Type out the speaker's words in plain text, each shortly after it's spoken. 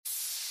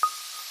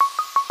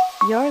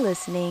You're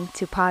listening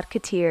to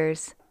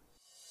Podcateers.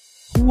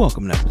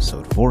 Welcome to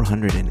episode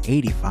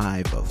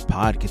 485 of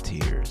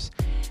Podcateers.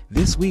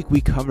 This week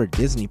we covered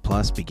Disney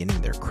Plus beginning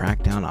their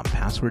crackdown on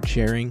password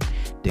sharing,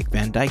 Dick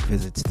Van Dyke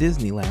visits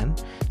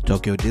Disneyland,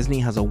 Tokyo Disney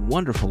has a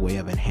wonderful way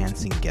of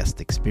enhancing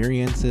guest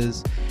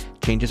experiences,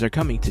 changes are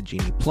coming to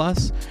Genie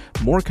Plus,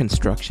 more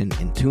construction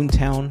in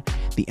Toontown,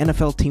 the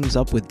NFL teams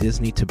up with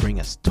Disney to bring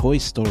us Toy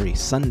Story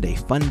Sunday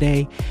Fun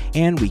Day,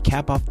 and we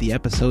cap off the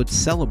episode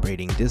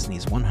celebrating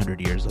Disney's 100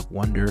 Years of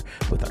Wonder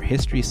with our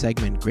history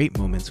segment Great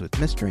Moments with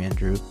Mr.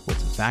 Andrew with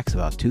some facts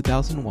about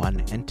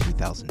 2001 and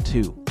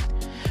 2002.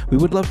 We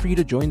would love for you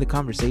to join the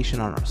conversation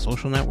on our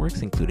social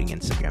networks, including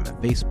Instagram and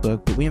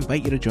Facebook, but we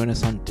invite you to join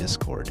us on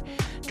Discord.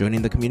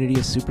 Joining the community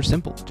is super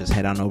simple. Just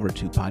head on over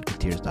to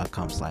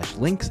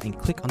podcateers.com/links and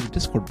click on the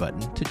Discord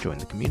button to join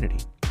the community.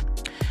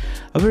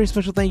 A very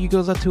special thank you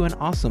goes out to an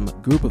awesome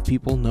group of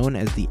people known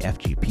as the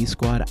FGP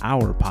Squad,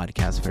 our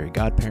podcast fairy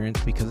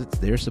godparents, because it's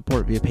their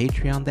support via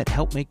Patreon that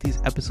help make these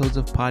episodes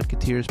of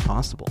Podcateers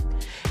possible.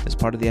 As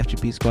part of the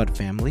FGP Squad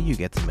family, you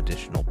get some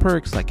additional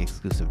perks like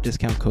exclusive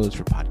discount codes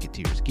for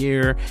Podcateers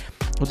gear,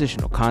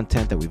 additional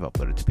content that we've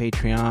uploaded to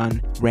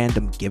Patreon,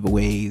 random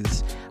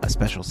giveaways, a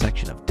special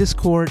section of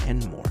Discord,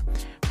 and more.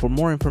 For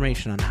more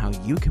information on how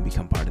you can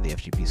become part of the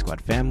FGP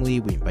Squad family,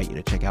 we invite you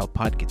to check out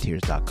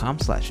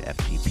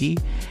podcateers.com/FGP.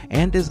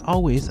 And as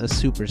always, a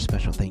super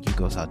special thank you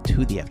goes out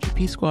to the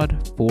FGP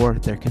Squad for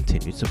their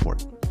continued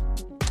support.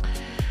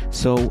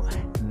 So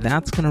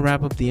that's going to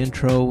wrap up the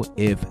intro.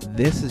 If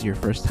this is your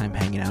first time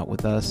hanging out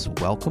with us,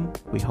 welcome.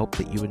 We hope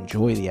that you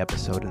enjoy the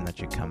episode and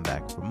that you come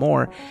back for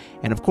more.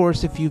 And of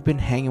course, if you've been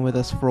hanging with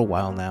us for a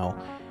while now,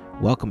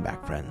 welcome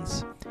back,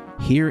 friends.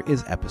 Here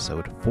is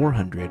episode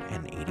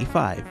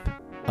 485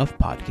 of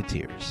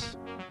Podcateers.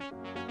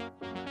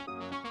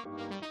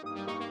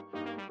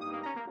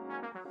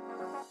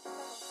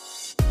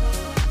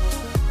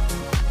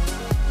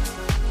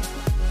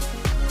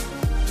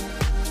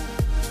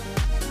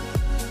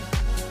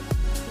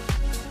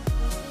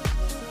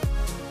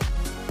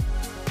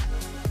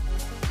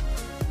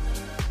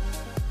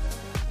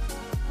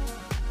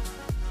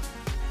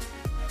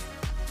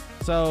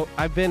 So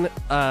I've been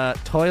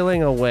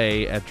toiling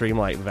away at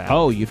Dreamlight Valley.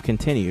 Oh, you've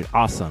continued.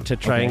 Awesome. To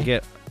try and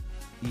get...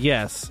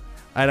 Yes.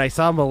 And I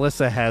saw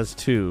Melissa has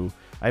too.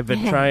 I've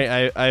been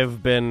trying...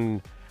 I've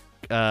been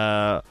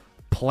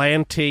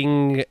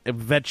planting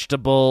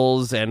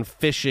vegetables and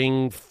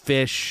fishing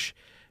fish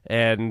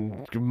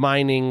and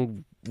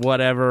mining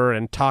whatever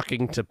and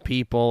talking to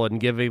people and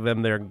giving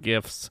them their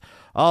gifts.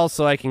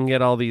 Also, I can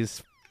get all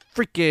these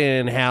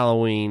freaking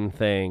Halloween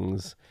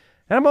things.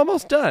 And I'm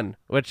almost done,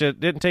 which it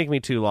didn't take me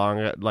too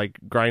long, like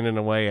grinding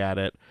away at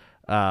it.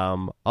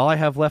 All I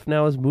have left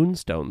now is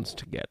moonstones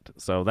to get.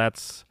 So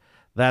that's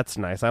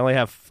nice. I think I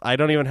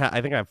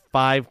have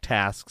 5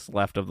 tasks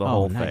left of the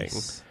whole thing.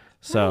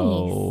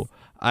 So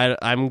nice.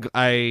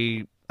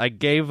 I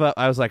gave up.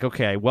 I was like,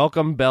 okay, I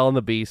welcome Belle and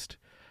the Beast.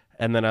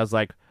 And then I was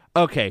like,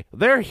 okay,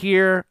 they're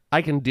here.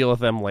 I can deal with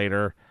them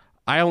later.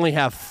 I only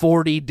have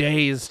 40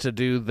 days to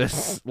do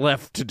this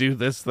left to do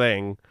this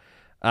thing.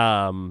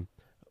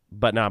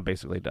 But now I'm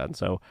basically done.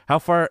 So how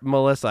far,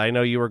 Melissa, I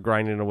know you were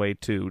grinding away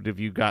too. Have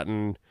you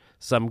gotten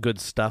some good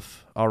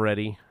stuff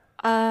already?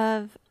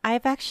 I've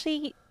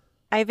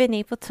been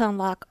able to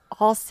unlock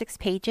all 6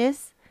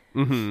 pages.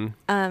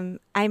 Mm-hmm.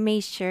 I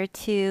made sure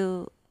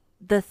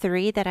the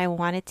 3 that I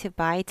wanted to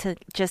buy to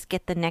just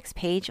get the next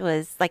page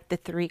was like the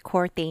 3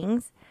 core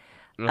things.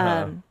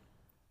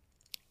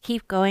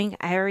 Keep going.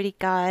 I already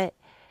got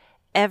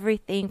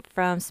everything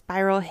from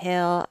Spiral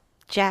Hill,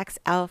 Jack's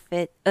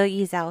outfit,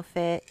 Oogie's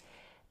outfit,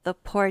 the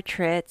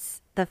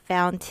portraits, the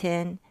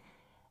fountain,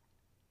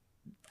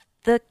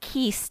 the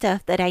key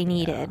stuff that I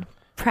needed,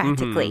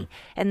 practically.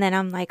 Mm-hmm. And then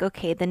I'm like,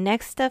 okay, the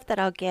next stuff that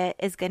I'll get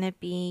is going to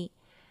be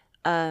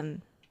the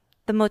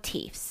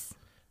motifs.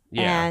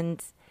 Yeah.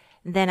 And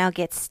then I'll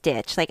get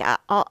Stitch. Like,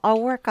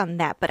 I'll work on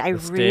that, but I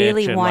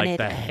really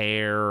wanted... like, the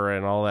hair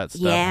and all that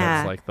stuff. Yeah.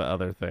 That's like the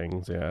other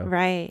things, yeah.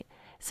 Right.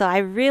 So I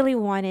really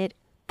wanted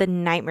the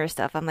nightmare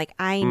stuff. I'm like,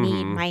 I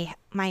need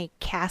my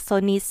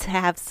castle needs to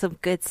have some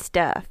good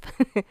stuff.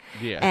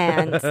 Yeah.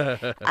 And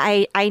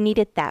I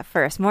needed that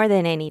first more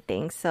than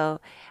anything. So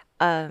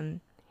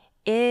I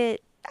want to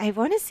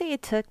say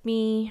it took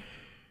me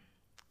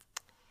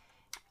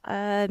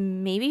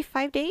maybe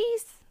 5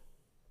 days.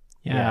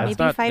 Yeah, maybe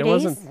 5 days.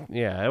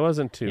 It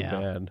wasn't too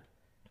bad.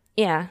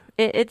 Yeah,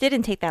 it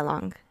didn't take that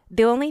long.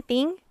 The only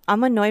thing,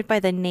 I'm annoyed by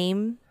the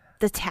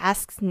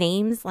tasks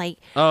names, like,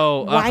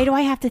 why do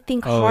I have to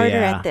think harder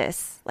at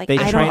this? Like,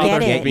 I don't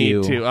get it.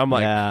 Me too. I'm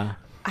like,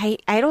 I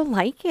don't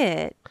like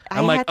it.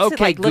 I'm like,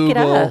 okay, Google. Look it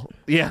up.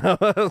 Yeah.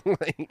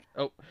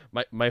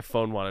 My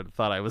phone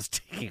thought I was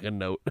taking a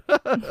note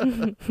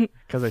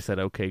because I said,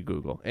 okay,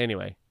 Google.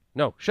 Anyway,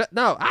 no,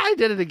 I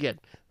did it again.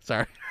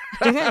 Sorry.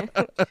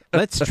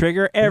 Let's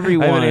trigger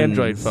everyone. I have an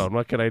Android phone.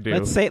 What can I do?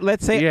 Let's say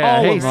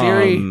hey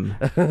Siri.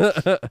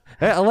 Hey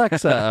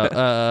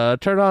Alexa,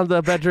 turn on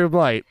the bedroom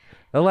light.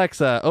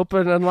 Alexa,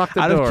 unlock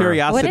the Out door. of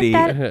curiosity.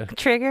 Wouldn't that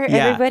trigger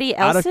everybody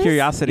else's? Out of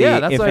curiosity,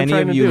 that's if what I'm any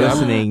trying of to you do.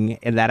 listening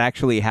and that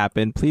actually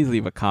happened, please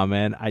leave a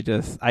comment.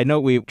 I know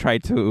we've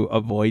tried to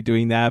avoid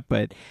doing that,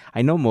 but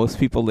I know most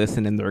people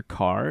listen in their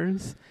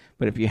cars.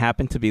 But if you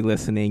happen to be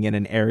listening in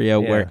an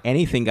area where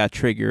anything got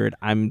triggered,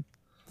 I'm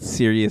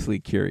seriously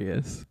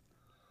curious.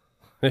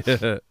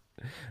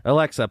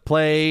 Alexa,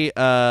 play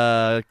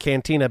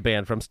Cantina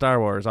Band from Star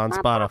Wars on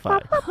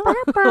Spotify.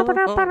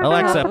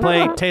 Alexa,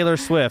 play Taylor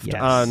Swift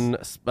on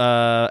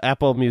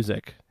Apple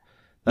Music.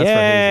 That's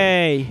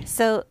Yay!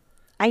 So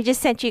I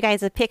just sent you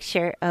guys a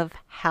picture of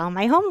how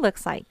my home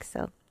looks like.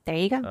 So there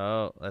you go.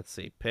 Oh, let's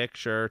see.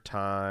 Picture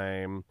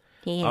time.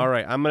 Yeah. All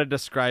right, I'm going to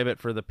describe it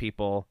for the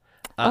people.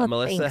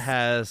 Melissa thanks.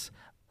 has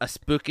a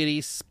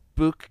spookity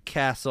spook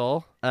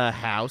castle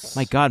house.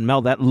 My God,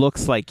 Mel, that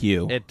looks like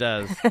you. It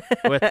does.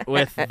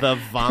 with the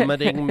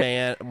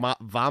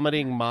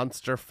vomiting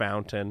monster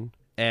fountain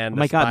and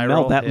My God,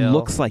 Mel, that hill.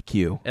 looks like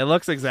you. It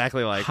looks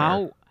exactly like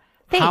her.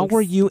 How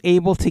were you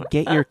able to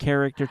get your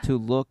character to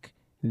look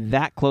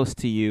that close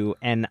to you?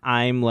 And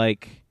I'm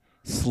like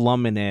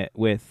slumming it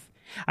with.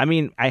 I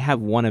mean, I have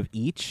one of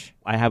each.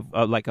 I have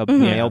a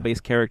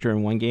male-based character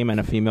in one game and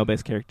a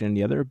female-based character in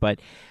the other.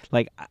 But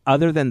like,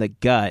 other than the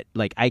gut,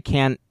 like I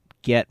can't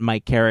get my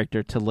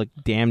character to look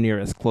damn near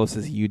as close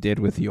as you did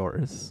with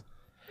yours.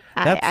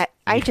 I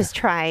just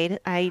tried.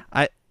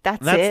 That's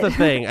it. The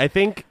thing. I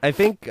think.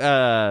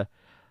 I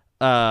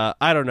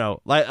don't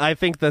know. I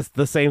think that's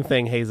the same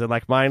thing, Hazen.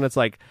 Like mine, it's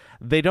like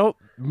they don't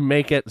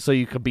make it so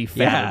you could be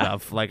fat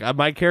enough. Like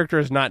my character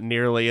is not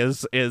nearly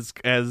as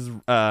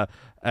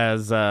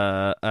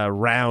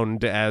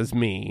round as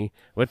me,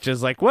 which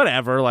is like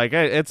whatever. Like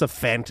it's a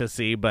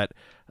fantasy, but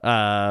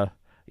they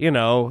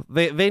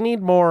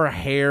need more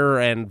hair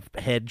and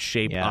head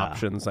shape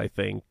options. I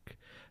think,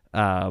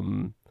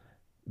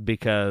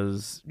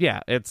 because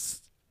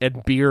it's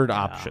beard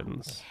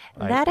options.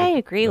 That I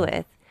agree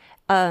with.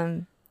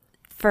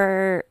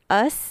 For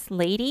us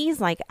ladies,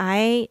 like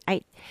I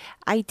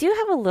do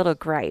have a little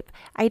gripe.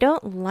 I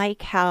don't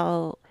like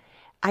how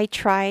I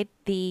tried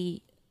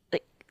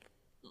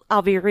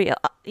I'll be real.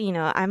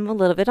 I'm a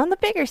little bit on the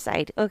bigger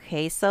side.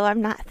 Okay, so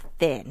I'm not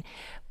thin,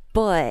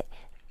 but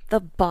the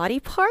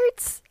body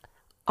parts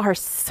are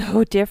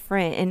so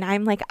different, and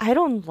I'm like, I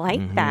don't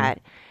like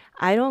that.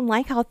 I don't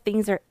like how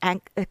things are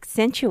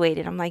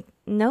accentuated. I'm like,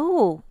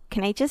 no,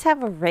 can I just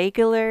have a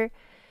regular,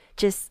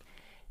 just.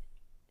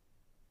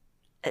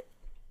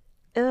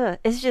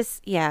 It's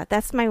just,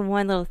 that's my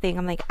one little thing.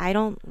 I'm like, I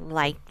don't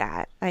like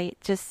that.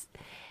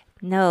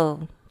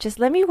 No, just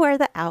let me wear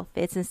the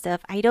outfits and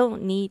stuff. I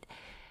don't need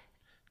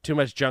too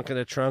much junk in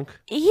the trunk.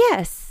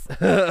 Yes, like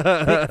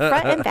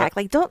front and back.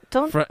 Like don't.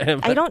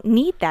 I don't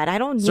need that. I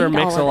don't need Sir all of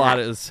that. Mix-a-Lot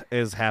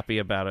is happy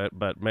about it,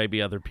 but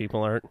maybe other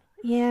people aren't.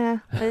 Yeah,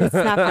 but it's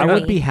not for I me.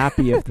 would be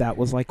happy if that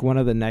was like one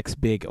of the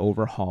next big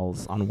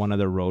overhauls on one of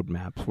the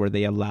roadmaps where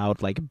they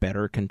allowed like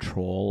better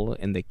control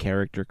in the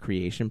character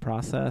creation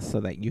process so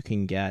that you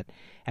can get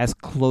as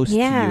close to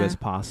you as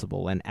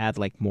possible and add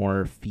like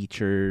more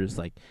features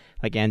like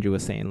Andrew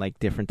was saying, like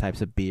different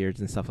types of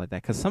beards and stuff like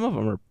that, because some of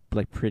them are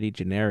like pretty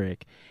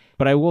generic.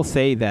 But I will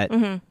say that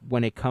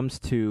when it comes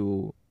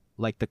to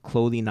like the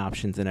clothing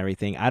options and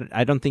everything,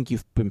 I don't think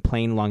you've been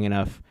playing long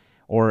enough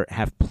or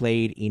have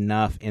played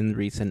enough in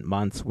recent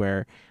months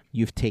where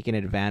you've taken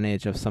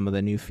advantage of some of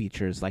the new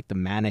features like the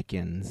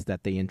mannequins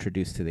that they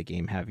introduced to the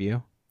game, have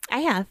you? I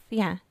have,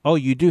 yeah. Oh,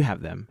 you do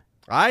have them?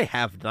 I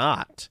have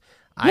not.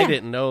 I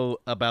didn't know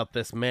about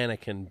this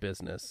mannequin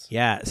business.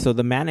 Yeah, so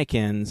the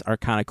mannequins are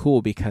kind of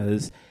cool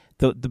because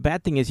the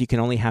bad thing is you can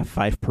only have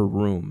 5 per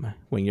room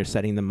when you're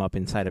setting them up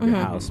inside of your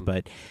house.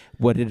 But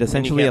what it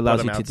essentially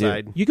allows you to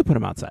do, you can put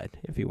them outside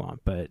if you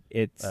want, but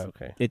it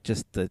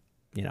just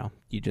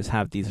you just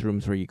have these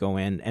rooms where you go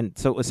in. And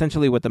so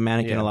essentially what the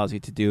mannequin allows you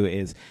to do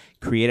is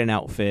create an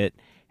outfit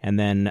and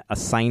then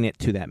assign it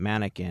to that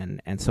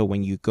mannequin. And so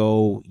when you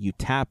go, you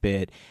tap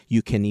it,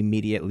 you can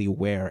immediately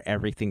wear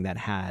everything that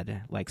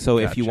had. Like, so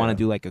if you want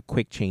to do like a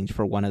quick change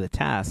for one of the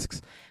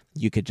tasks,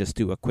 you could just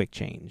do a quick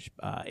change.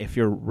 If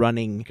you're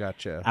running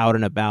out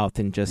and about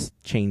and just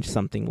change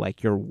something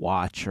like your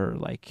watch or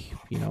like,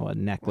 a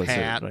necklace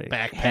hat, or like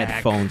backpack.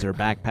 headphones or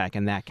backpack,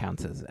 and that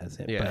counts as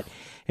it. Yeah. But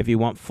if you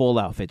want full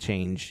outfit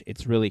change,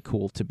 it's really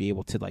cool to be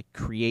able to like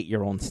create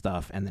your own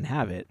stuff and then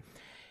have it.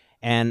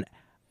 And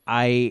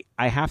I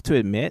have to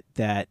admit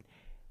that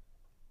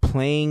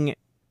playing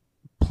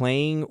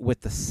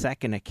with the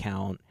second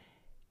account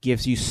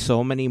gives you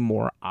so many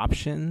more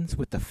options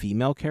with the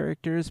female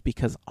characters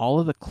because all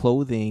of the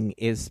clothing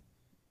is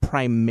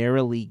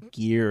primarily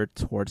geared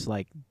towards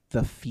like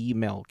the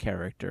female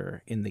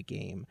character in the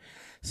game.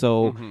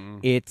 So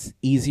it's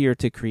easier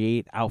to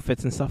create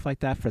outfits and stuff like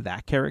that for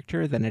that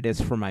character than it is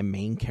for my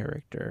main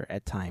character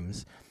at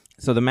times.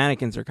 So the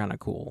mannequins are kind of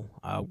cool.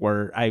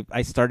 Where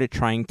I started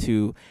trying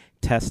to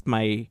test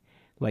my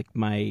like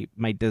my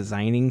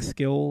designing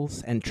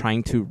skills and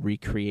trying to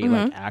recreate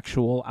like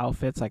actual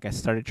outfits. Like I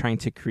started trying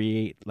to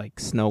create like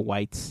Snow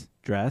White's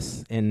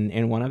dress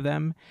in one of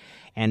them,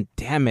 and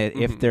damn it,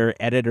 if their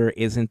editor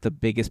isn't the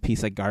biggest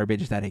piece of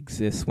garbage that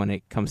exists when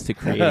it comes to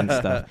creating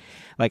stuff.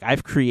 Like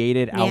I've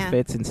created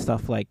outfits and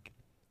stuff like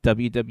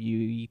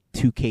WWE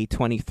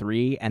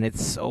 2K23, and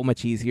it's so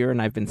much easier,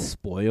 and I've been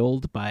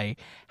spoiled by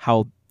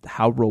how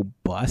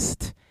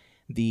robust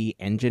the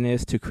engine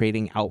is to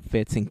creating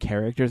outfits and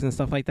characters and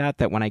stuff like that,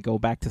 that when I go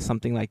back to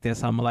something like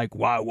this, I'm like,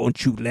 why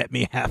won't you let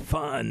me have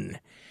fun?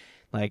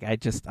 Like I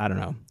don't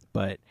know.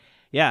 But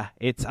yeah,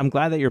 I'm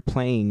glad that you're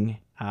playing.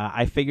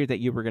 I figured that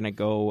you were going to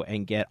go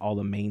and get all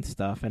the main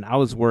stuff, and I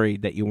was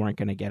worried that you weren't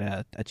going to get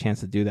a chance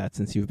to do that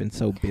since you've been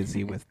so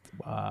busy with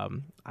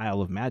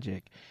Isle of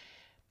Magic.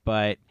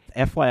 But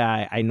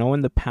FYI, I know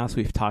in the past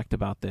we've talked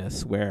about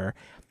this where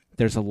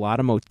there's a lot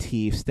of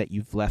motifs that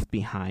you've left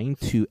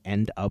behind to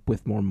end up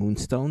with more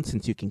moonstones,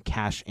 since you can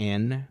cash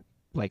in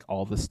like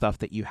all the stuff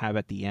that you have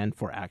at the end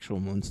for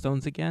actual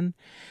moonstones again.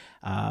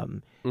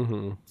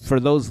 For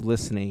those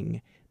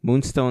listening,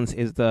 moonstones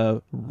is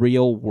the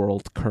real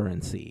world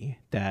currency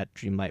that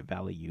Dreamlight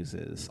Valley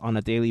uses. On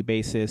a daily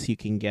basis, you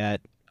can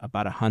get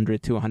about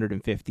 100 to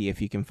 150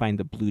 if you can find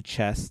the blue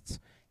chests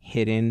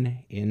hidden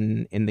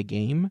in the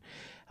game.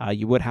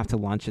 You would have to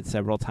launch it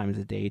several times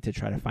a day to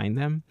try to find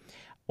them.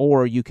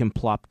 Or you can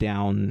plop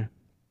down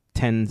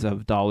tens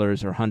of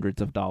dollars or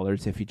hundreds of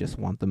dollars if you just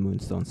want the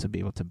moonstones to be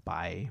able to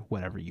buy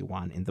whatever you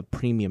want in the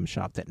premium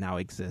shop that now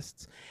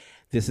exists.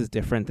 This is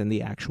different than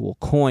the actual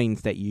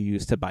coins that you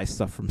use to buy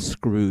stuff from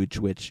Scrooge,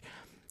 which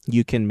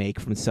you can make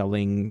from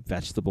selling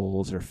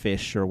vegetables or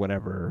fish or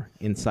whatever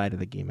inside of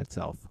the game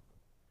itself.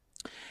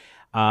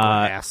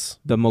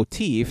 The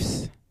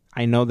motifs,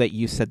 I know that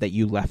you said that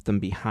you left them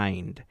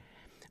behind,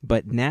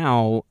 but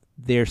now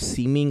they're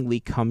seemingly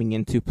coming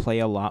into play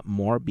a lot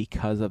more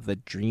because of the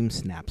Dream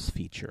Snaps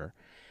feature.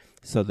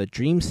 So the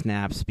Dream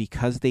Snaps,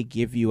 because they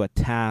give you a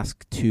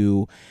task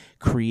to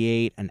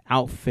create an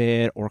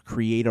outfit or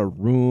create a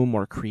room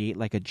or create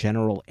like a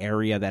general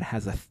area that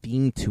has a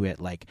theme to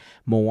it, like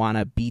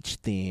Moana beach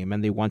theme,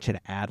 and they want you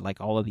to add like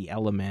all of the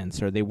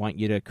elements, or they want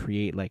you to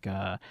create like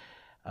a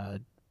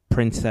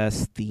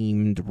princess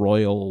themed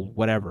royal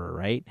whatever,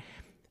 right?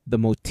 The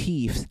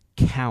motifs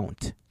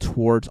count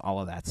towards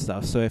all of that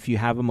stuff. So if you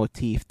have a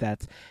motif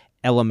that's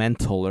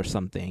elemental or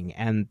something,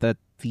 and the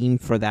theme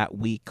for that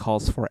week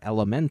calls for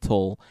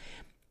elemental,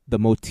 the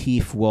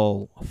motif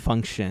will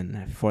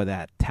function for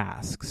that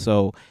task.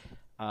 So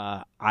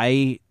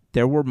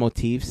there were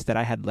motifs that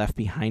I had left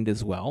behind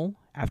as well.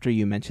 After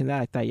you mentioned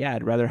that, I thought, yeah,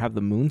 I'd rather have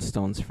the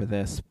moonstones for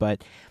this.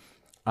 But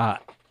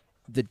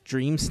the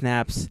Dream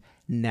Snaps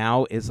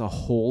now is a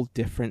whole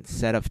different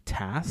set of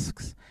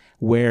tasks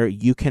where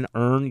you can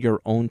earn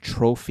your own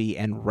trophy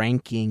and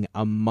ranking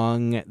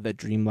among the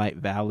Dreamlight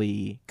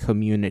Valley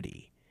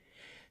community.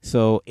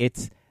 So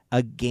it's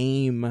a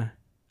game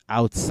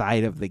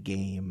outside of the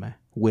game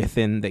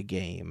within the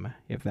game,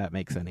 if that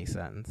makes any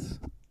sense.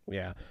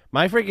 Yeah.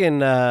 My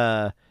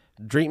freaking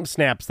Dream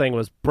Snaps thing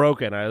was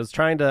broken.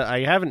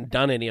 I haven't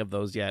done any of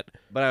those yet,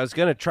 but I was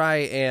going to try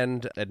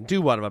and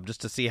do one of them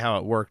just to see how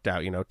it worked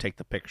out, take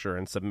the picture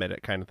and submit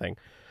it kind of thing.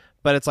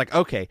 But it's like,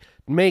 okay,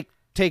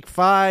 take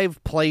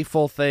 5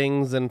 playful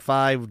things and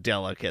 5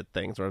 delicate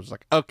things. Where I was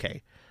like,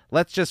 okay,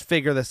 let's just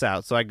figure this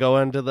out. So I go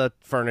into the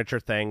furniture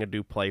thing and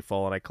do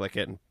playful, and I click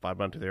it and 5,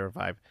 1, 2, 3, or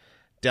 5.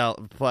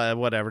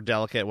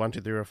 Delicate 1,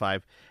 2, 3, or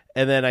 5.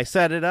 And then I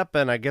set it up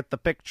and I get the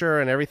picture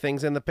and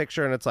everything's in the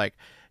picture, and it's like,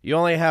 you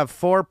only have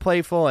 4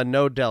 playful and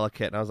no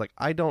delicate. And I was like,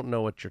 I don't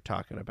know what you're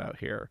talking about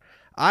here.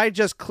 I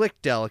just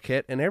clicked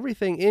delicate and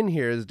everything in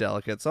here is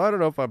delicate. So I don't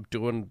know if I'm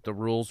doing the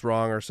rules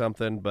wrong or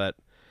something, but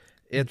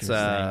it's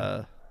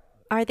Are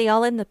they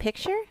all in the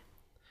picture?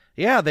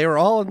 Yeah, they were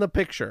all in the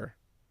picture.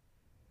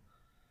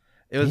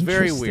 It was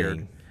very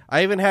weird.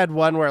 I even had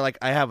one where like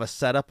I have a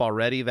setup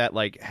already that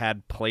like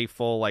had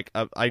playful, like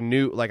I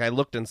knew, like I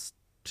looked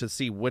to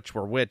see which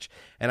were which,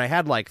 and I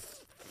had like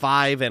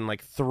 5 and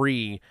like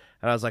 3,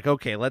 and I was like,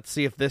 okay, let's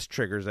see if this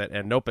triggers it,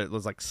 and nope, it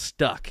was like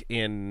stuck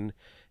in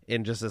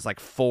just this like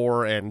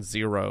 4 and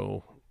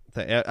 0.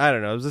 I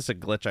don't know. It was just a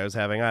glitch I was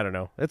having. I don't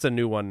know. It's a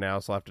new one now,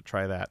 so I'll have to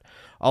try that.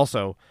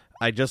 Also,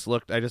 I just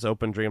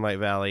opened Dreamlight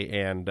Valley,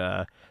 and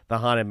the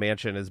Haunted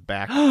Mansion is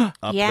back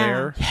up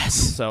there. Yes.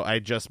 So I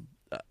just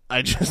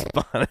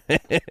bought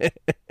it.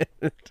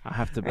 I'll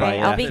have to buy it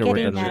I'll be after we're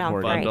getting done that on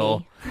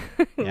recording.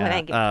 Friday when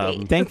I get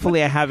paid.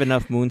 Thankfully, I have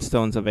enough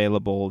moonstones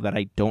available that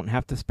I don't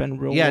have to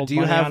spend real world do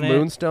you money have on it.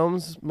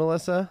 Moonstones,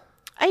 Melissa?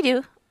 I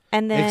do.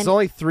 And then It's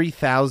only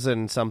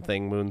 3,000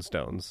 something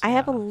moonstones. I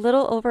have a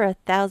little over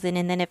 1,000,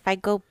 and then if I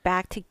go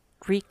back to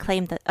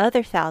reclaim the other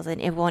 1,000,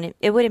 it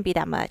wouldn't be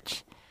that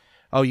much.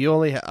 Oh, you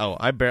only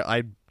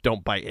I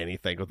don't buy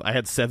anything with. I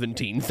had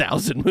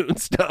 17,000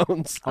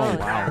 moonstones. Oh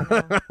wow!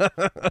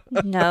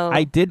 No,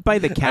 I did buy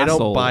the castle. I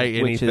don't buy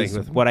anything which is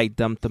with what I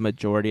dumped the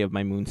majority of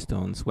my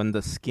moonstones. When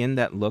the skin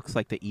that looks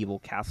like the evil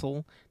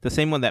castle, the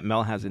same one that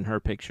Mel has in her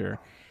picture,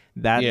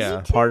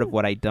 that's part of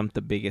what I dumped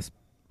the biggest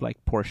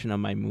like portion of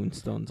my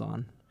moonstones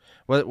on.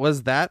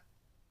 Was that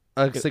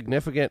a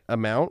significant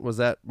amount? Was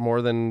that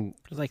more than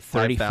it was like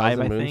 35 I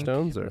think.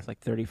 Moonstones, or it was like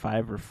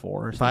 35 or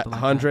 4 or something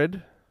 500?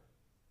 like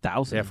that.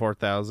 1,000. Yeah,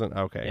 4,000.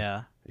 Okay.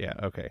 Yeah,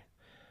 okay.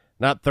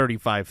 Not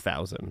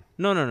 35,000.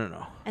 No. And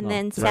No.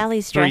 then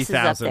Sally's dress is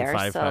up there.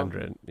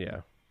 3,500. So.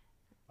 Yeah.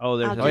 Oh,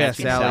 there's Oh, yeah,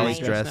 Sally's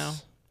tonight. dress. now?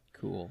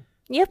 Cool.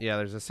 Yep. Yeah,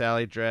 there's a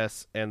Sally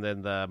dress, and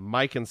then the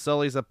Mike and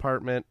Sully's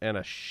apartment, and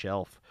a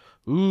shelf.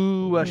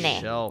 Ooh, a Nah.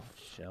 shelf.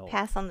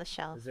 Pass on the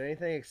shelf. Is there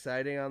anything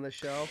exciting on the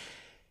shelf?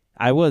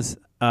 I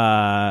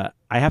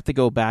have to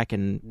go back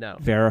and No.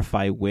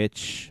 verify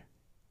which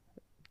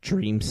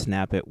Dream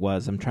Snap it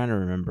was. I'm trying to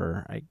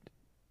remember.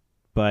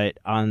 But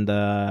on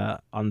the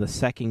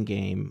second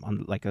game,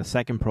 on like the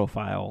second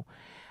profile,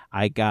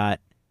 I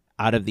got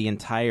out of the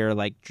entire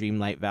like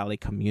Dreamlight Valley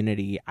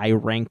community, I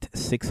ranked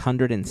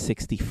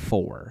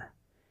 664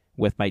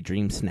 with my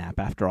Dream Snap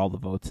after all the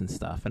votes and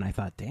stuff. And I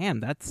thought, damn,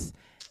 that's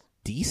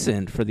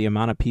decent for the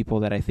amount of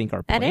people that I think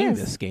are playing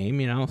this game,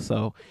 you know?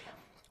 So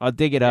I'll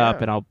dig it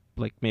up and I'll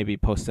like maybe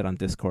post it on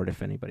Discord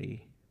if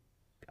anybody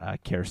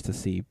cares to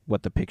see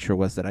what the picture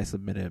was that I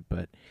submitted.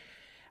 But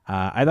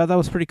I thought that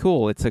was pretty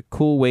cool. It's a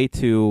cool way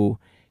to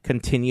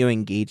continue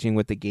engaging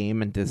with the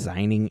game and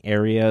designing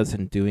areas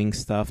and doing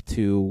stuff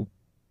to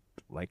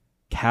like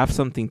have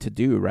something to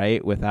do,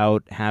 right?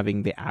 Without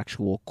having the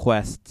actual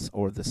quests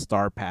or the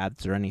star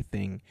paths or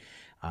anything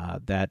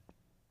that,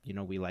 you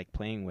know, we like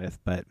playing with.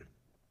 But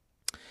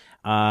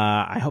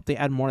I hope they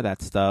add more of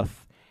that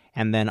stuff.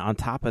 And then on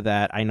top of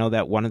that, I know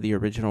that one of the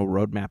original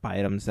roadmap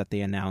items that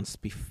they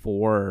announced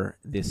before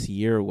this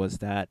year was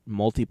that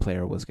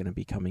multiplayer was going to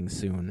be coming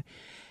soon.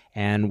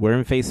 And we're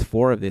in phase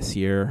 4 of this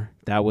year.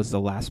 That was the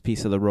last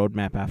piece of the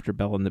roadmap after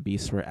Belle and the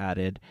Beast were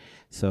added.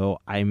 So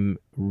I'm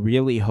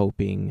really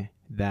hoping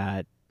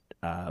that,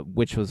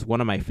 which was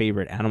one of my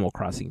favorite Animal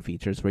Crossing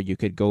features, where you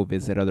could go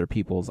visit other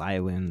people's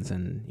islands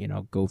and, you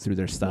know, go through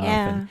their stuff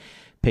and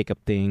pick up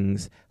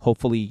things.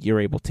 Hopefully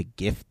you're able to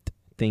gift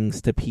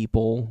things to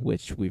people,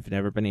 which we've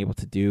never been able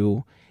to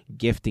do.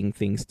 Gifting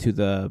things to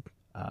the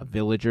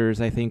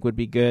villagers, I think, would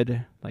be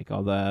good, like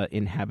all the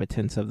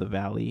inhabitants of the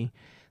valley.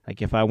 Like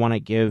if I want to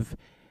give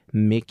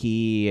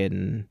Mickey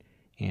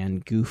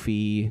and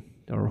Goofy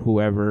or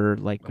whoever,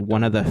 like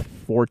one of the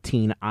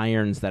 14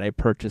 irons that I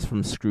purchased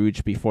from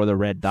Scrooge before the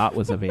red dot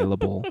was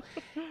available,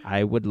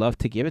 I would love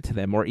to give it to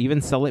them or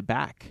even sell it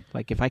back.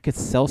 Like if I could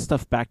sell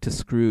stuff back to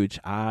Scrooge,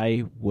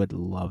 I would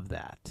love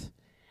that.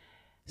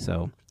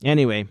 So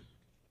anyway,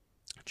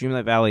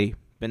 Dreamlight Valley,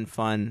 been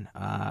fun.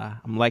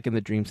 I'm liking the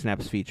Dream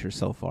Snaps feature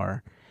so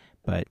far,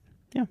 but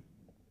yeah.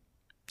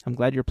 I'm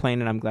glad you're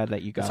playing, and I'm glad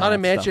that you got. This Haunted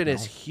Mansion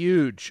is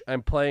huge.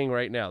 I'm playing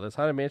right now. This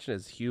Haunted Mansion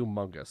is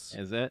humongous.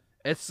 Is it?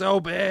 It's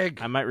so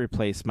big. I might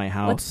replace my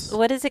house.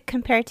 What does it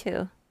compare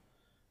to?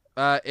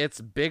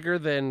 It's bigger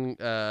than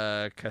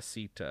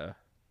Casita.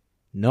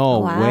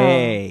 No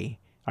way.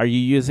 Are you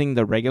using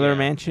the regular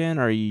mansion,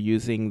 or are you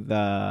using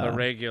the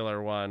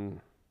regular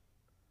one?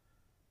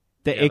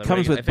 It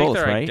comes with both,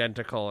 they're right?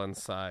 Identical in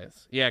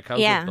size. Yeah, it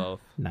comes with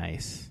both.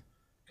 Nice.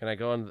 Can I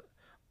go in?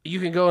 You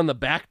can go in the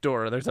back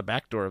door. There's a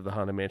back door of the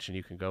Haunted Mansion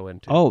you can go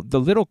into. Oh, the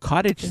little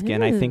cottage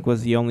skin, I think,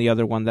 was the only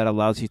other one that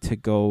allows you to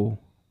go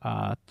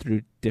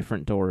through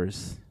different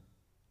doors.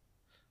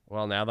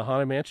 Well, now the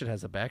Haunted Mansion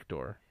has a back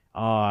door.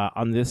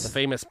 On this, the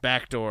famous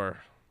back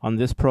door. On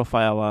this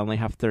profile, I only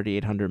have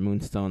 3,800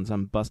 moonstones.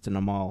 I'm busting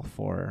them all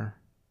for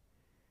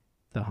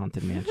the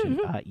Haunted Mansion.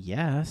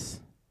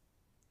 Yes.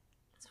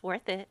 It's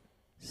worth it.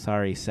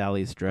 Sorry,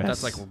 Sally's dress.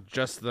 That's like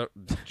just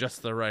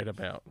the right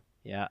amount.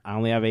 Yeah, I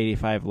only have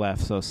 85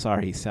 left, so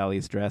sorry,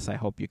 Sally's dress. I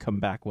hope you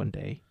come back one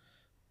day.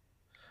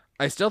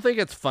 I still think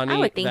it's funny. I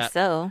would think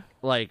so.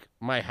 Like,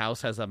 my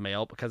house has a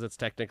mail because it's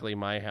technically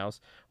my house.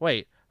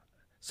 Wait,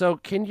 so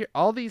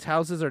all these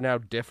houses are now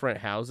different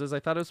houses? I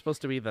thought it was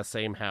supposed to be the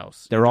same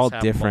house. They're all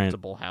different.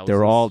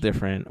 They're all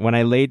different. When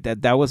I laid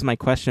that was my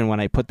question when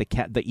I put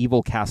the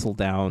evil castle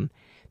down,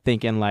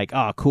 thinking like,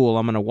 oh, cool,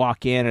 I'm going to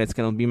walk in and it's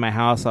going to be my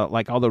house.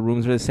 Like, all the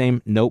rooms are the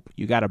same. Nope,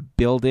 you got to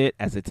build it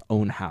as its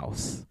own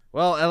house.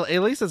 Well,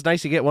 at least it's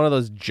nice to get one of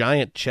those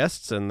giant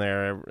chests in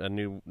there, a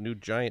new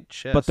giant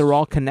chest. But they're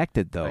all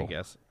connected, though. I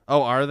guess.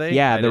 Oh, are they?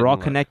 Yeah, they're all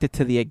connected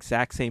to the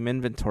exact same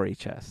inventory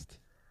chest.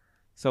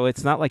 So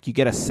it's not like you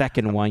get a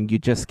second one. You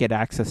just get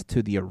access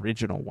to the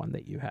original one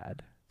that you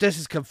had. This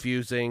is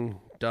confusing.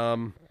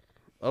 Dumb.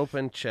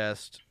 Open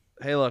chest.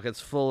 Hey, look,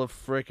 it's full of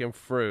freaking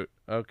fruit.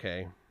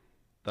 Okay.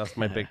 That's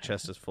my big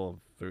chest is full of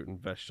fruit and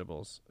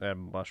vegetables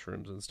and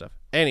mushrooms and stuff.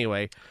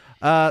 Anyway,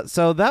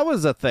 so that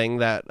was a thing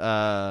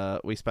that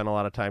we spent a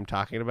lot of time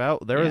talking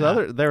about.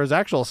 There was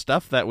actual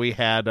stuff that we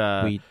had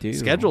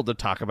scheduled to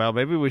talk about.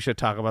 Maybe we should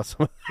talk about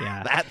some of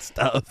that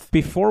stuff.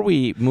 Before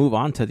we move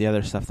on to the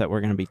other stuff that we're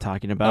going to be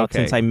talking about,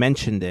 since I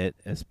mentioned it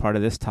as part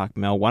of this talk,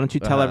 Mel, why don't you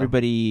tell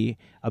everybody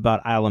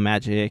about Isle of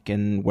Magic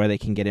and where they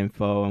can get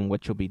info and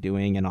what you'll be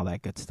doing and all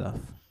that good stuff?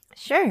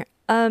 Sure.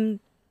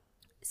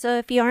 So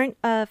if you aren't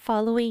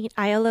following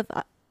Isle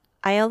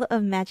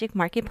of Magic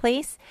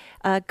Marketplace,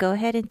 go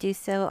ahead and do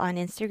so on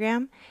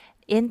Instagram.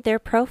 in their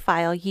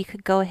profile, you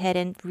could go ahead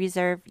and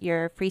reserve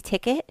your free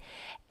ticket.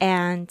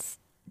 And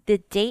the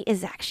date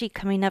is actually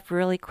coming up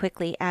really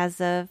quickly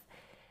as of,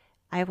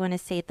 I want to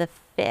say the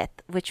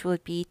 5th, which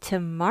would be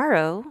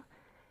tomorrow.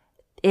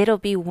 It'll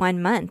be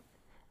 1 month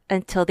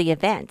until the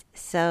event.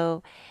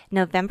 So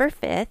November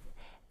 5th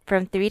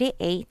from 3 to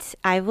 8,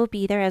 I will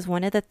be there as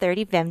one of the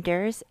 30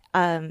 vendors.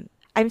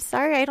 I'm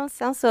sorry I don't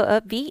sound so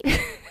upbeat,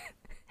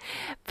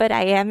 but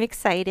I am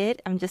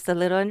excited. I'm just a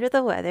little under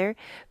the weather.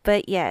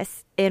 But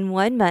yes, in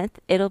 1 month,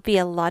 it'll be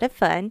a lot of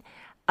fun.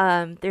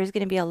 There's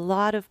going to be a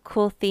lot of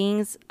cool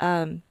things,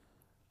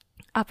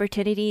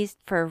 opportunities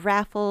for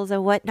raffles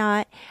and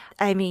whatnot.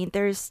 I mean,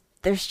 there's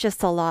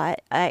just a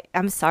lot.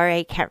 I'm sorry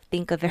I can't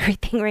think of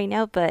everything right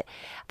now, but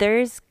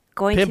there's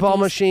going to be pinball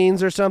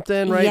machines or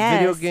something, right? Yes,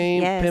 Video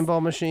game yes.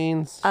 pinball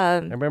machines. I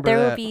remember there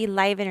that. will be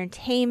live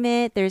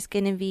entertainment. There's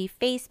going to be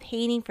face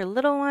painting for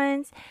little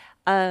ones.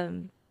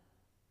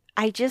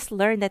 I just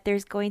learned that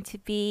there's going to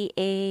be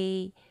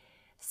a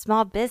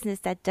small business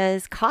that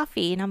does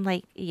coffee, and I'm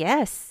like,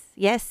 yes,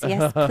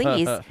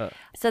 please.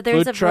 So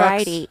there's Food a trucks?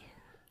 variety.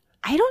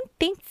 I don't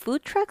think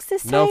food trucks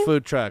this time. No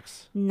food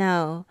trucks.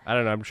 No. I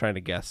don't know. I'm trying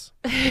to guess.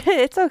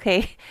 It's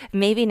okay.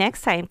 Maybe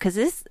next time, because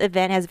this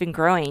event has been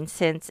growing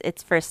since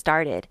it's first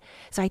started.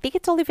 So I think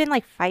it's only been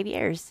like 5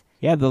 years.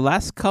 Yeah, the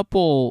last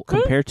couple,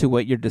 compared to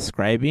what you're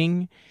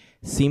describing,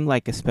 seem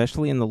like,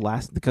 especially in the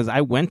last, because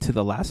I went to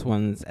the last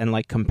ones, and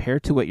like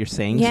compared to what you're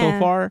saying so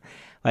far,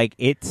 like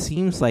it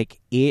seems like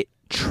it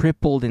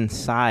tripled in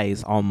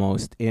size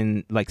almost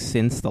in like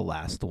since the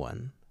last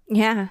one.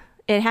 Yeah,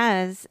 it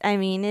has. I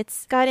mean,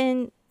 it's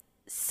gotten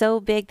so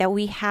big that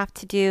we have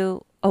to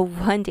do a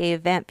one-day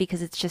event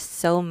because it's just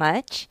so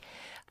much.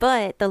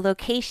 But the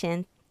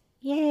location,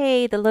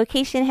 yay, the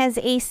location has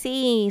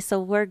AC, so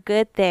we're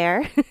good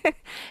there.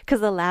 Because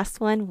the last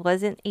one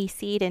wasn't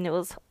AC'd and it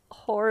was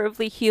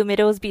horribly humid.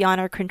 It was beyond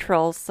our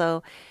control.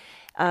 So,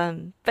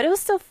 but it was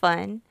still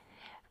fun.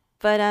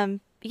 But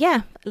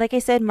yeah, like I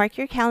said, mark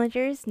your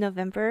calendars,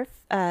 November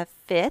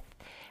 5th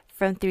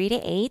from 3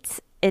 to 8.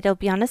 It'll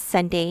be on a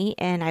Sunday,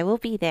 and I will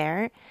be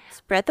there.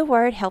 Spread the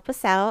word. Help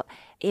us out.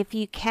 If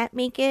you can't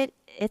make it,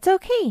 it's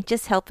okay.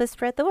 Just help us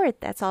spread the word.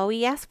 That's all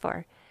we ask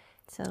for.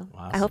 So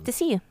Awesome. I hope to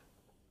see you.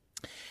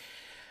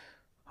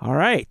 All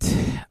right.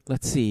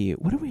 Let's see.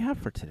 What do we have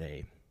for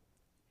today?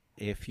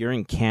 If you're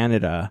in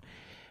Canada,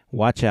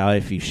 watch out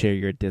if you share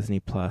your Disney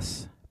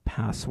Plus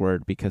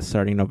password, because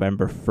starting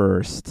November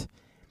 1st,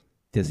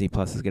 Disney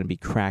Plus is going to be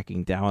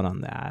cracking down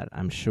on that.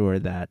 I'm sure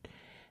that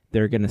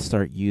they're going to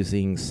start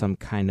using some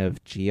kind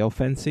of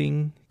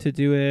geofencing to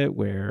do it,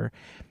 where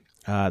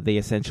they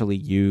essentially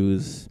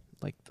use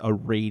like a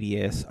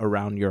radius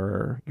around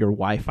your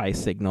Wi-Fi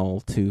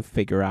signal to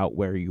figure out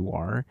where you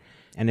are.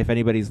 And if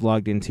anybody's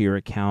logged into your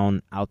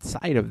account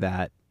outside of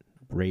that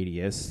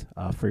radius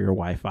for your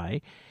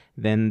Wi-Fi,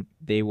 then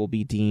they will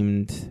be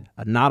deemed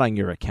not on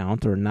your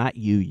account or not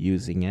you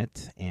using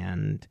it,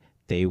 and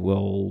they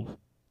will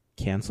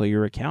cancel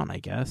your account, I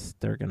guess.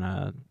 They're going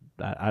to...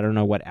 I don't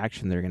know what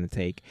action they're going to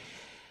take.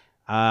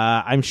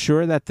 I'm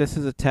sure that this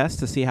is a test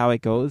to see how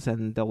it goes,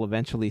 and they'll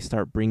eventually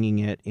start bringing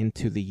it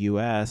into the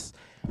U.S.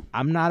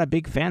 I'm not a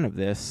big fan of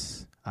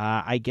this.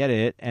 I get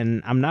it,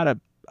 and I'm not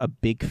a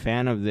big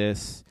fan of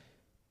this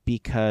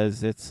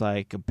because it's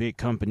like a big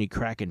company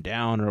cracking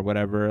down or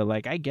whatever.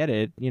 Like, I get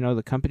it. You know,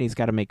 the company's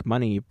got to make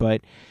money,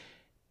 but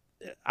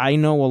I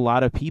know a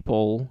lot of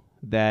people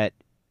that,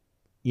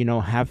 you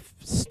know, have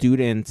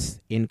students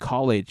in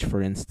college,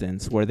 for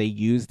instance, where they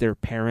use their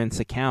parents'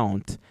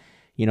 account,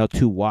 you know,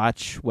 to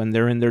watch when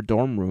they're in their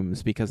dorm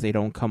rooms because they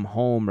don't come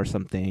home or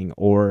something.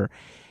 Or,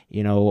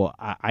 you know,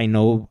 I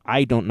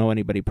don't know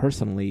anybody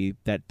personally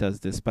that does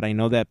this, but I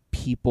know that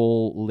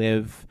people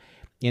live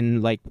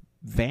in like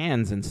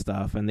vans and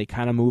stuff, and they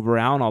kind of move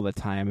around all the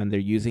time, and they're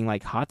using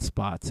like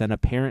hotspots. And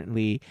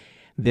apparently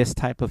this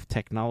type of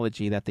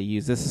technology that they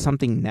use, this is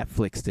something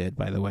Netflix did,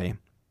 by the way.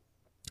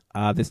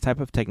 This type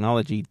of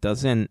technology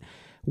doesn't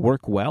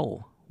work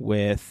well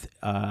with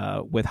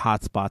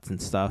hotspots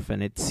and stuff,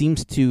 and it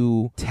seems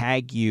to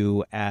tag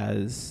you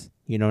as,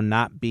 you know,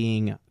 not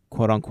being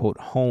quote unquote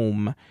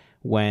home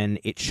when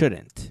it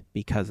shouldn't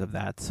because of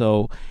that.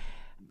 So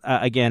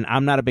again,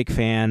 I'm not a big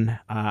fan.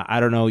 I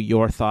don't know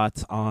your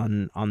thoughts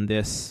on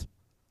this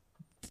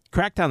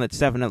crackdown that's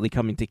definitely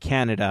coming to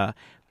Canada,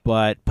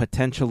 but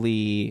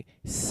potentially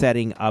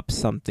setting up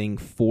something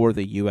for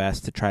the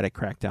U.S. to try to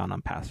crack down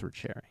on password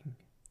sharing.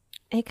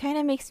 It kind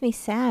of makes me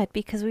sad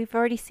because we've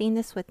already seen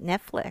this with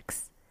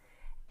Netflix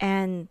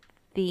and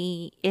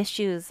the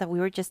issues that we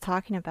were just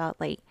talking about.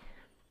 Like,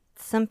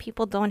 some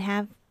people don't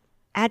have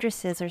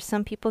addresses, or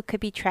some people could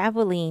be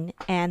traveling,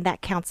 and that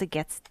counts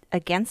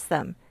against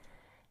them.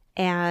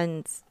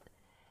 And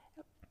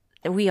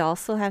we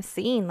also have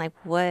seen like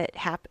what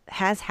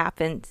has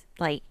happened.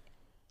 Like,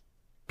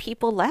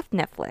 people left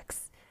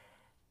Netflix.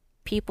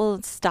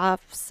 People stop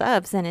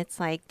subs, and it's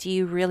like, do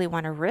you really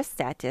want to risk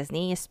that,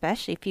 Disney?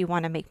 Especially if you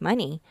want to make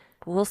money.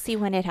 We'll see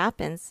when it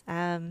happens.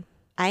 I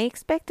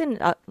expect an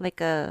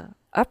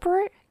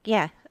uproar.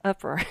 Yeah,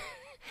 uproar.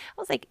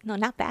 was like, no,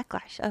 not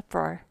backlash,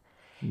 uproar.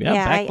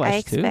 Yeah, I backlash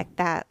expect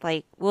that.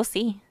 Like, we'll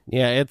see.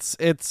 Yeah, it's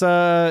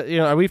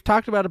we've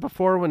talked about it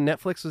before when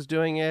Netflix was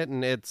doing it,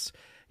 and it's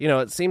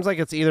it seems like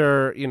it's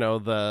either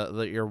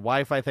the your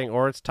Wi-Fi thing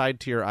or it's tied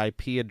to your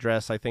IP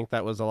address. I think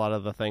that was a lot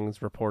of the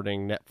things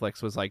reporting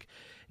Netflix was like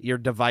your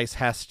device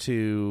has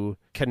to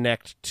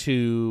connect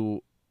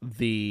to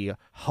the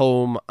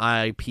home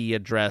IP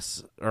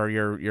address or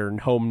your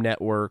home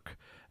network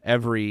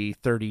every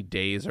 30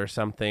 days or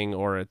something,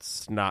 or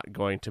it's not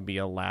going to be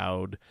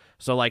allowed.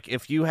 So like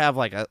if you have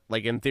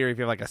in theory, if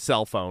you have like a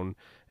cell phone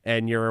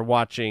and you're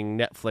watching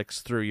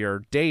Netflix through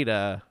your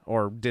data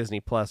or Disney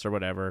Plus or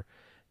whatever,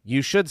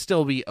 you should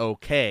still be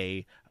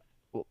okay.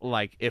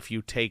 Like if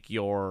you take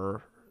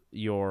your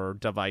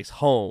device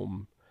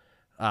home,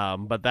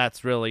 but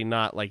that's really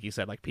not, like you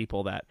said, like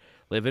people that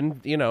live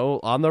in,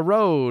 on the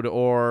road,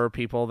 or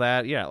people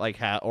that,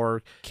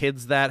 or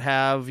kids that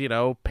have,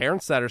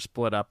 parents that are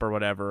split up or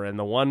whatever, and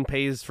the one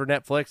pays for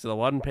Netflix and the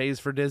one pays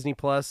for Disney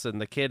Plus,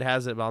 and the kid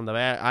has it on the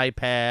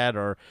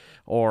iPad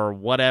or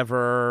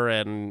whatever,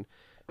 and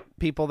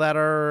people that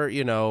are,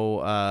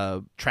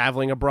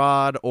 traveling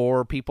abroad,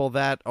 or people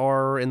that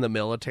are in the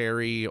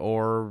military,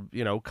 or,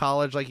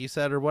 college, like you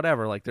said, or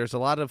whatever. Like, there's a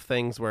lot of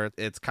things where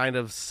it's kind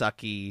of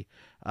sucky.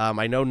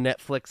 I know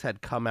Netflix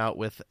had come out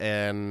with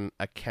an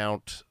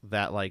account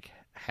that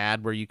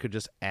had where you could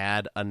just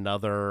add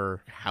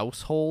another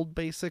household,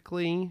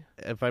 basically.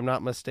 If I'm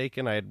not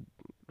mistaken, I had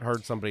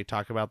heard somebody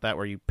talk about that,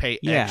 where you pay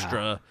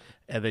extra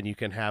and then you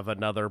can have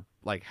another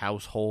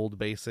household,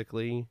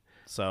 basically.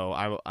 So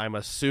I'm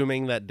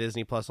assuming that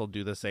Disney Plus will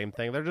do the same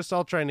thing. They're just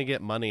all trying to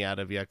get money out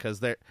of you, because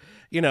they're,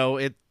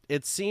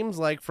 it seems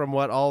like from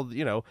what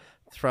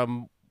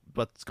from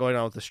what's going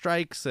on with the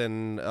strikes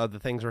and the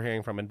things we're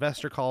hearing from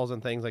investor calls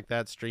and things like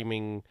that,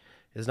 streaming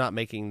is not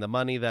making the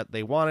money that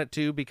they want it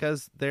to,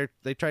 because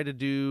they try to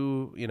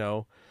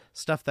do,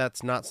 stuff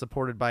that's not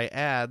supported by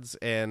ads.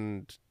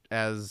 And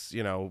as,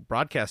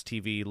 broadcast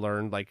TV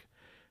learned,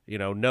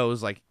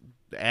 knows,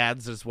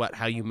 ads is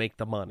how you make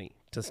the money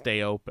to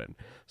stay open.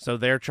 So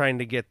they're trying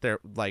to get their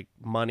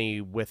money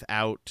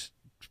without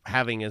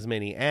having as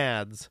many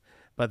ads,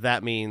 but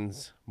that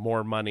means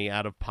more money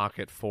out of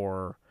pocket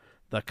for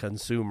the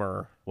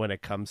consumer when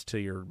it comes to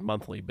your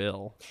monthly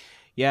bill.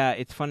 Yeah,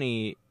 it's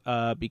funny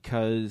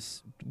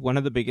because one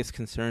of the biggest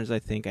concerns I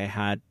think I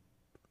had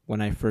when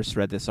I first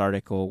read this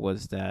article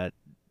was that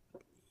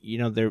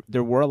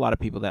there were a lot of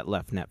people that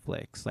left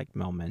Netflix, like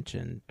Mel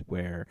mentioned,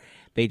 where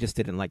they just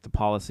didn't like the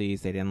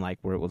policies, they didn't like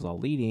where it was all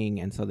leading,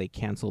 and so they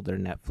canceled their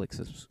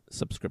Netflix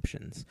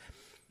subscriptions.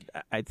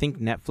 I think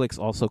Netflix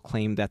also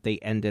claimed that they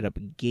ended up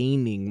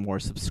gaining more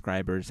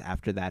subscribers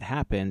after that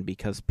happened,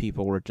 because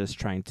people were just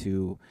trying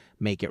to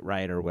make it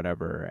right or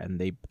whatever, and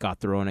they got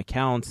their own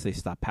accounts, they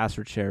stopped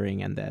password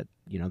sharing, and that,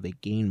 they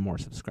gained more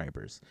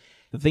subscribers.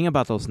 The thing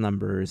about those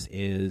numbers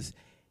is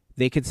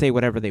they could say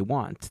whatever they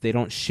want. They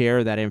don't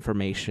share that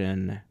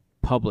information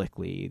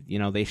publicly.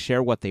 They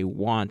share what they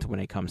want when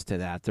it comes to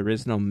that. There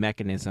is no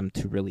mechanism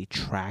to really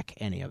track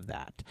any of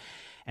that.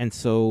 And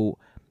so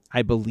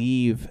I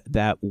believe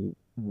that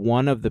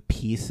one of the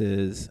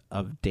pieces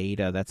of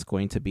data that's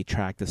going to be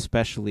tracked,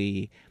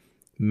 especially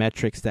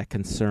metrics that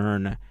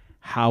concern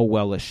how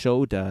well a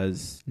show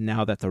does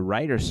now that the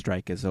writer's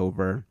strike is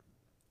over,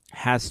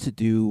 has to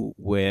do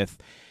with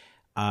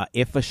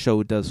if a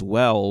show does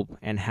well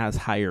and has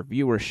higher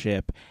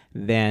viewership,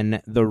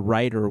 then the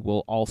writer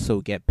will also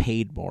get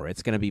paid more.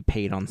 It's going to be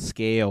paid on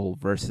scale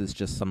versus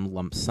just some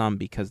lump sum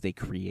because they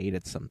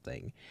created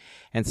something.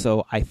 And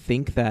so I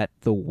think that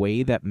the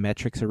way that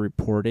metrics are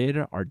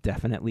reported are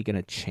definitely going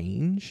to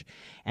change,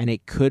 and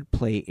it could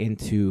play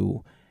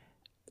into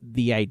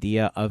the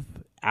idea of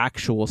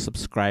actual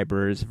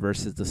subscribers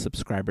versus the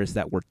subscribers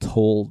that we're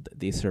told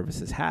these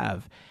services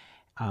have.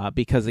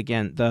 Because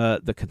again,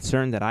 the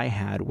concern that I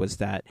had was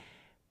that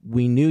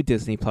we knew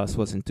Disney Plus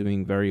wasn't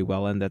doing very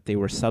well, and that they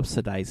were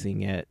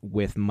subsidizing it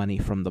with money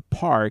from the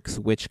parks,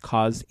 which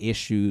caused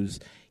issues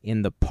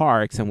in the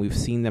parks, and we've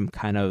seen them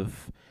kind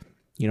of,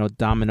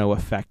 domino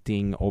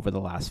affecting over the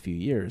last few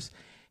years.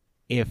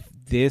 If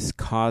this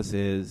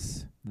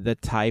causes the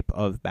type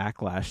of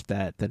backlash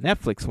that the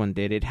Netflix one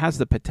did, it has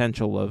the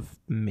potential of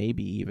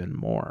maybe even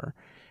more,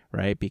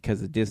 right?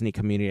 Because the Disney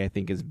community, I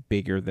think, is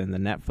bigger than the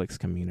Netflix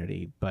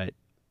community, but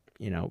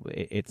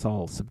it's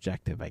all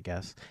subjective, I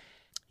guess.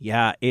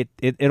 Yeah,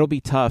 it'll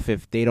be tough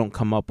if they don't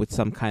come up with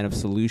some kind of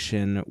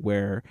solution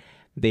where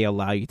they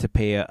allow you to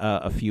pay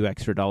a few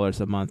extra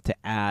dollars a month to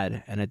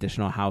add an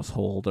additional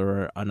household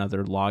or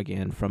another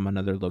login from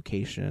another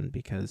location,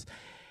 because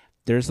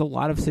there's a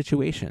lot of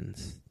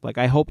situations.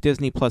 I hope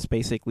Disney Plus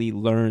basically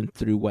learned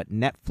through what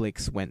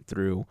Netflix went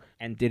through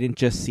and didn't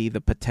just see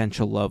the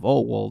potential of,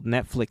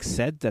 Netflix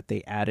said that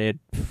they added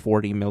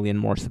 40 million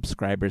more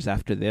subscribers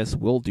after this,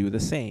 we'll do the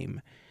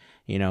same.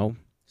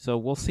 So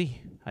we'll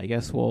see. I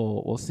guess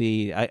we'll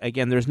see.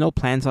 Again, there's no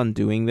plans on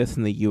doing this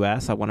in the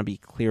U.S. I want to be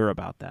clear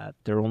about that.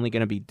 They're only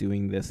going to be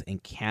doing this in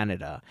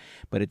Canada,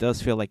 but it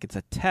does feel like it's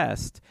a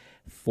test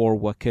for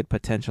what could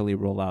potentially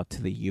roll out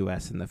to the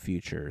U.S. in the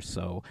future.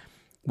 So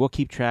we'll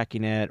keep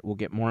tracking it. We'll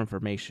get more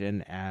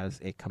information as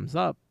it comes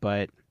up,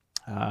 but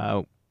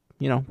we'll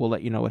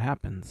let you know what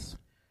happens.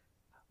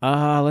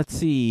 Let's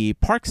see,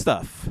 park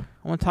stuff.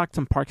 I want to talk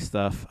some park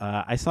stuff.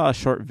 I saw a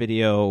short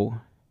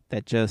video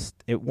that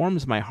it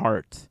warms my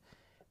heart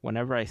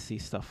whenever I see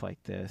stuff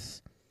like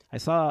this. I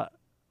saw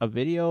a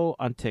video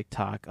on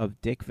TikTok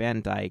of Dick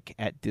Van Dyke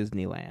at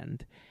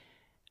Disneyland,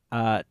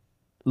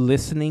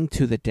 listening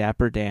to the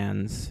Dapper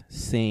Dans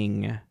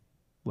sing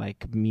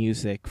like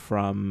music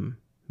from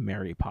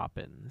Mary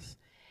Poppins.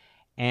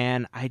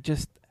 And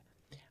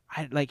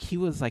he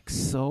was like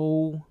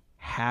so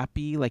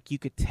happy, like you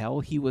could tell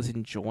he was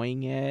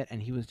enjoying it,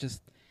 and he was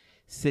just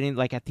sitting,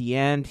 like at the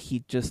end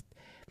he just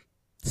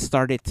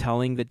started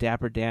telling the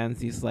Dapper Dans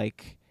these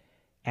like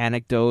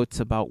anecdotes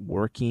about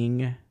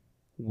working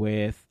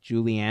with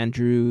Julie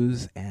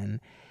Andrews, and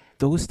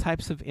those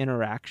types of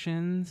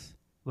interactions,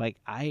 like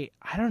I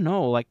don't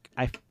know, like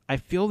I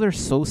feel they're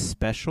so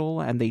special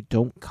and they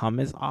don't come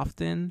as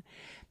often,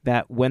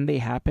 that when they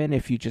happen,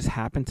 if you just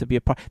happen to be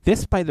a part,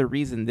 this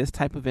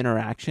type of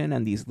interaction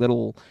and these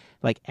little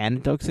like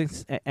anecdotes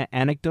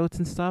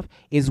and stuff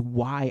is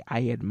why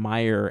I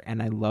admire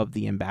and I love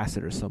the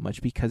ambassadors so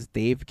much, because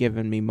they've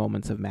given me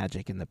moments of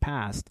magic in the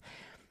past,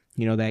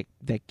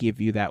 that give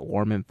you that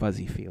warm and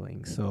fuzzy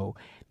feeling. So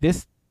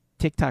this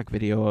TikTok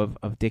video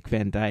of Dick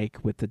Van Dyke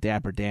with the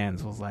Dapper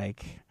Dans was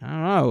like, I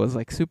don't know, it was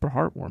like super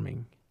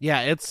heartwarming.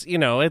 Yeah,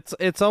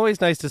 it's always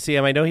nice to see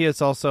him. I know he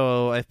is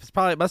also, it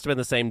must have been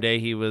the same day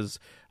he was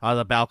on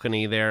the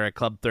balcony there at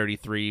Club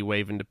 33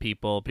 waving to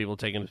people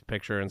taking his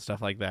picture and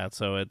stuff like that.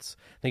 So I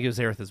think he was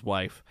there with his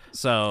wife.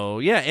 So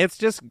yeah, it's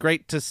just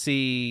great to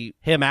see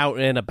him out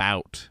and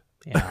about.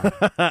 Yeah.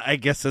 I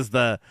guess is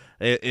the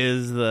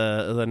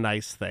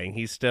nice thing.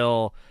 He's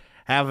still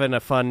having a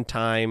fun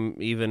time,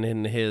 even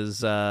in his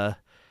being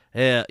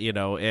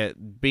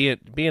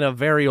a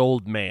very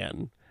old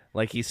man.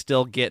 Like he's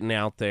still getting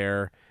out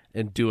there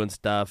and doing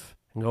stuff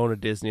and going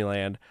to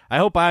Disneyland. I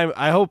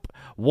hope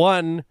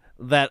one,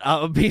 that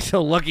I'll be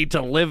so lucky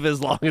to live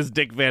as long as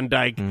Dick Van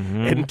Dyke,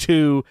 and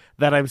two,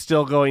 that I'm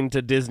still going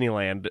to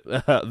Disneyland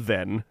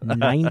then.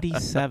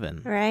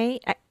 97.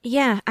 Right?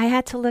 I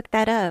had to look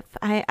that up.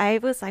 I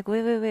was like,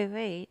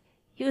 wait.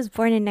 He was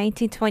born in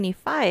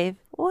 1925.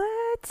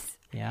 What?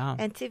 Yeah.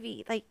 And to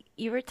be like,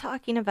 you were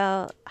talking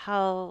about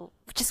how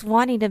just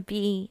wanting to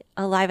be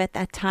alive at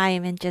that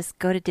time and just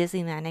go to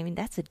Disneyland. I mean,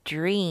 that's a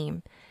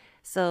dream.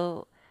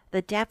 So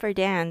the Dapper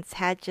Dans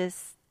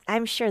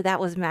I'm sure that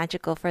was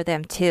magical for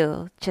them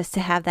too, just to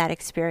have that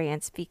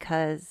experience,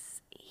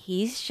 because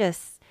he's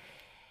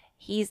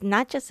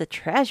not just a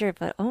treasure,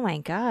 but oh my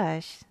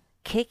gosh,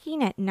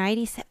 kicking at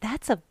 97,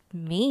 that's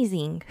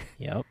amazing.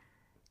 Yep.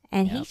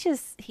 And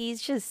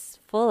he's just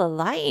full of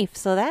life.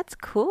 So that's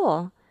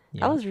cool.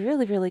 Yep. That was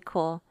really, really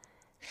cool.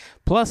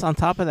 Plus, on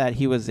top of that,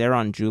 he was there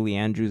on Julie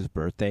Andrews'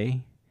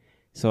 birthday.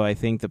 So I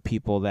think the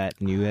people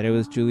that knew that it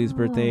was Julie's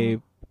birthday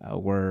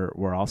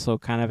were also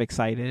kind of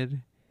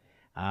excited.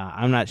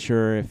 I'm not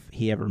sure if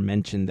he ever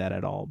mentioned that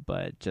at all,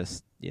 but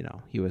just,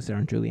 he was there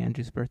on Julie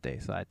Andrews' birthday.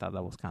 So I thought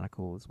that was kind of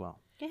cool as well.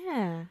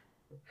 Yeah.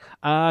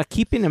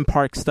 Keeping in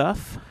park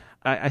stuff,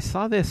 I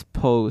saw this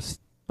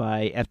post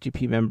by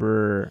FGP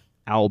member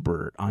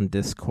Albert on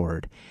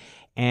Discord.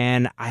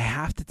 And I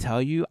have to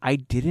tell you, I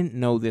didn't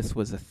know this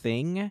was a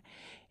thing.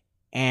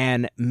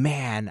 And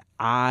man,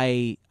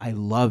 I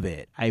love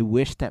it. I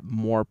wish that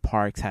more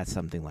parks had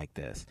something like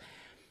this.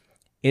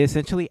 It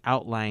essentially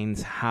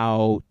outlines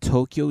how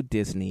Tokyo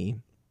Disney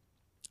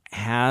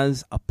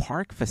has a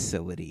park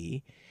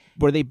facility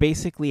where they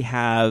basically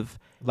have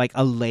like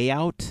a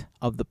layout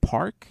of the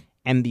park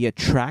and the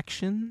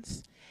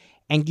attractions.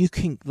 And you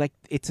can, like,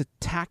 it's a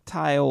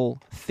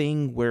tactile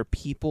thing where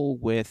people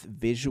with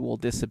visual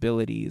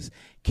disabilities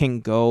can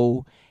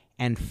go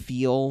and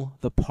feel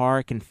the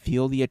park and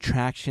feel the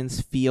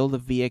attractions, feel the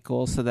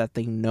vehicles, so that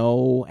they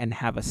know and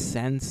have a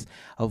sense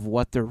of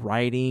what they're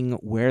riding,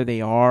 where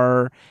they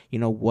are,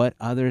 what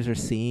others are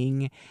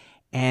seeing.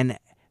 And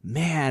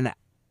man,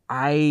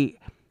 I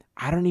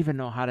don't even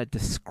know how to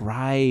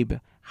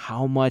describe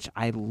how much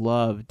I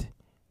loved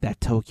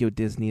that Tokyo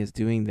Disney is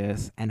doing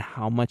this, and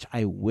how much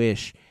I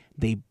wish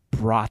they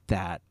brought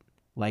that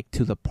like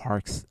to the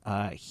parks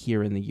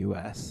here in the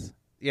U.S.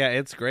 Yeah,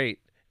 it's great.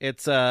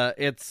 It's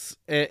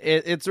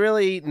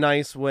really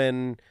nice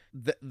when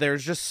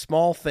there's just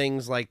small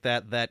things like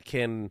that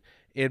can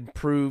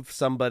improve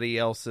somebody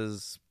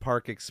else's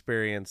park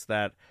experience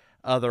that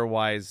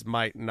otherwise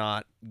might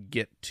not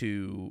get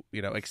to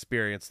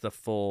experience the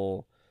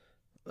full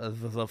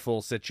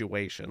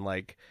situation.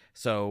 Like,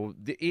 so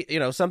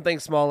something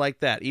small like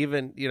that.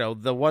 Even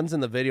the ones in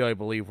the video, I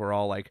believe, were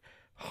all like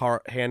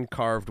hand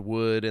carved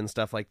wood and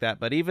stuff like that.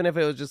 But even if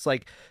it was just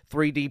like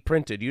 3D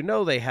printed,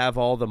 they have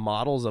all the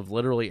models of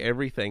literally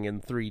everything in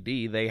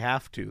 3D. They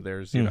have to.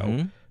 There's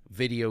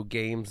video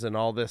games and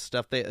all this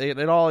stuff.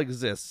 It all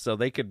exists, so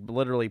they could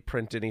literally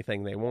print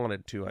anything they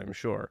wanted to, I'm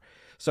sure.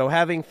 So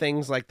having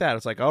things like that,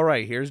 it's like, all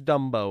right, here's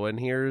Dumbo and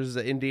here's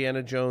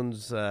Indiana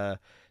Jones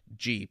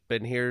Jeep,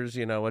 and here's,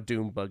 a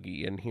dune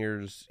buggy, and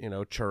here's,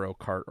 churro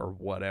cart or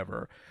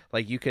whatever.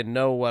 Like, you can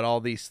know what all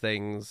these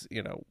things,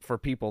 for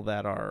people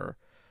that are,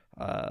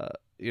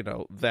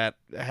 that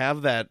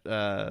have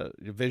that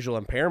visual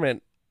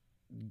impairment,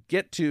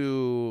 get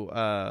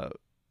to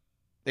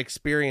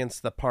experience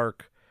the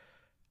park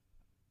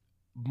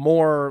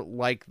more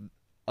like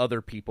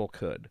other people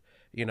could.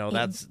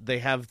 They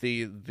have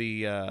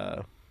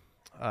the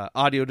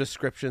audio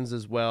descriptions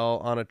as well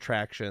on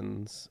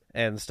attractions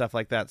and stuff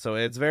like that. So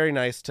it's very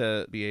nice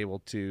to be able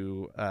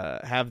to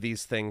have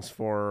these things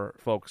for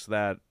folks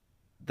that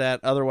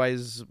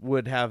otherwise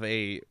would have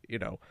a,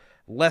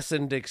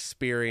 lessened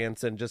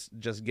experience, and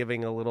just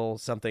giving a little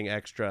something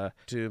extra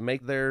to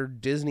make their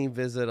Disney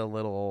visit a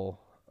little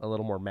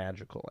more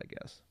magical, I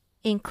guess.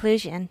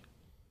 Inclusion.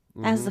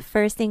 That was the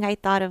first thing I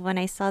thought of when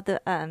I saw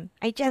the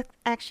I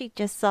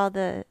just saw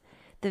the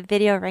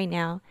video right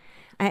now.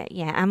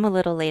 I'm a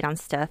little late on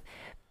stuff,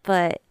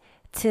 but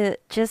to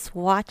just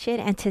watch it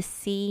and to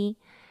see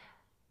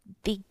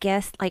the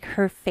guest, like,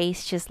 her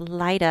face just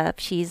light up.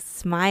 She's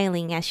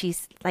smiling as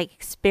she's like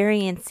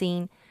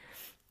experiencing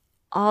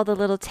all the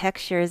little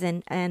textures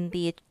and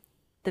the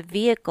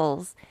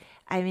vehicles.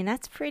 I mean,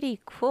 that's pretty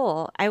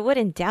cool. I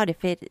wouldn't doubt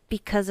if it,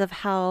 because of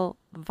how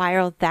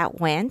viral that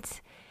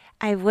went,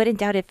 I wouldn't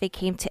doubt if it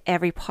came to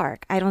every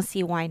park. I don't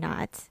see why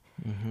not.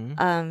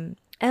 It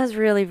was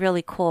really,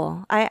 really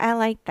cool. I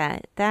like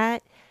that.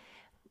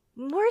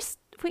 We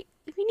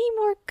need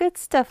more good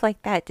stuff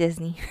like that,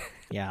 Disney.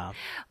 Yeah.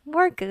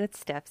 More good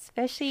stuff,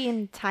 especially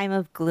in time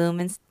of gloom,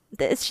 and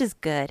it's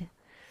just good.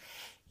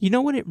 You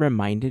know what it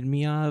reminded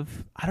me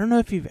of? I don't know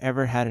if you've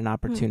ever had an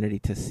opportunity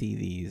to see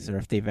these, or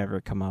if they've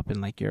ever come up in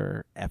like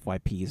your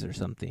FYPs or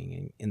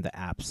something in the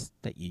apps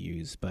that you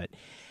use, but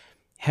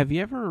have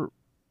you ever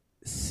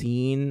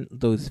seen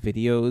those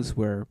videos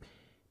where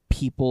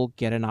people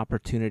get an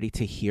opportunity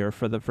to hear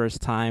for the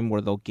first time, where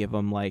they'll give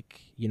them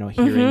like,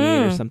 hearing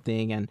aid or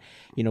something, and,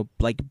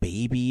 like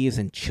babies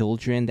and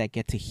children that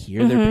get to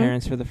hear their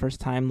parents for the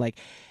first time, like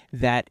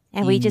that,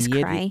 and we just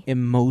cry.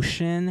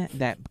 Emotion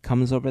that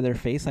comes over their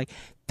face, like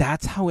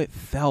that's how it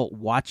felt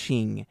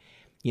watching,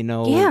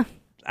 Yeah.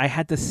 I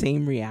had the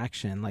same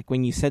reaction, like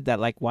when you said that,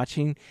 like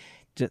watching.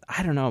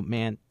 I don't know,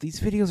 man.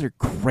 These videos are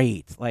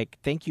great. Like,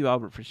 thank you,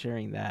 Albert, for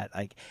sharing that.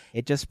 Like,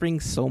 it just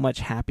brings so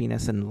much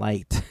happiness and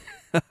light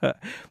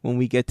when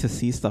we get to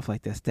see stuff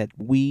like this, that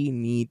we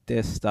need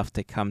this stuff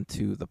to come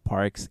to the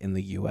parks in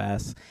the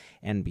U.S.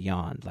 and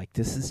beyond. Like,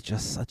 this is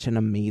just such an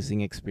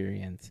amazing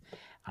experience.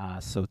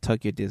 So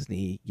Tokyo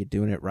Disney, you're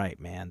doing it right,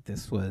 man.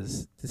 This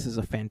is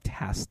a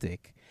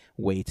fantastic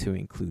way to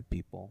include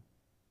people.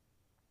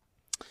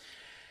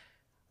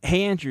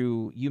 Hey,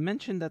 Andrew, you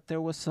mentioned that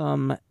there was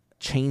some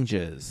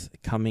changes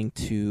coming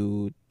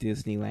to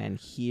Disneyland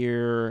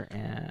here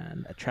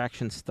and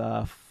attraction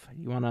stuff.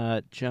 You want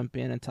to jump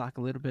in and talk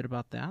a little bit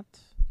about that?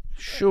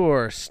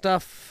 Sure.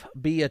 Stuff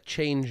be a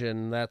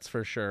changin', that's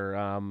for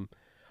sure.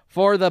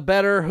 For the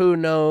better, who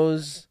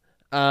knows?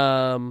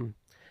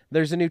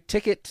 There's a new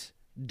ticket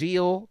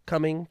deal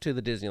coming to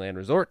the Disneyland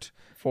Resort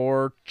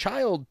for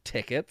child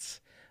tickets.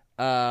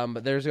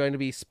 There's going to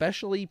be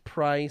specially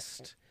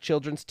priced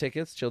children's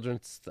tickets,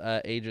 children's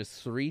ages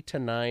 3 to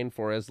 9,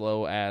 for as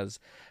low as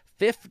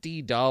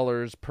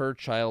 $50 per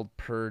child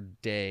per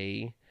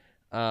day.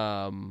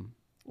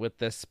 With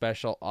this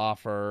special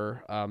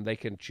offer, they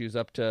can choose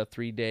up to a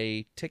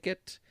 3-day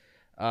ticket.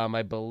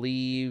 I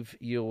believe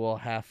you will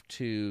have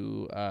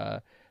to,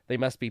 they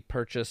must be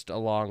purchased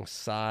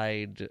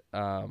alongside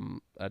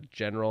a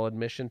general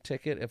admission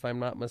ticket, if I'm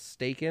not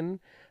mistaken.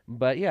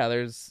 But yeah,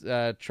 there's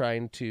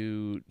trying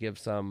to give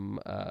some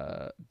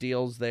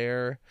deals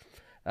there.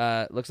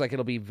 Looks like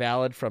it'll be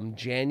valid from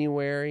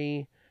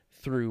January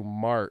through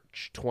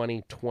March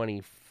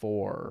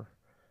 2024,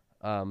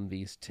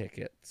 these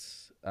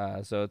tickets.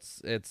 So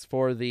it's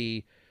for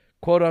the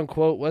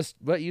quote-unquote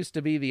what used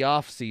to be the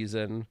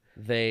off-season.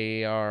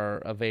 They are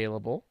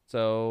available.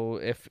 So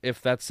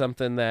if that's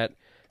something that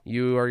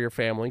you or your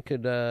family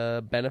could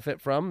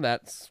benefit from,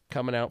 that's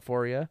coming out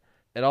for you.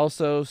 It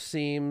also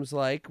seems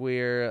like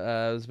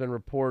it's been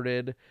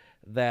reported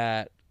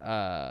that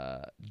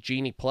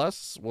Genie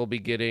Plus will be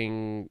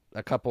getting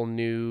a couple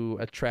new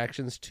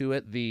attractions to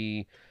it.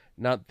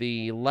 Not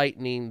the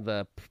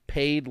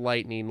paid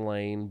Lightning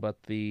Lane,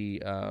 but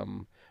the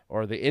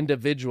or the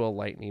individual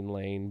Lightning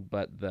Lane,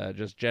 but the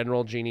just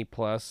general Genie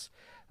Plus.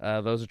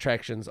 Those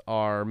attractions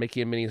are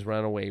Mickey and Minnie's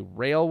Runaway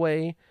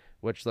Railway,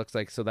 which looks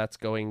like that's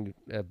being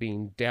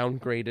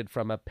downgraded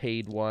from a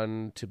paid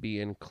one to be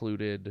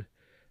included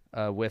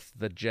with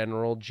the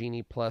general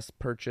Genie Plus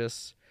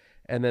purchase.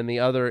 And then the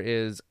other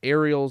is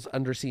Ariel's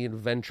Undersea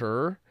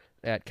Adventure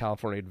at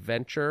California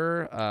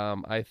Adventure.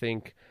 I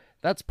think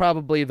that's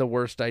probably the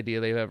worst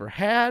idea they've ever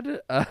had,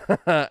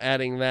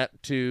 adding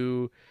that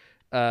to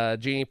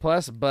Genie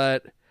Plus.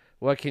 But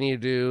what can you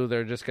do?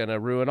 They're just going to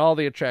ruin all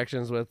the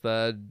attractions with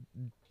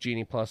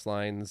Genie Plus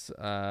lines.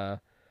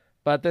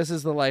 But this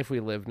is the life we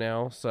live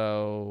now,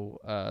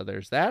 so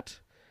there's that.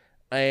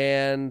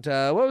 And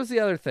what was the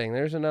other thing?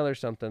 There's another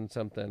something.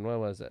 What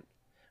was it?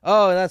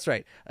 Oh, that's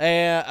right.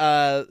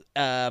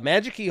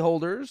 Magic Key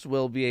holders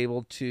will be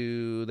able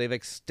to. They've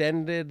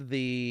extended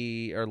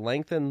or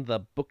lengthened the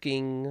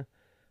booking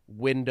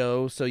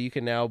window, so you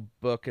can now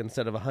book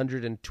instead of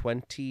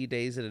 120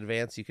 days in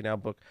advance. You can now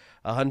book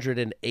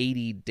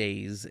 180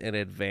 days in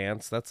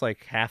advance. That's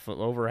like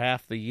over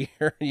half the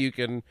year. You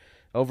can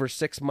over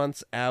 6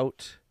 months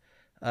out.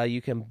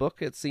 You can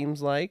book. It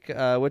seems like,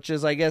 which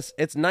is, I guess,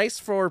 it's nice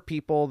for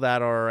people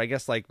that are, I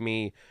guess, like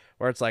me,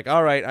 where it's like,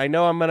 all right, I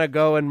know I'm gonna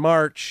go in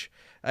March.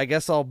 I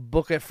guess I'll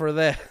book it for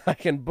that. I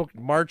can book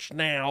March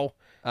now.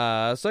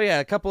 So yeah,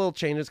 a couple of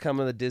changes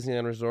coming to the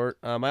Disneyland Resort.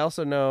 I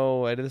also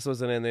know this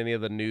wasn't in any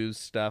of the news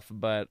stuff,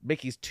 but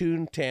Mickey's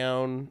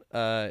Toontown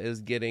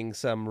is getting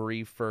some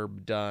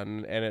refurb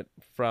done, and it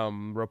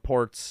from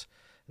reports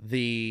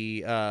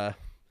if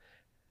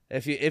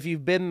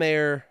you've been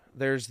there,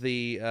 there's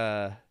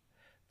the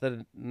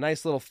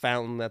nice little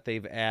fountain that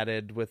they've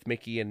added with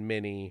Mickey and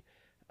Minnie.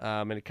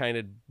 And it kind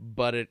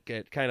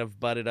of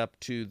butted up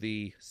to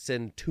the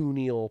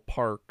Centennial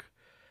Park,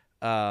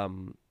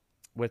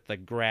 with the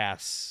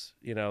grass,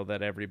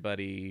 that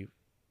everybody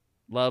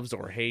loves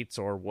or hates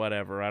or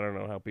whatever. I don't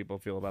know how people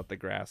feel about the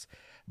grass,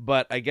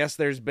 but I guess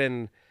there's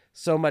been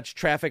so much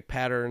traffic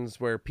patterns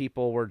where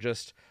people were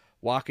just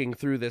walking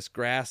through this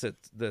grass.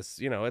 It's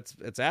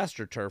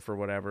AstroTurf or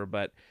whatever,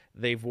 but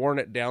they've worn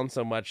it down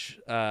so much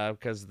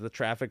because the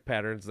traffic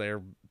patterns,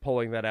 they're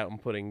pulling that out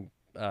and putting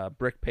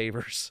brick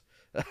pavers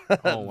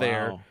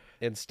there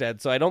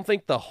instead. So I don't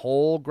think the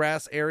whole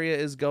grass area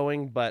is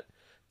going, but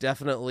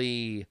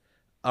definitely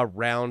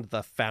around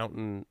the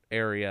fountain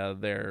area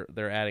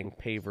they're adding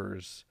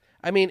pavers.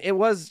 I mean, it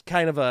was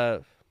kind of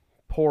a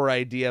poor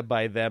idea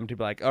by them to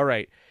be like, all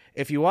right,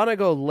 if you want to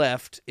go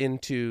left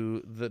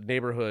into the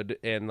neighborhood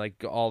and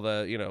like all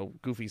the,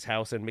 Goofy's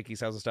house and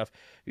Mickey's house and stuff,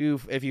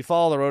 if you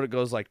follow the road, it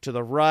goes like to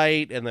the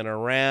right and then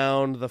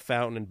around the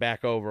fountain and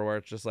back over, where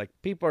it's just like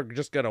people are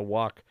just going to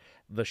walk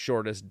the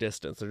shortest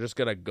distance. They're just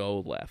going to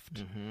go left.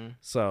 Mm-hmm.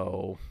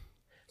 So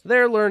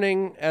they're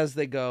learning as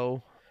they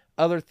go.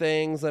 Other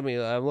things, I'm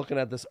looking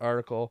at this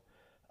article.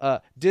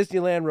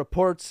 Disneyland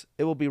reports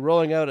it will be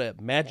rolling out a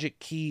Magic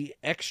Key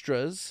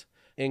Extras,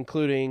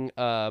 including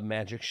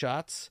magic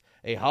shots,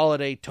 a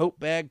holiday tote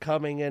bag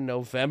coming in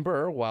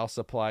November while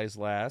supplies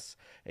last,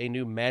 a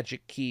new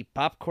Magic Key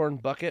popcorn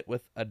bucket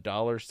with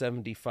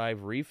 $1.75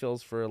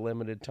 refills for a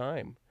limited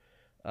time.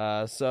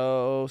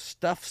 So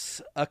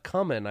stuff's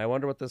a-coming. I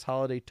wonder what this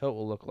holiday tote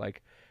will look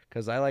like,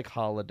 because I like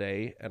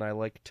holiday and I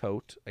like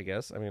tote, I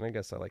guess. I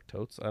guess I like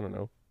totes. I don't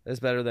know. It's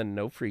better than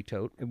no free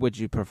tote. Would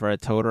you prefer a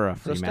tote or a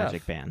free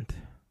magic band?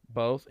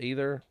 Both,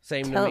 either.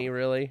 Same to me,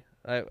 really.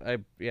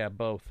 Yeah,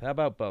 both. How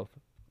about both?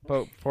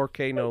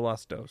 4K no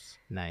los dos.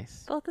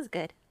 Nice. Both is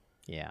good.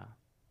 Yeah.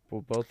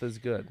 Both is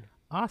good.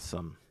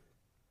 Awesome.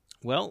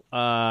 Well,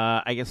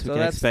 I guess we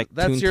can expect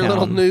that's Toontown. Your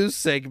little news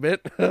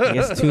segment. I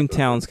guess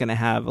Toontown's going to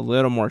have a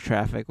little more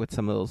traffic with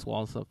some of those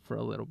walls up for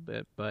a little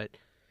bit, but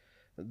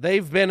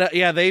they've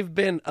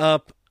been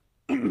up.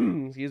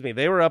 Excuse me.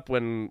 They were up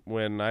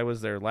when I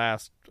was there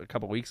last a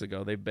couple weeks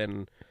ago. They've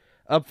been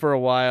up for a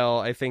while.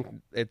 I think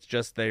it's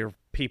just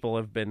people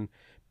have been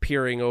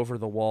peering over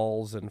the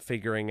walls and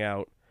figuring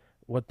out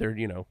what they're,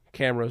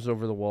 cameras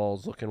over the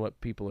walls, looking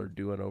what people are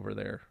doing over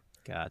there.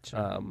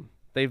 Gotcha.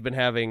 They've been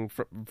having,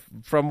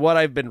 from what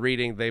I've been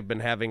reading, they've been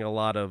having a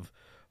lot of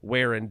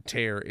wear and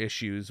tear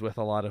issues with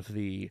a lot of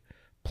the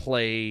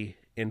play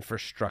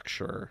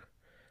infrastructure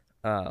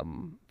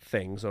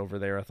things over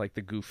there, with like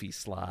the Goofy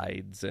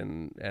slides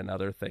and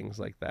other things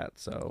like that.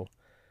 So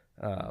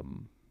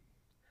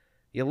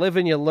you live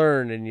and you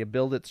learn and you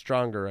build it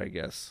stronger, I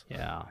guess.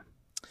 Yeah.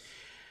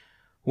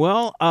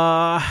 Well,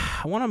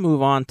 I want to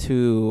move on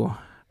to a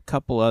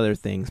couple other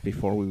things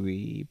before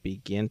we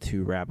begin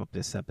to wrap up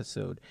this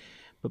episode.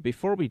 But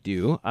before we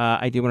do,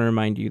 I do want to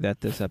remind you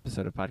that this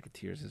episode of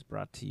Podcateers is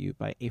brought to you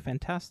by a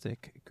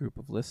fantastic group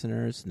of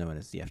listeners known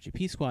as the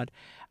FGP Squad,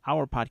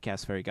 our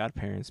podcast fairy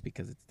godparents,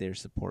 because it's their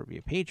support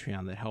via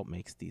Patreon that help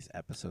makes these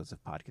episodes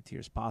of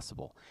Podcateers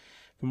possible.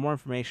 For more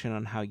information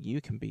on how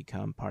you can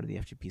become part of the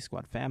FGP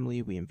Squad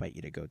family, we invite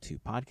you to go to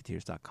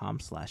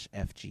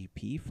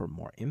podcateers.com/FGP for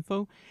more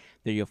info.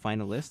 There you'll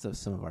find a list of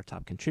some of our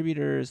top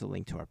contributors, a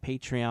link to our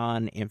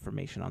Patreon,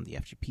 information on the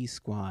FGP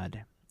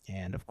Squad.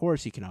 And, of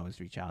course, you can always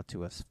reach out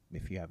to us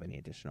if you have any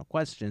additional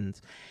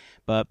questions.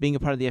 But being a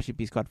part of the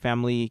FGP Squad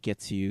family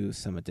gets you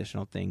some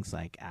additional things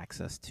like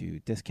access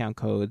to discount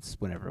codes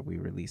whenever we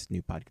release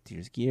new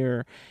Podcateers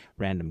gear,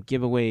 random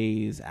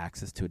giveaways,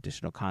 access to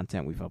additional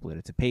content we've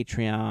uploaded to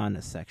Patreon,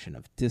 a section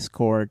of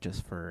Discord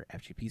just for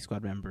FGP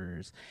Squad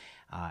members,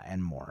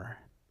 and more.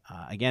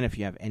 Again, if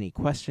you have any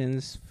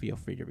questions, feel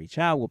free to reach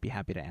out. We'll be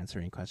happy to answer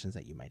any questions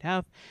that you might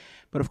have.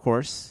 But, of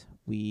course,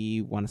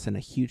 we want to send a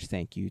huge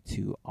thank you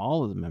to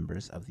all of the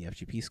members of the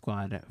FGP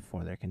Squad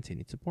for their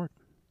continued support.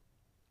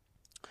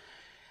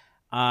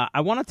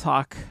 I want to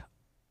talk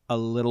a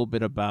little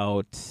bit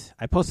about,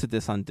 I posted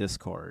this on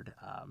Discord.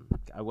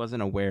 I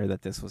wasn't aware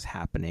that this was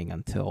happening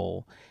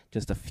until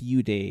just a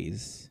few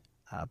days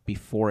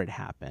before it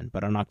happened.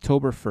 But on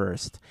October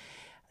 1st,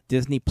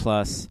 Disney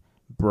Plus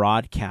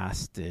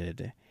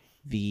broadcasted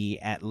the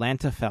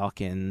Atlanta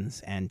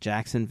Falcons and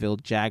Jacksonville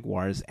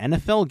Jaguars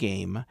NFL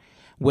game,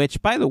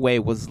 which, by the way,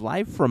 was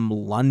live from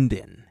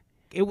London.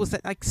 It was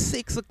at like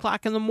 6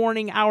 o'clock in the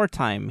morning, our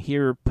time,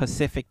 here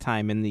Pacific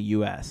time in the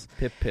U.S.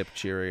 Pip, pip,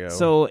 cheerio.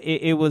 So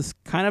it was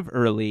kind of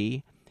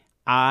early.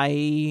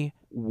 I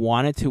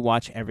wanted to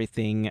watch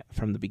everything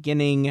from the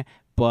beginning,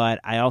 but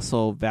I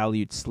also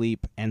valued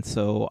sleep, and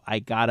so I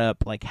got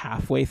up like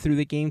halfway through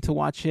the game to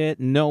watch it,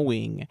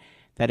 knowing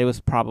that it was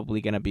probably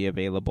going to be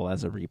available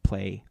as a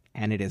replay,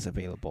 and it is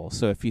available.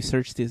 So if you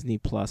search Disney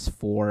Plus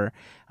for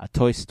a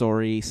Toy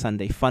Story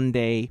Sunday Fun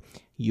Day,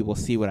 you will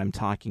see what I'm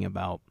talking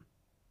about.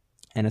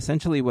 And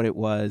essentially what it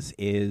was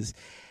is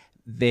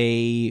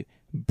they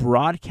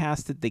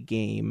broadcasted the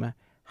game.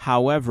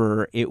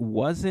 However, it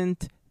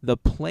wasn't the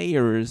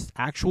players,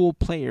 actual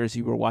players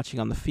you were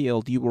watching on the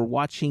field. You were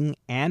watching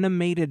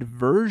animated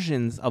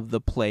versions of the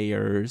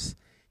players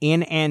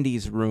in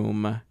Andy's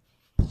room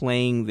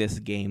playing this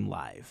game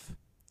live.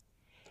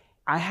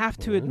 I have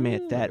to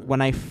admit that when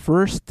I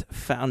first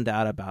found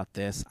out about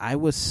this, I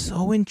was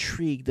so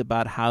intrigued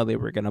about how they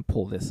were going to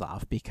pull this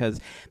off, because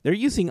they're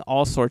using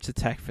all sorts of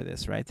tech for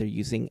this, right? They're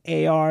using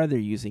AR, they're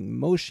using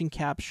motion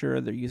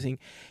capture, they're using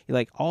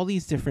like all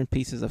these different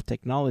pieces of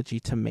technology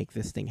to make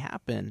this thing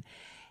happen.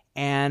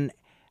 And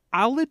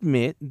I'll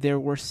admit there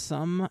were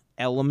some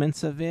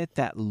elements of it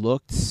that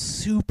looked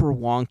super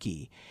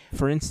wonky.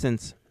 For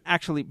instance,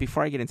 actually,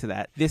 before I get into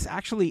that, this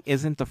actually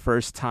isn't the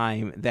first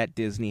time that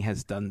Disney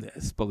has done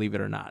this, believe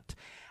it or not.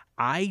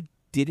 I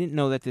didn't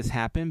know that this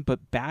happened,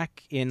 but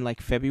back in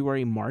like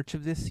February, March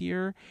of this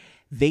year,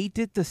 they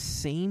did the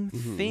same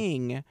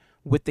thing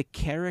with the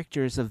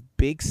characters of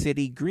Big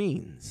City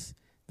Greens,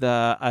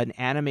 an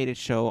animated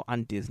show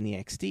on Disney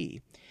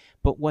XD.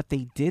 But what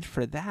they did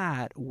for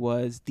that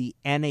was the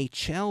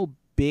NHL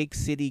Big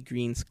City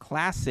Greens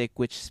Classic,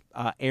 which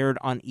aired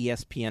on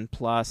ESPN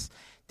Plus,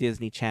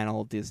 Disney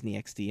Channel, Disney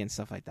XD, and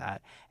stuff like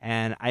that.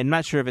 And I'm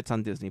not sure if it's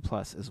on Disney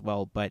Plus as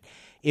well, but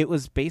it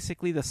was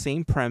basically the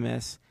same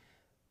premise,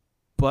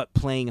 but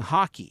playing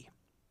hockey,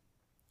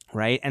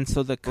 right? And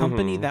so the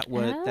company that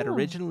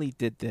originally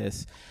did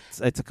this,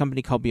 it's a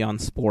company called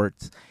Beyond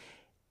Sports.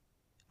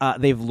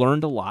 They've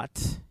learned a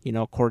lot,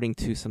 according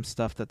to some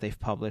stuff that they've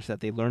published, that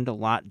they learned a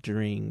lot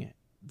during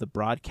the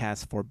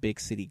broadcast for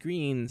Big City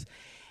Greens.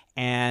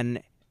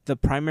 And the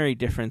primary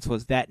difference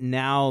was that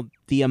now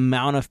the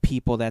amount of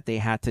people that they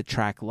had to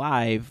track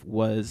live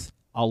was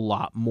a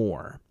lot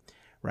more,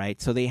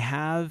 right? So they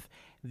have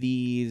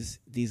these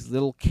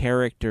little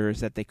characters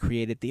that they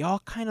created. They all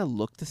kind of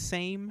look the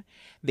same.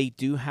 They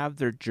do have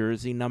their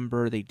jersey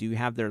number. They do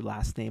have their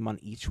last name on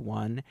each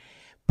one.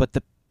 But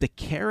the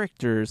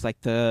characters,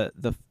 like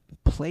the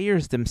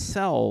players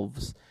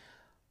themselves,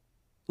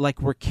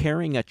 like were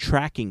carrying a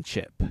tracking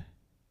chip.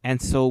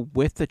 And so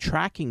with the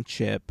tracking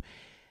chip,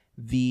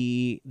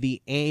 the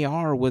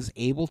AR was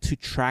able to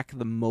track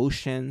the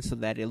motion so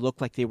that it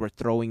looked like they were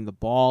throwing the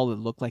ball. It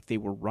looked like they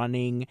were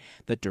running,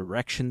 the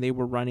direction they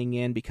were running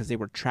in, because they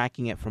were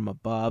tracking it from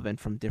above and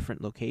from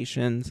different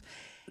locations.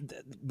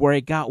 Where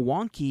it got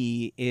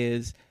wonky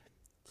is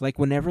like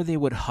whenever they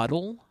would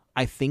huddle,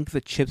 I think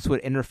the chips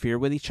would interfere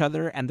with each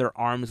other and their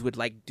arms would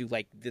like do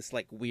like this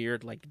like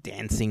weird like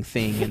dancing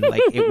thing, and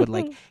like it would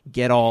like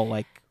get all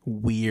like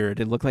weird.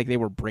 It looked like they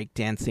were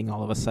breakdancing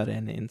all of a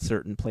sudden in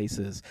certain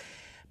places.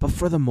 But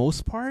for the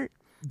most part,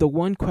 the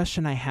one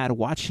question I had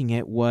watching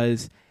it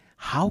was,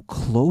 how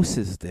close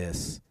is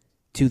this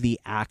to the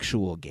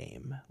actual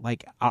game?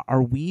 Like,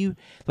 are we,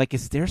 like,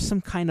 is there some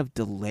kind of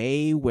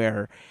delay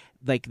where,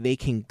 like, they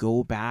can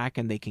go back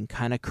and they can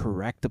kind of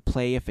correct the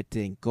play if it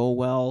didn't go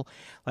well?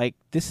 Like,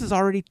 this is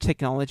already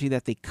technology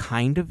that they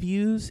kind of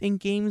use in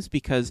games,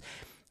 because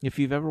if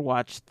you've ever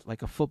watched,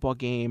 like, a football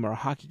game or a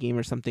hockey game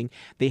or something,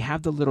 they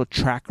have the little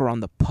tracker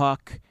on the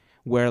puck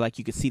where like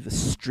you could see the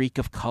streak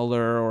of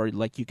color, or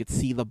like you could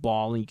see the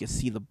ball and you could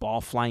see the ball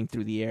flying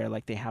through the air.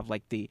 Like they have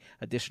like the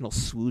additional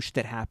swoosh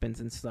that happens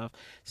and stuff.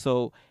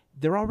 So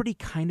they're already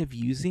kind of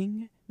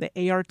using the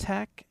AR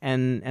tech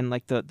and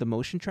like the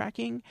motion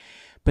tracking,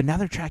 but now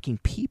they're tracking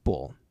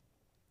people,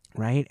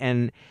 right?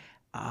 And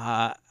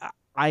I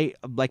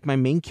like, my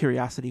main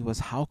curiosity was,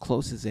 how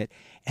close is it?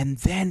 And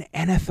then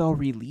NFL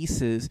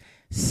releases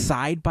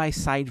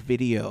side-by-side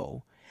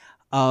video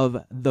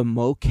of the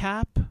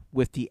mocap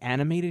with the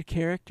animated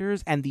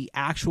characters and the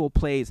actual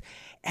plays,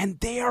 and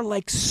they are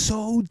like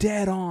so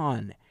dead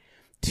on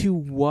to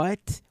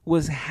what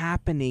was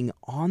happening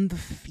on the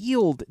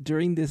field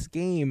during this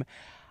game.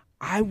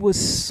 I was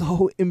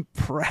so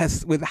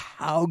impressed with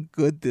how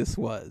good this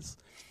was.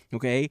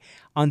 Okay,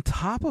 on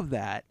top of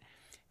that,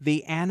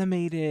 they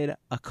animated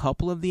a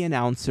couple of the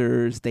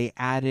announcers. They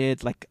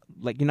added like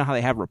you know how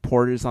they have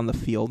reporters on the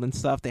field and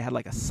stuff. They had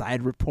like a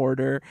side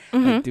reporter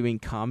like doing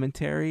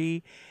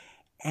commentary,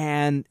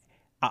 and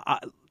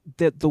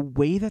the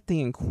way that they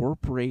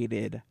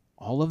incorporated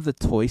all of the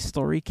Toy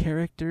Story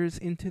characters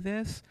into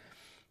this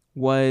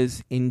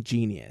was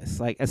ingenious.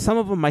 Like, some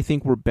of them I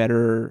think were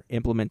better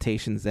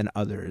implementations than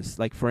others.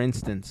 Like, for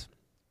instance,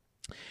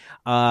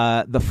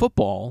 The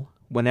football,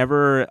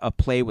 whenever a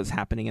play was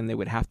happening and they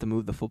would have to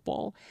move the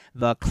football,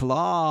 the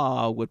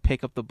claw would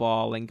pick up the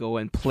ball and go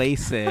and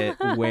place it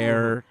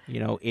where,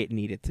 it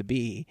needed to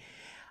be.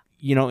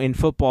 In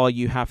football,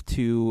 you have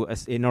to,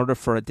 in order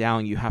for a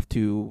down, you have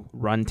to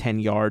run 10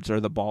 yards or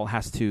the ball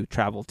has to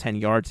travel 10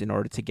 yards in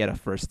order to get a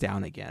first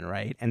down again,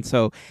 right? And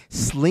so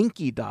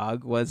Slinky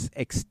Dog was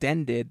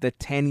extended the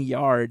 10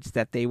 yards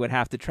that they would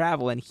have to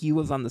travel, and he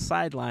was on the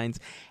sidelines,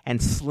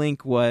 and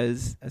Slink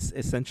was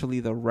essentially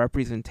the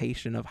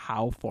representation of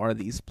how far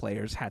these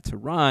players had to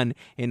run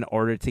in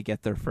order to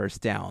get their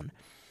first down.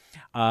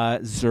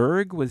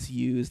 Zerg was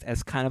used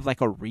as kind of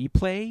like a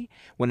replay.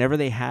 Whenever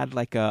they had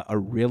like a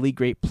really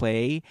great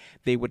play,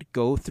 they would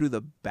go through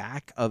the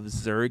back of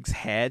Zerg's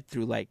head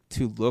to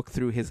look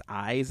through his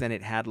eyes, and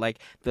it had like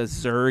the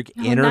Zerg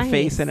interface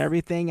nice. And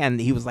everything, and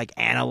he was like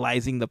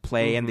analyzing the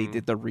play, and they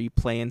did the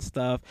replay and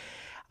stuff.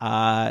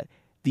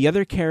 The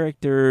other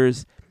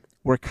characters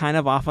were kind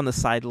of off on the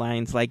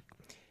sidelines, like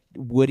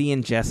Woody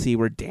and Jesse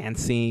were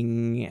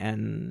dancing,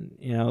 and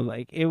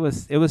it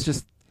was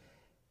just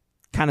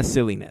kind of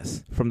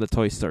silliness from the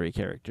Toy Story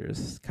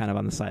characters, kind of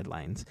on the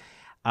sidelines.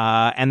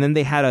 And then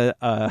they had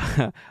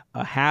a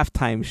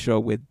halftime show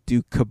with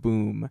Duke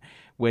Kaboom,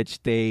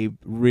 which they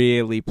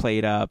really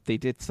played up. They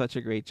did such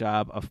a great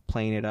job of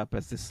playing it up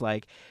as this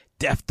like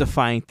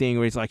death-defying thing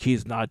where he's like,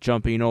 he's not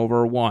jumping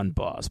over one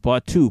bus,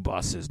 but 2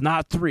 buses,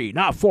 not 3,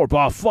 not 4,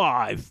 but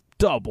 5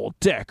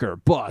 double-decker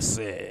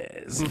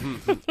buses.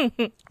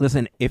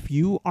 Listen, if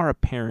you are a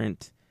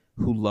parent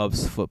who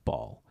loves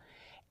football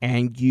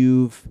and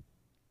you've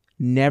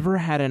never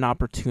had an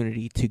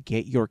opportunity to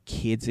get your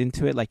kids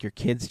into it, like your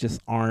kids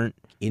just aren't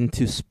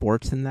into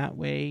sports in that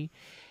way,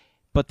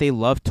 but they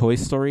love Toy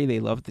Story, they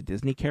love the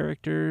Disney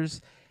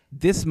characters,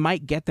 this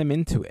might get them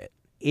into it.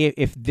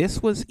 If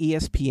this was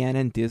ESPN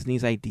and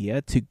Disney's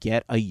idea to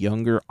get a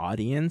younger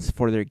audience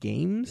for their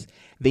games,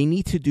 they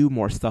need to do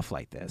more stuff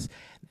like this.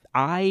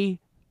 I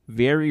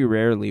very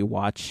rarely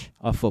watch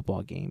a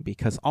football game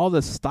because all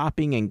the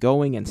stopping and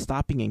going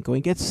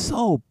gets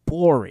so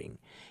boring.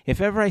 If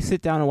ever I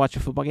sit down and watch a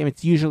football game,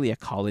 it's usually a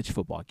college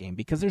football game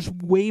because there's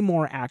way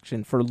more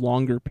action for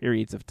longer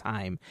periods of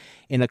time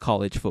in a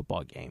college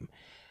football game.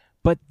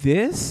 But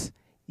this,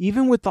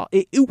 even with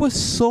it was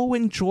so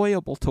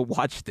enjoyable to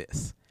watch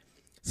this.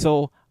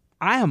 So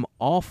I am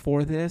all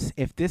for this.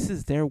 If this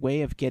is their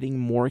way of getting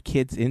more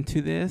kids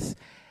into this,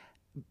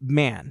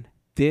 man,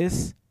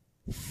 this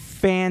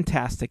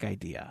fantastic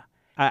idea.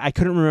 I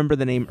couldn't remember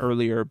the name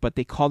earlier, but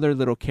they call their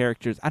little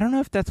characters, I don't know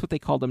if that's what they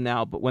call them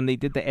now, but when they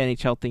did the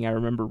NHL thing, I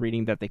remember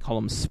reading that they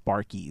call them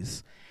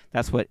Sparkies.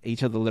 That's what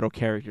each of the little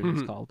characters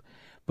is called.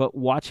 But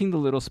watching the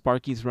little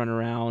Sparkies run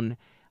around,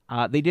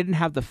 they didn't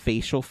have the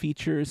facial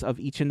features of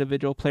each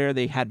individual player.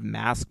 They had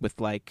masks with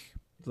like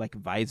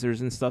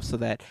visors and stuff so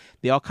that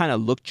they all kind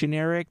of looked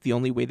generic. The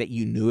only way that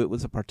you knew it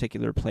was a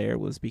particular player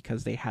was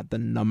because they had the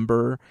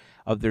number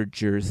of their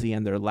jersey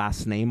and their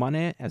last name on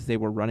it as they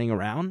were running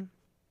around.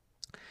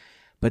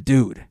 But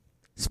dude,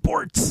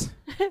 sports.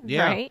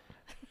 Yeah. Right?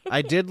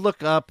 I did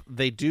look up.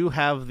 They do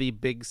have the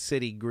Big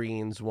City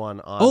Greens one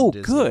on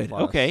Disney good.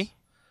 Plus. Okay.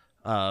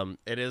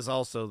 It is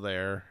also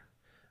there.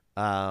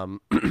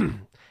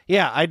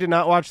 Yeah, I did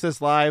not watch this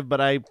live,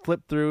 but I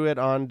flipped through it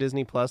on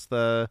Disney Plus,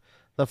 the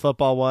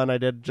football one. I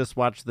did just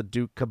watch the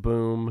Duke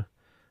Kaboom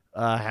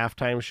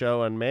halftime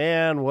show, and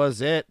man,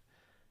 was it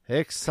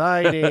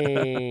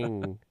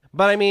exciting.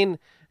 But I mean,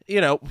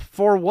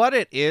 for what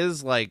it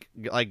is, like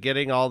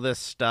getting all this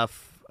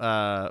stuff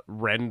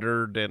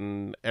rendered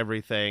and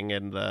everything,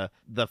 and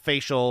the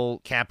facial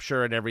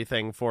capture and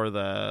everything for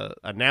the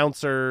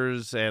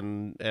announcers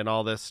and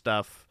all this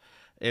stuff,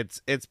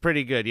 it's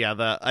pretty good.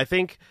 Yeah, I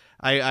think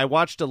I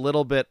watched a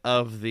little bit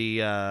of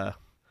the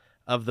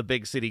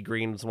Big City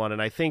Greens one,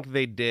 and I think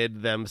they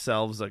did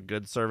themselves a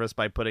good service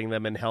by putting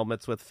them in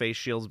helmets with face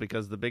shields,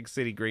 because the Big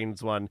City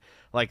Greens one,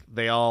 like,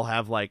 they all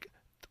have like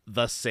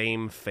the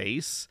same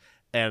face.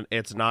 And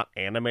it's not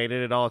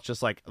animated at all. It's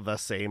just like the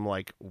same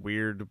like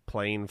weird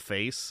plain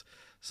face.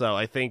 So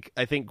I think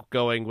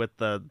going with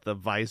the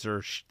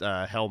visor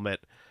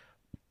helmet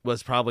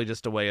was probably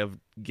just a way of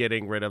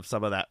getting rid of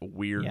some of that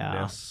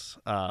weirdness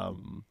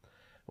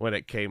when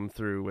it came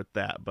through with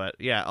that. But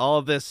yeah, all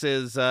of this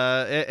is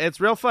it's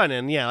real fun.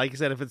 And yeah, like I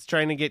said, if it's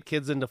trying to get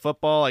kids into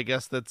football, I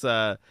guess it's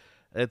a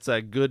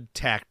good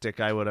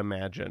tactic, I would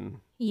imagine.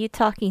 You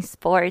talking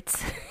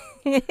sports?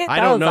 I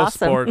don't know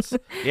awesome. Sports.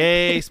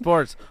 Yay,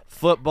 sports.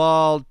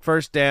 Football,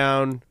 first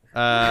down,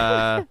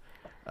 flag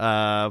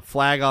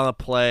on a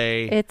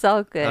play. It's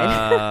all good.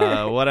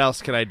 What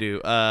else can I do?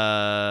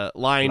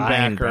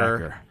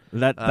 Linebacker.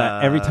 That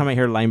every time I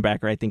hear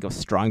linebacker, I think of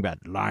strong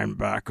bad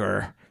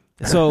linebacker.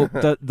 So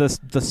the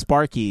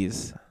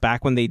Sparkies,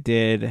 back when they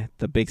did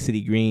the Big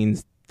City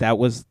Greens, that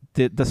was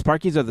the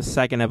Sparkies are the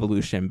second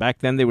evolution. Back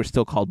then they were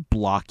still called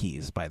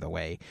Blockies, by the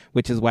way,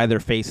 which is why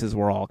their faces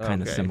were all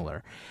kind of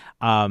similar.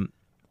 Like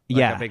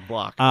yeah, a big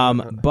block.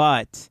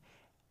 But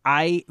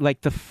I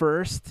like the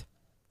first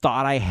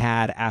thought I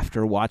had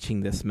after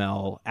watching this,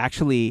 Mel.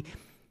 Actually,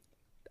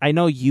 I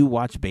know you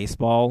watch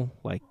baseball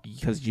like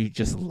because you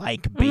just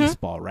like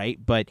baseball, right?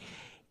 But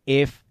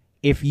if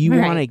you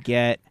want to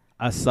get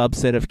a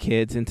subset of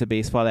kids into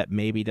baseball that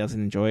maybe doesn't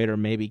enjoy it, or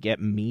maybe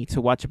get me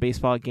to watch a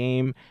baseball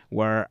game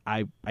where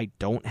I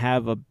don't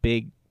have a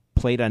big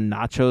plate of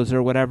nachos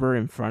or whatever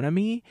in front of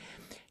me,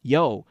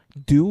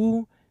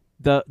 do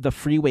the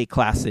Freeway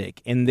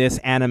Classic in this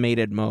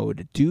animated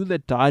mode. Do the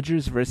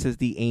Dodgers versus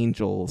the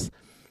Angels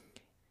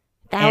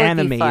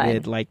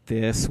animated like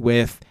this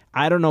with,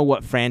 I don't know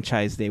what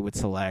franchise they would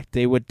select.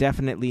 They would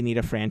definitely need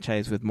a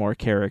franchise with more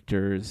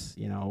characters,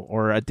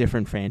 or a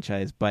different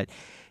franchise. But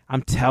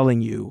I'm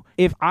telling you,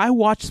 if I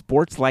watch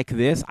sports like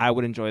this, I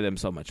would enjoy them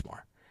so much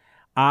more.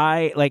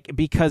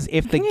 Because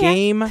if the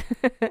game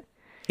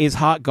is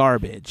hot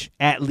garbage,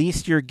 at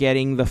least you're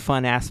getting the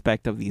fun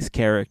aspect of these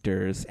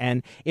characters.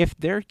 And if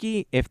they're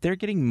getting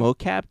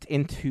mocapped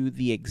into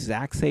the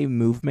exact same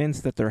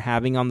movements that they're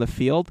having on the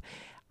field,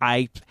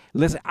 I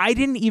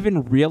didn't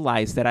even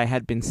realize that I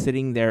had been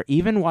sitting there,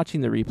 even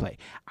watching the replay.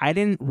 I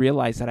didn't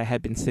realize that I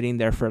had been sitting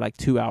there for like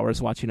 2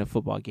 hours watching a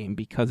football game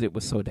because it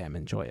was so damn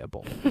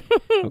enjoyable.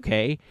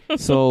 Okay?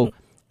 So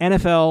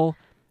NFL,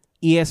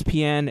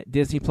 ESPN,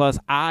 Disney Plus,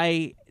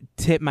 I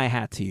tip my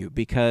hat to you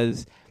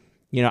because,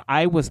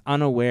 I was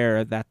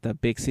unaware that the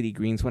Big City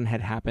Greens one had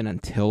happened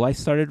until I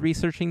started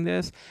researching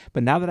this.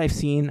 But now that I've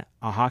seen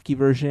a hockey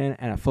version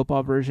and a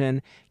football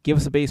version, give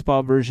us a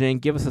baseball version,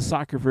 give us a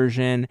soccer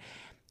version,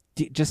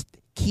 just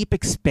keep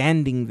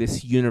expanding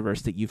this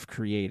universe that you've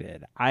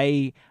created.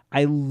 I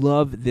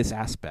love this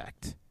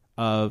aspect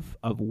of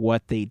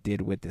what they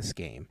did with this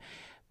game.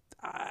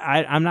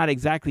 I'm not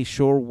exactly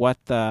sure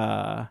what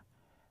the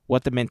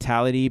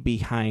mentality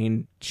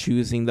behind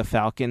choosing the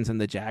Falcons and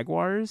the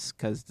Jaguars,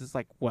 because this is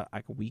like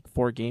a week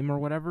 4 game or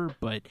whatever.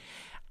 But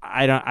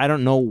I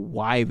don't know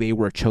why they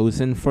were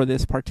chosen for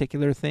this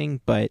particular thing.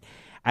 But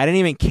I didn't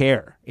even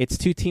care. It's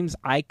 2 teams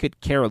I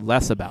could care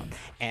less about,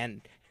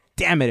 and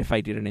damn it if I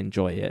didn't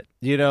enjoy it.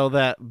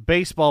 That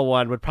baseball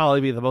one would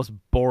probably be the most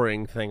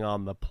boring thing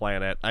on the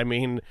planet. I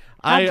mean,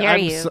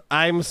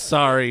 I'm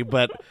sorry,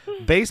 but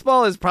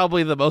baseball is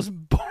probably the most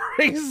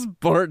boring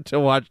sport to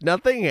watch.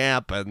 Nothing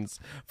happens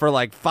for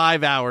like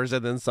 5 hours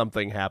and then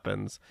something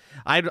happens.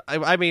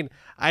 I mean,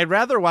 I'd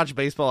rather watch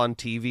baseball on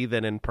TV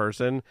than in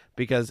person,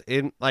 because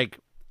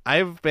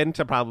I've been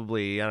to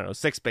probably,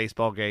 6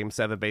 baseball games,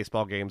 7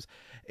 baseball games.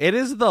 It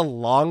is the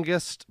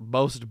longest,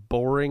 most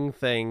boring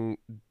thing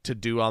to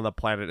do on the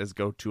planet is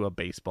go to a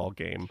baseball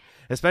game,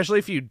 especially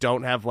if you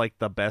don't have like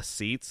the best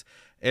seats.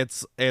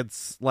 It's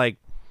like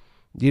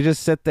you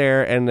just sit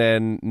there and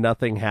then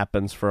nothing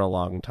happens for a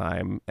long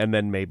time, and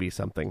then maybe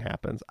something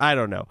happens. I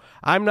don't know.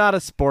 I'm not a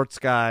sports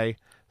guy.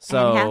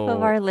 So and half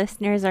of our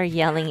listeners are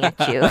yelling at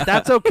you.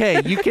 That's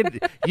okay.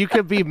 You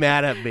could be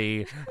mad at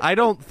me. I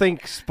don't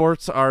think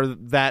sports are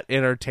that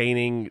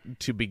entertaining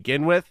to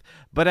begin with,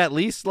 but at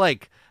least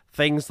like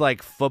things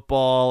like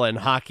football and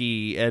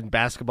hockey and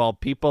basketball,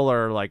 people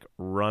are like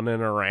running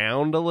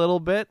around a little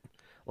bit,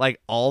 like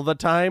all the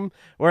time.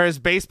 Whereas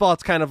baseball,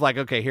 it's kind of like,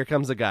 okay, here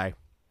comes a guy.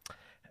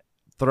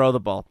 Throw the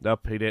ball.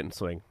 Nope, he didn't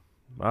swing.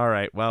 All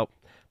right, well,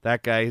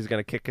 that guy, he's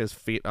going to kick his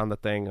feet on the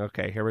thing.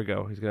 Okay, here we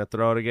go. He's going to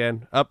throw it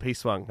again. Up, he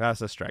swung.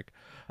 That's a strike.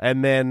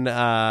 And then,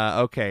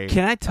 okay.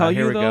 Can I tell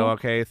you, here though? we go.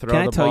 Okay, throw the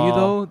ball. Can I tell you,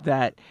 though,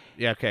 that...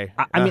 Yeah, okay.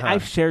 I mean,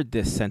 I've shared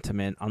this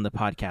sentiment on the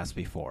podcast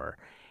before,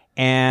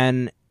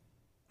 and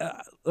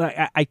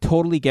I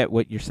totally get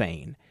what you're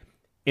saying.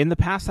 In the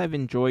past, I've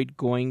enjoyed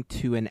going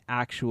to an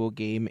actual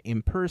game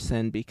in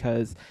person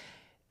because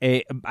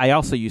I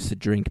also used to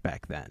drink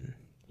back then.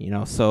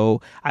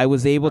 So I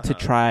was able to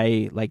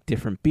try like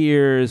different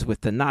beers with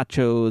the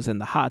nachos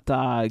and the hot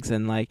dogs,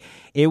 and like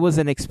it was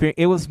an experience.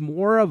 It was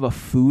more of a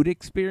food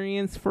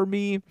experience for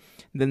me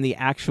than the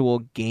actual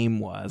game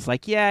was.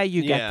 Like,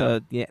 you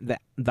get the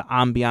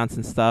ambiance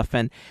and stuff,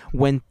 and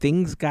when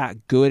things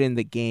got good in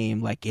the game,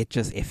 like it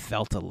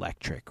felt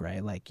electric,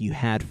 right? Like you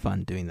had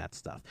fun doing that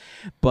stuff.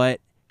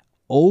 But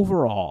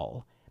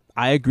overall,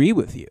 I agree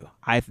with you.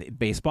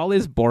 Baseball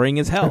is boring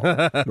as hell,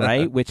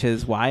 right? Which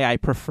is why I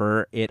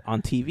prefer it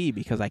on TV,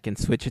 because I can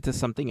switch it to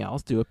something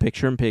else, do a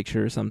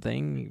picture-in-picture or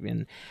something.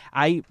 And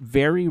I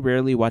very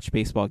rarely watch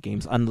baseball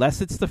games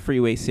unless it's the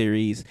Freeway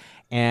Series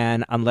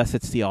and unless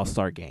it's the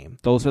All-Star Game.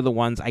 Those are the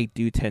ones I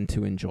do tend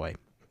to enjoy.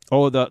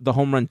 Oh, the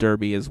Home Run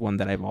Derby is one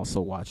that I've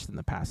also watched in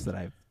the past that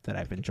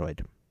I've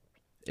enjoyed.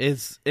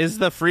 Is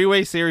the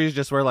Freeway Series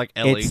just where like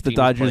LA it's the teams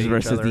Dodgers play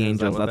versus each other? the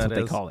Angels. That's what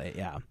they is? call it.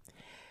 Yeah.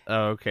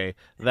 Oh, okay.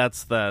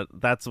 That's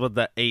what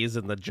the A's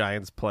and the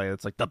Giants play.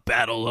 It's like the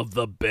Battle of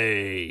the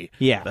Bay.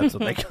 Yeah. That's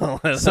what they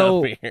call it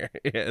so, up here.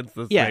 It's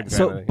the same kind of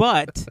thing.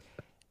 But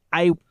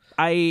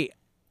I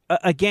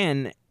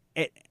again,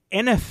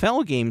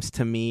 NFL games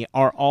to me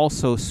are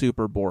also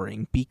super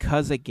boring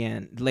because,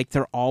 again, like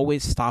they're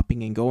always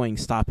stopping and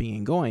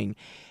going.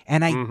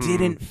 And I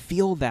didn't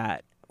feel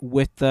that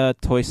with the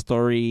Toy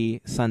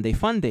Story Sunday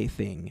Fun Day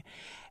thing.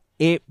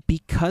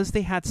 Because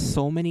they had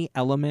so many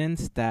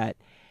elements that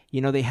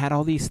they had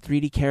all these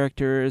 3D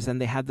characters and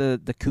they had the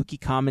kooky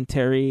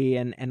commentary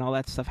and all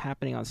that stuff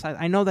happening on the side.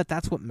 I know that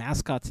that's what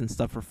mascots and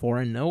stuff are for,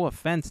 and no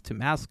offense to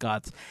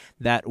mascots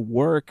that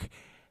work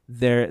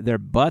their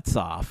butts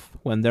off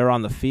when they're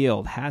on the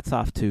field. Hats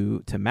off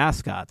to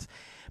mascots.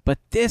 But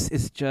this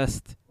is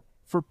just,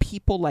 for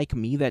people like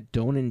me that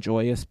don't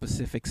enjoy a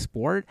specific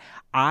sport,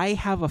 I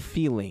have a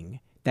feeling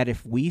that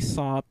if we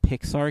saw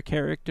Pixar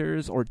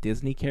characters or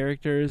Disney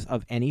characters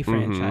of any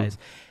franchise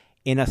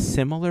in a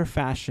similar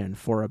fashion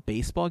for a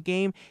baseball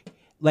game,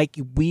 like,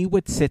 we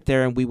would sit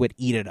there and we would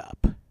eat it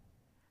up.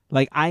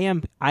 Like, I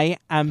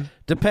am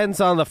depends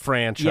on the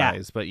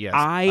franchise, but yes,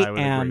 I would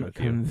am agree with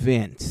you.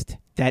 convinced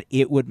that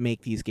it would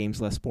make these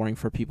games less boring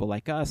for people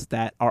like us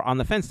that are on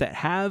the fence, that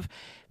have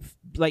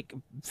like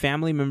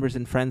family members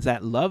and friends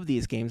that love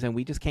these games, and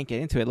we just can't get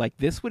into it. Like,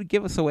 this would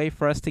give us a way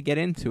for us to get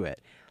into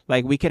it.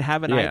 Like, we could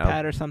have an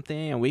iPad or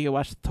something, and we could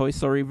watch the Toy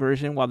Story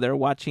version while they're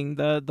watching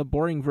the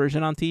boring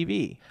version on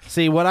TV.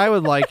 See, what I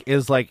would like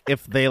is, like,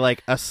 if they,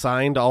 like,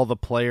 assigned all the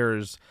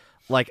players,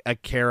 like, a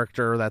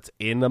character that's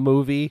in the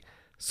movie.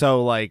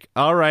 So, like,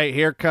 all right,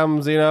 here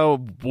comes,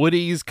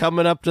 Woody's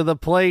coming up to the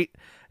plate,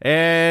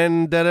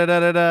 and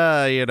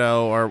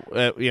da-da-da-da-da, or,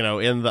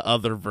 in the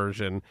other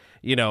version.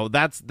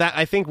 That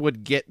I think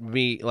would get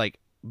me, like,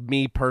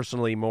 me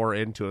personally more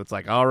into it. It's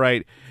like, all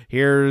right,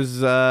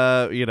 here's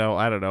I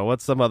don't know,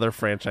 what's some other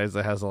franchise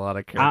that has a lot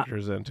of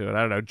characters into it? I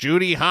don't know.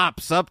 Judy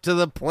Hopps up to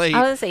the plate.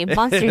 I was saying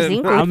Monsters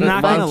Inc. I'm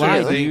not gonna lie,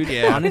 Monsters, dude.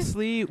 yeah.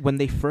 Honestly, when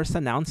they first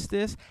announced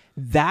this,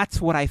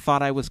 that's what I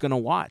thought I was gonna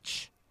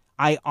watch.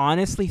 I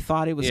honestly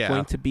thought it was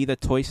going to be the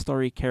Toy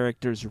Story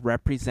characters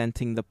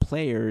representing the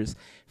players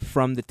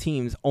from the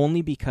teams,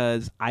 only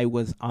because I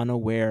was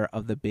unaware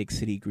of the Big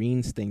City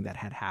Greens thing that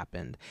had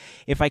happened.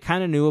 If I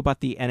kind of knew about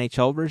the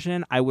NHL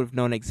version, I would have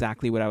known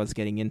exactly what I was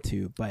getting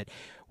into. But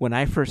when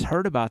I first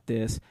heard about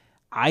this,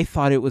 I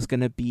thought it was going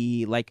to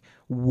be like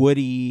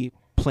Woody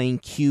playing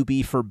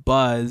QB for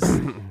Buzz,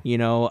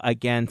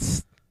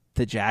 against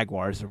the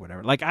Jaguars or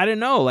whatever. Like, I don't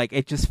know. Like,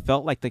 it just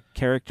felt like the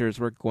characters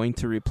were going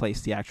to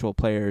replace the actual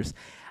players.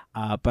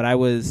 But I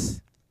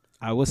was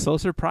so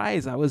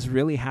surprised. I was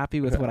really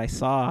happy with what I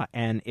saw.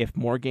 And if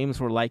more games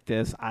were like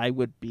this, I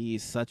would be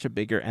such a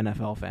bigger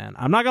NFL fan.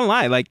 I'm not going to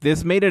lie. Like,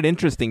 this made it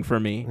interesting for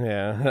me.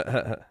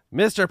 Yeah.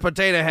 Mr.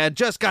 Potato Head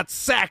just got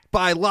sacked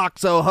by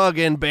Loxo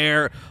Huggin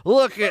Bear.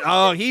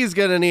 He's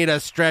going to need a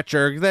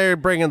stretcher. They're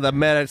bringing the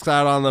medics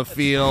out on the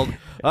field.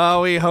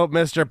 Oh, we hope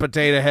Mr.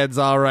 Potato Head's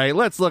all right.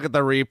 Let's look at the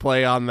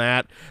replay on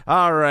that.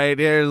 All right,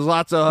 here's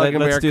Loxo Huggin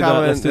Bear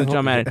coming. Let's do the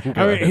jump at it.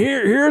 I mean,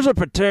 here's a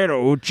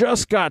potato who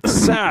just got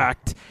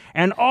sacked,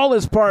 and all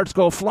his parts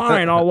go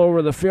flying all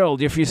over the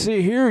field. If you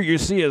see here, you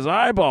see his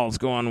eyeballs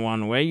going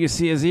one way. You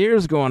see his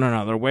ears going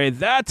another way.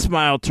 That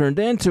smile turned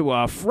into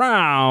a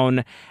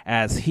frown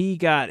as he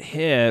got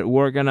hit.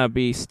 We're going to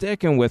be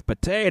sticking with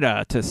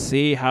Potato to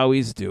see how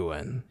he's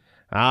doing.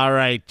 All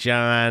right,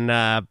 John,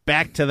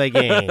 back to the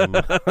game.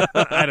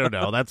 I don't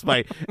know. That's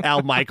my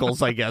Al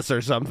Michaels, I guess,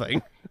 or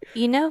something.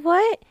 You know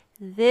what?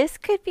 This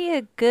could be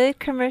a good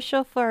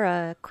commercial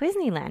for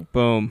Quizneyland.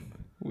 Boom.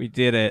 We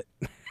did it.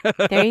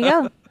 There you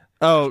go.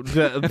 Oh,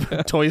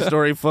 Toy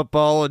Story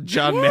football and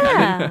John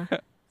Madden.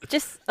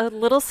 Just a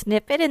little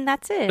snippet, and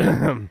that's it.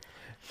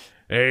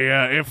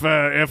 Hey,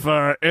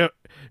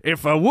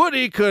 if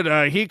Woody could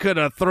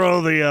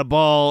throw the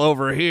ball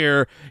over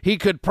here, he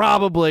could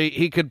probably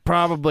get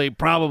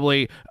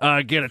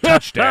a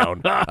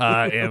touchdown.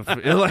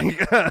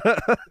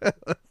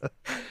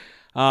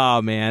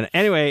 Oh man.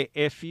 Anyway,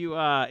 if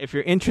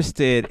you're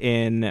interested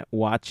in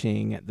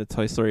watching the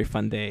Toy Story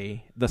Fun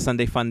Day, the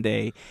Sunday Fun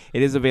Day,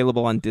 it is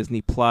available on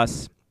Disney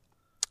Plus.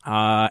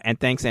 And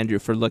thanks, Andrew,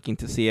 for looking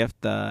to see if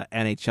the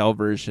NHL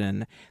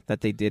version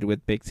that they did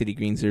with Big City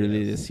Greens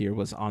earlier this year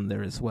was on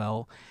there as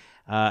well.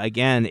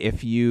 Again,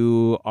 if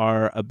you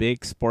are a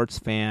big sports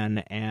fan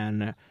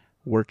and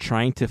we're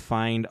trying to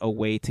find a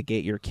way to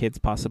get your kids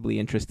possibly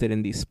interested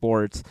in these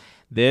sports,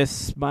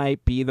 this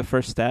might be the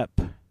first step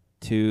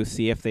to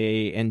see if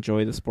they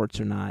enjoy the sports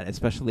or not,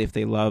 especially if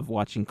they love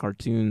watching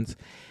cartoons.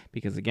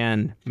 Because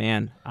again,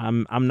 man,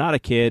 I'm not a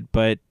kid,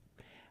 but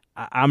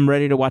I'm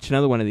ready to watch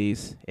another one of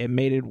these. It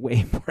made it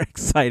way more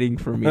exciting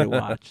for me to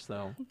watch.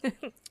 So.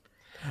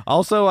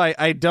 Also,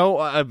 I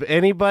don't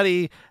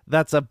anybody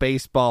that's a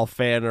baseball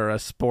fan or a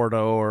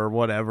sporto or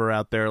whatever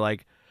out there,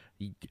 like,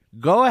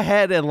 go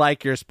ahead and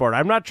like your sport.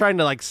 I'm not trying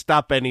to like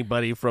stop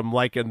anybody from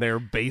liking their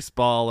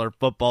baseball or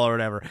football or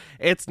whatever.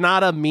 It's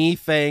not a me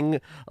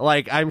thing.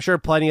 Like, I'm sure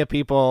plenty of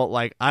people,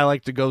 like, I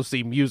like to go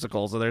see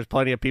musicals, and there's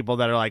plenty of people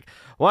that are like,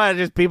 well,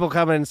 just people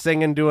come and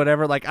sing and do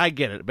whatever. Like, I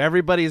get it.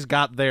 Everybody's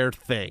got their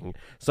thing.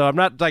 So I'm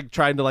not like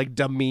trying to like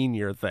demean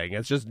your thing.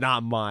 It's just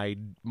not my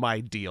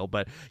deal.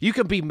 But you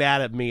can be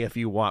mad at me if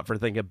you want for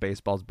thinking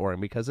baseball's boring,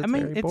 because it's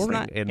very boring.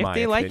 Not, in if my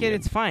they opinion. like it,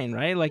 it's fine,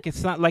 right? Like,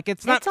 it's not like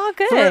it's It's all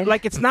good.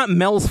 like it's not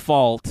Mel's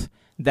fault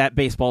that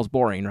baseball's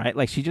boring, right?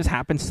 Like she just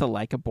happens to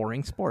like a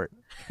boring sport.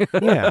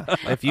 Yeah.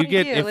 If you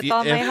get if with you,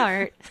 all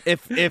my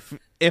if,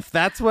 heart. if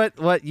that's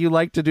what you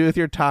like to do with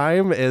your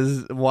time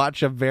is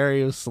watch a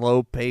very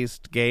slow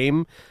paced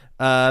game,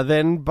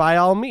 then by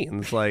all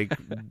means, like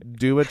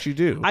do what you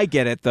do. I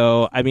get it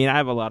though. I mean, I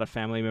have a lot of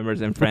family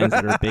members and friends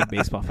that are big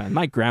baseball fans.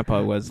 My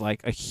grandpa was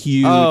like a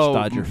huge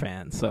Dodger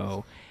fan,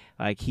 so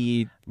like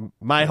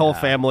my whole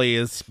family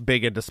is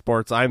big into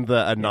sports. I'm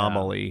the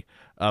anomaly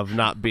of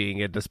not being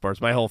into sports.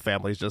 My whole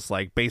family's just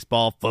like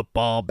baseball,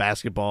 football,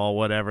 basketball,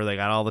 whatever. They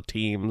got all the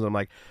teams. I'm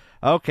like,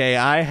 okay,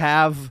 I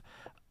have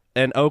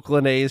an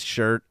Oakland A's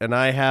shirt, and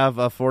I have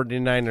a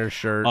 49ers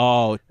shirt,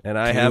 and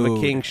I have a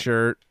King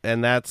shirt,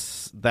 and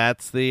that's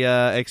the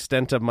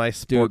extent of my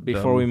sport. Dude,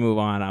 before we move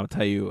on, I'll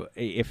tell you,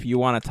 if you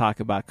want to talk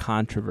about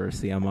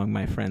controversy among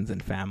my friends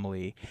and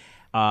family,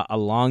 a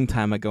long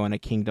time ago in a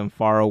kingdom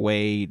far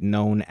away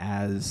known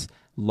as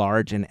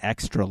large and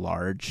extra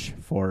large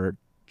for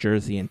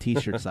jersey and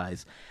t-shirt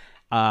size,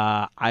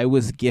 I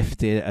was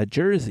gifted a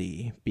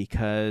jersey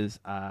because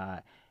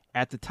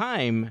at the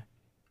time,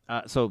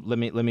 so let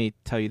me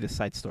tell you this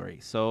side story.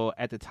 So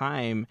at the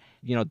time,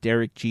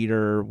 Derek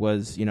Jeter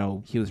was,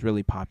 he was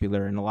really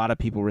popular and a lot of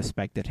people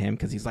respected him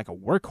because he's like a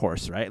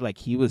workhorse, right? Like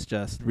he was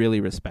just really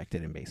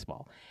respected in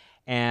baseball.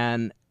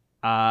 And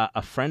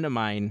a friend of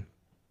mine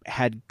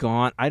had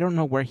gone, I don't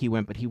know where he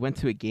went, but he went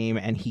to a game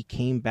and he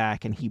came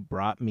back and he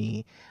brought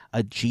me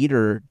a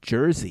Jeter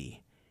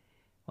jersey,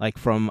 like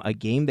from a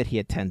game that he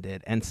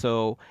attended. And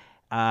so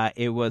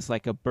it was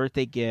like a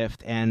birthday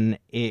gift, and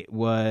it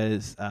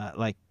was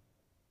like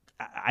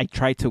I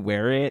tried to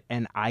wear it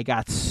and I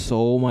got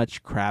so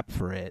much crap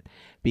for it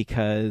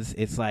because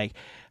it's like,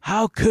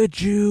 how could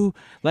you,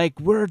 like,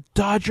 we're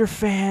Dodger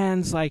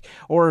fans, like,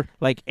 or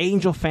like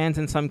Angel fans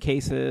in some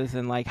cases,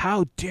 and like,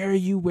 how dare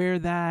you wear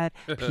that?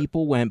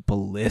 People went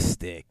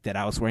ballistic that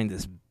I was wearing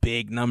this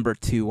big number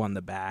 2 on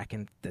the back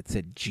and that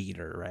said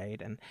Jeter, right?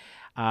 And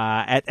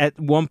at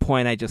one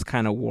point I just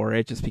kind of wore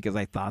it just because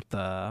I thought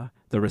the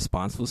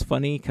response was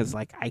funny because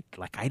I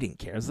didn't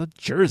care. It's a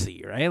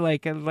jersey, right?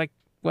 Like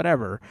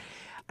whatever.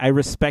 I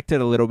respect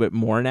it a little bit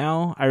more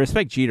now. I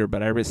respect Jeter,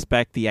 but I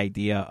respect the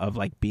idea of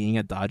like being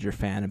a Dodger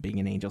fan and being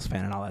an Angels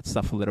fan and all that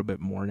stuff a little bit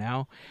more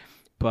now.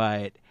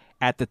 But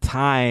at the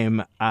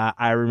time,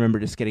 I remember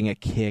just getting a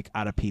kick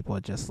out of people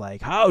just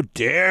like, how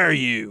dare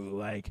you?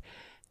 Like,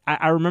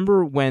 I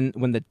remember when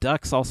the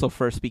Ducks also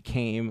first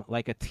became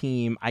like a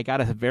team, I got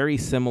a very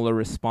similar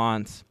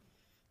response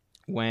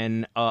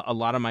when a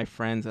lot of my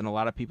friends and a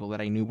lot of people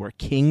that I knew were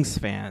Kings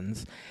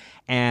fans,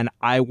 and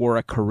I wore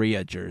a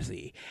Korea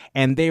jersey.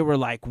 And they were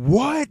like,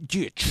 what?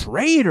 You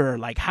traitor?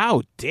 Like,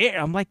 how dare?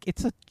 I'm like,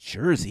 it's a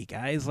jersey,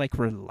 guys. Like,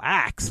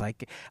 relax.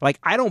 Like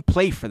I don't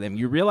play for them.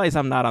 You realize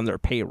I'm not on their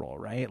payroll,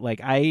 right?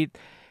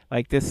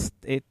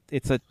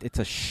 It's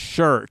a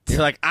shirt. You're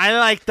like,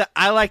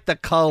 I like the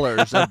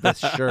colors of this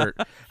shirt.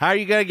 How are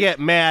you gonna get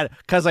mad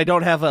because I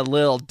don't have a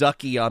little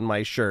ducky on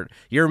my shirt?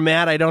 You're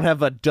mad I don't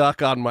have a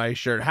duck on my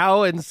shirt.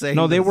 How insane!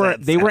 No, they were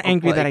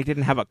angry like? that I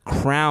didn't have a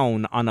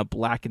crown on a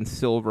black and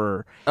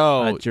silver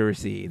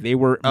jersey. They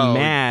were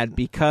mad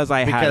because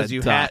I had a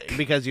duck.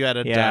 Because you had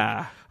a yeah.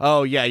 duck.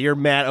 Oh yeah, you're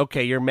mad.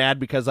 Okay, you're mad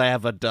because I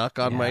have a duck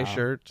on my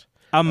shirt.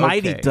 A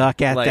mighty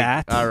duck at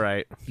that. All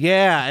right.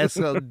 Yeah.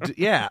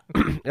 Yeah.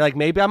 Like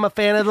maybe I'm a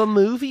fan of the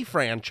movie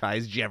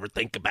franchise. Did you ever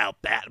think about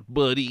that,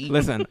 buddy?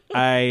 Listen,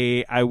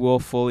 I will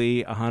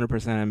fully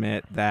 100%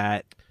 admit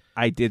that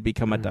I did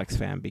become a Ducks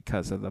fan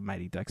because of the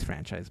Mighty Ducks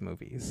franchise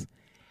movies.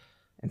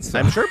 And so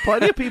I'm sure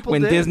plenty of people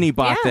when did. Disney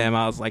bought them,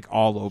 I was like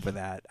all over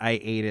that. I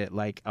ate it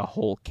like a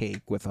whole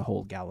cake with a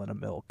whole gallon of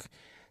milk.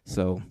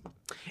 So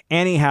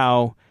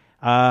anyhow,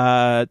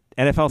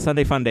 NFL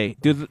Sunday Funday.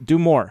 Do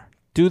more.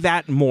 Do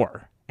that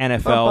more.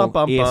 NFL,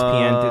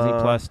 ESPN, Disney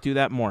Plus. Do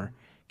that more.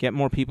 Get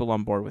more people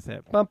on board with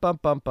it. I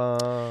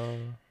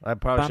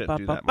probably shouldn't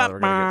do that. We're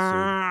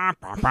gonna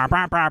get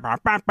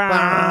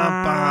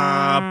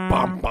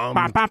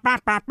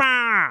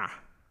sued.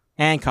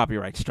 And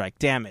copyright strike.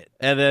 Damn it.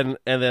 And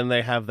then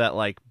they have that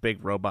like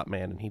big robot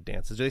man, and he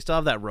dances. Do they still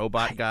have that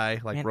robot guy,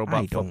 like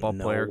robot football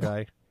player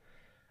guy?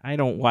 I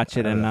don't watch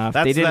it enough.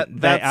 They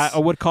didn't. I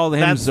would call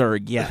him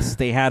Zerg. Yes,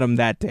 they had him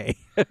that day.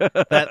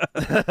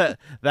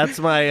 That's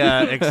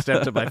my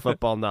extent of my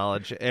football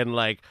knowledge, and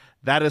like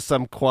that is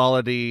some high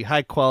quality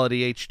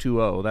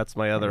H2O. That's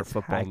my other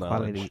football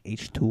knowledge. High quality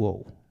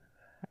H2O. High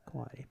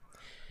quality.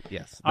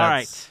 Yes. All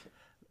right.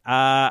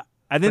 I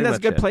think that's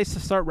a good place to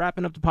start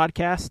wrapping up the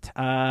podcast.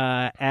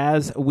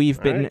 As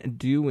we've been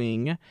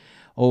doing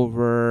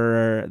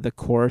over the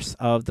course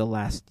of the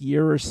last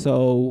year or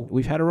so,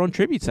 we've had our own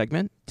tribute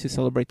segment to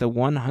celebrate the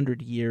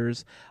 100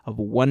 years of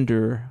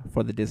wonder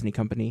for the Disney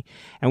company.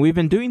 And we've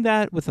been doing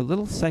that with a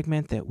little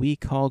segment that we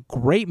call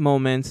Great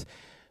Moments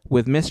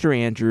with Mr.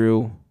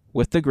 Andrew,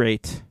 with the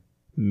great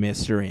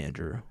Mr.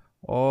 Andrew.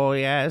 Oh,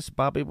 yes,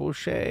 Bobby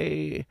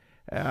Boucher.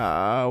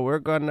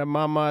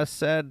 Mama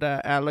said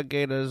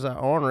alligators are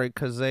ornery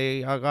because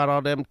they got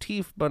all them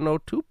teeth but no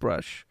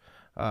toothbrush.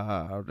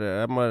 I do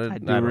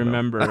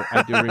remember.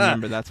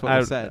 That's what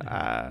I said.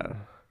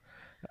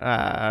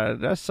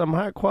 That's some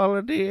high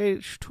quality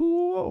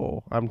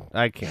H2O.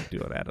 I can't do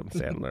it, Adam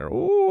Sandler.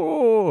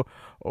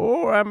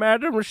 Oh, I'm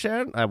Adam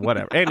Sandler.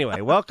 Whatever.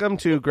 Anyway, welcome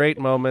to Great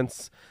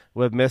Moments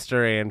with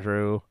Mr.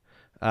 Andrew.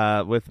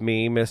 With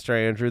me, Mr.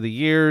 Andrew. The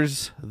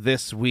years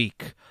this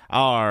week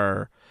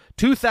are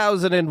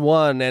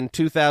 2001 and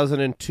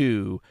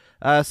 2002.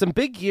 Some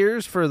big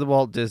years for the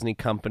Walt Disney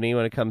Company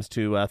when it comes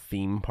to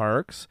theme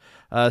parks.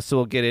 So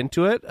we'll get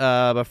into it.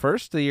 But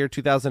first, the year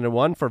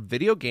 2001 for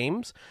video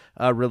games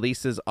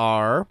releases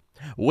are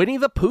Winnie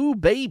the Pooh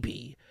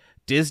Baby,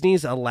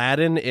 Disney's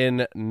Aladdin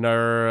in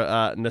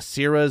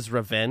Nasira's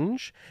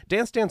Revenge,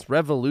 Dance Dance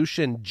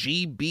Revolution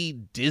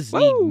GB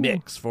Disney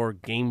Mix for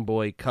Game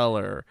Boy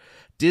Color,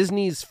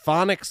 Disney's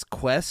Phonics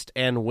Quest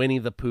and Winnie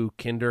the Pooh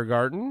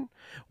Kindergarten,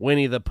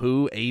 Winnie the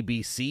Pooh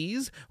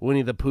ABCs,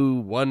 Winnie the Pooh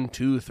 1,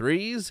 2,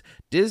 3s,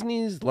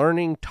 Disney's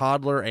Learning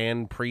Toddler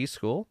and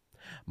Preschool,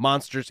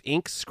 Monsters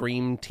Inc.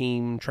 Scream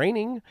Team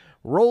Training,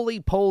 Roly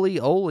Poly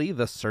Oly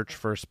The Search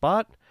for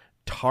Spot,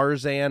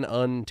 Tarzan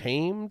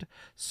Untamed,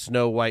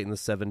 Snow White and the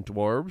Seven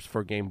Dwarfs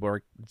for Game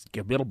Boy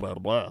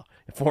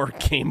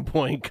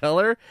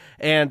Color,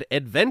 and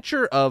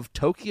Adventure of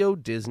Tokyo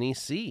Disney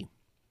Sea.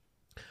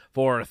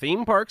 For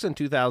theme parks in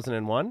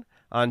 2001,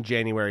 on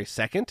January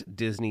 2nd,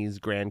 Disney's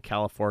Grand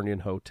Californian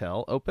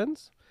Hotel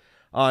opens.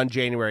 On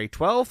January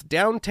 12th,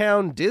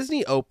 Downtown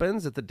Disney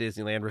opens at the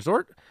Disneyland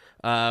Resort,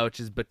 which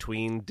is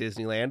between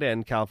Disneyland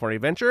and California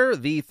Adventure.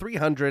 The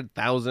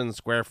 300,000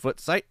 square foot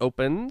site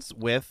opens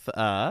with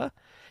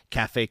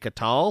Cafe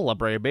Catal, La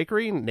Brea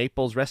Bakery,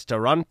 Naples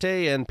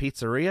Restaurante and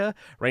Pizzeria,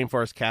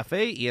 Rainforest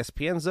Cafe,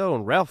 ESPN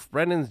Zone, Ralph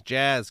Brennan's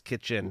Jazz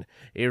Kitchen,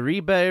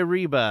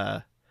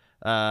 Iriba,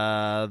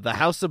 the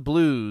House of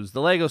Blues,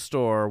 the Lego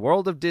Store,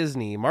 World of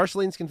Disney,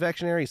 Marceline's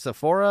Confectionery,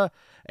 Sephora,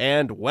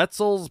 and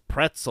Wetzel's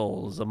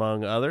Pretzels,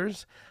 among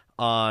others.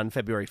 On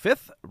February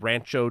 5th,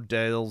 Rancho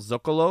del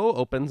Zocalo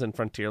opens in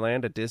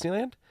Frontierland at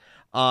Disneyland.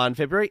 On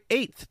February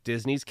 8th,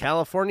 Disney's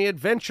California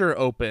Adventure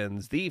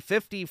opens. The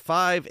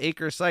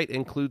 55-acre site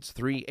includes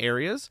 3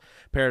 areas: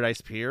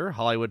 Paradise Pier,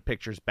 Hollywood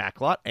Pictures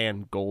Backlot,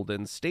 and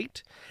Golden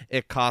State.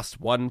 It costs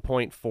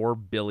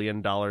 $1.4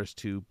 billion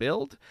to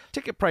build.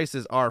 Ticket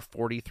prices are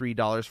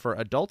 $43 for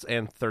adults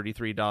and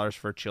 $33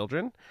 for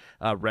children.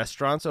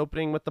 Restaurants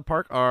opening with the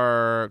park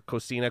are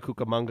Cocina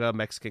Cucamonga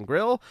Mexican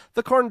Grill,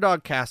 the Corn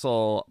Dog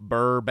Castle,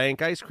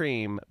 Burbank Ice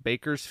Cream,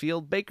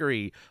 Bakersfield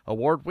Bakery,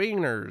 Award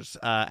Wieners,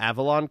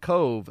 Avalon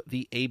Cove,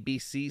 the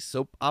ABC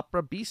Soap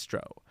Opera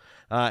Bistro.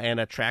 And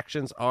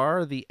attractions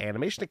are the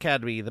Animation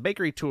Academy, the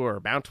Bakery Tour,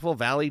 Bountiful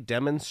Valley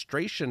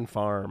Demonstration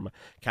Farm,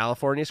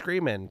 California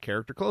Screamin',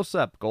 Character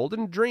Close-Up,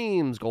 Golden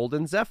Dreams,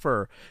 Golden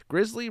Zephyr,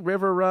 Grizzly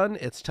River Run,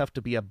 It's Tough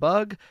to Be a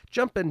Bug,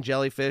 Jumpin'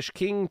 Jellyfish,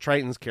 King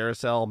Triton's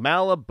Carousel,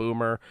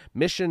 Malaboomer,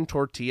 Mission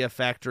Tortilla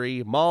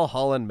Factory,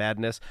 Mulholland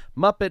Madness,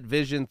 Muppet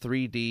Vision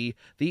 3D,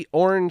 the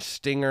Orange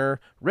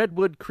Stinger,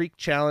 Redwood Creek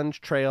Challenge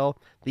Trail,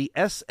 the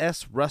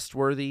SS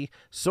Rustworthy,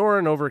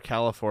 Soarin' Over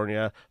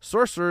California,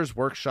 Sorcerer's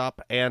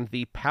Workshop, and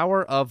the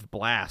Power of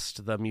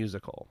Blast, the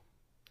musical.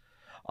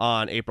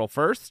 On April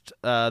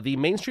 1st, the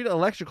Main Street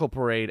Electrical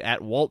Parade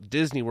at Walt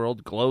Disney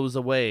World glows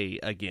away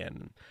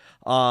again.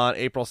 On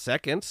April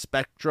 2nd,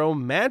 Spectro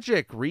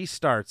Magic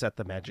restarts at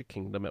the Magic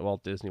Kingdom at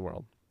Walt Disney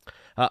World.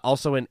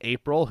 Also in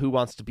April, Who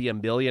Wants to Be a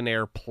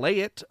Millionaire? Play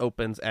It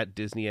opens at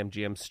Disney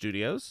MGM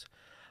Studios.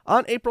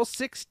 On April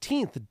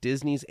 16th,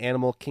 Disney's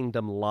Animal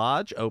Kingdom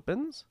Lodge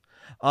opens.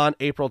 On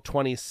April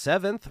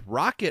 27th,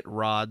 Rocket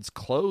Rods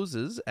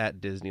closes at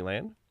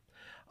Disneyland.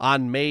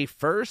 On May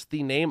 1st,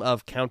 the name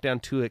of Countdown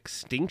to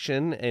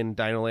Extinction in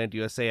Dinoland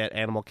USA at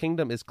Animal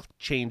Kingdom is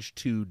changed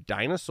to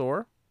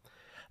Dinosaur.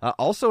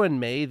 Also in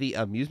May, the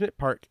amusement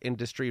park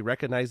industry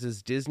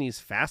recognizes Disney's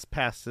Fast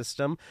Pass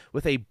system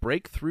with a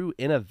Breakthrough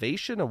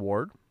Innovation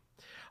Award.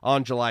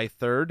 On July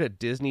 3rd,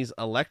 Disney's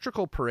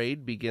Electrical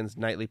Parade begins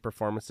nightly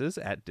performances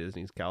at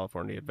Disney's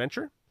California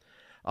Adventure.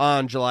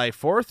 On July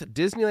 4th,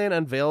 Disneyland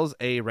unveils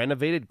a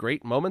renovated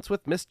Great Moments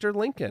with Mr.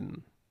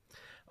 Lincoln.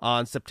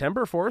 On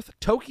September 4th,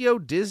 Tokyo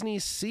Disney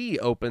Sea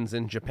opens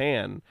in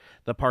Japan.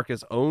 The park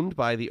is owned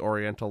by the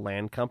Oriental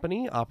Land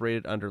Company,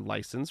 operated under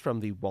license from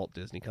the Walt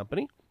Disney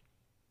Company.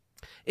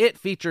 It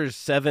features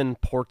 7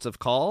 ports of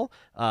call: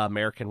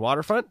 American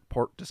Waterfront,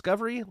 Port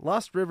Discovery,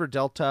 Lost River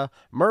Delta,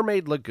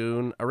 Mermaid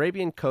Lagoon,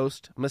 Arabian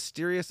Coast,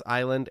 Mysterious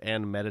Island,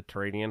 and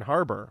Mediterranean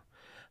Harbor.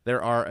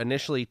 There are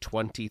initially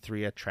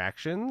 23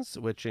 attractions,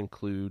 which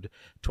include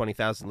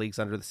 20,000 Leagues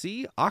Under the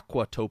Sea,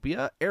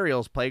 Aquatopia,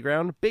 Ariel's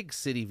Playground, Big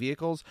City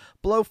Vehicles,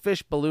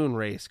 Blowfish Balloon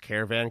Race,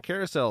 Caravan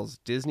Carousels,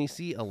 Disney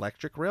Sea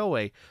Electric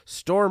Railway,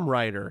 Storm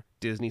Rider,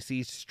 Disney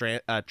Sea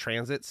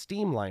Transit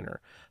Steamliner,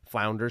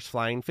 Flounder's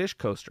Flying Fish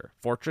Coaster,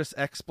 Fortress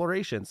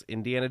Explorations,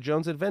 Indiana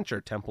Jones Adventure,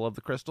 Temple of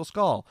the Crystal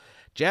Skull,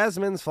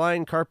 Jasmine's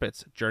Flying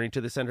Carpets, Journey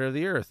to the Center of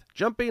the Earth,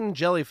 Jumping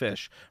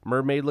Jellyfish,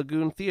 Mermaid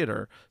Lagoon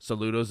Theater,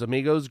 Saludos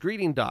Amigos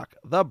Greeting Dock,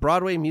 the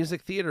Broadway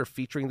Music Theater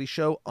featuring the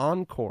show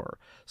Encore,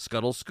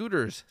 Scuttle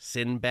Scooters,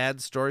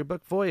 Sinbad's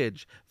Storybook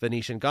Voyage,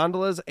 Venetian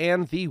Gondolas,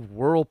 and the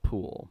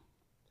Whirlpool.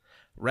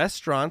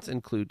 Restaurants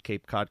include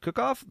Cape Cod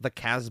Cook-Off, the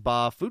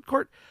Casbah Food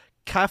Court,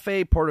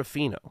 Cafe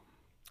Portofino.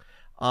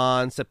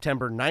 On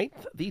September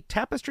 9th, the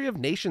Tapestry of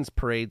Nations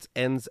parades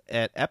ends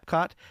at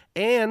Epcot,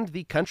 and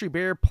the Country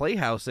Bear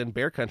Playhouse in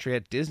Bear Country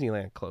at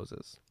Disneyland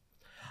closes.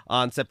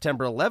 On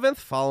September 11th,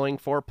 following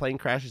 4 plane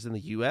crashes in the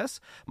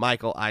U.S.,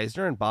 Michael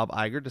Eisner and Bob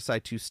Iger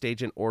decide to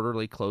stage an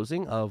orderly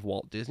closing of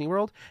Walt Disney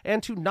World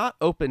and to not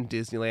open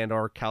Disneyland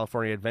or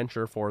California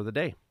Adventure for the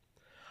day.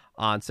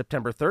 On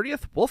September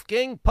 30th,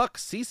 Wolfgang Puck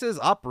ceases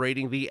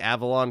operating the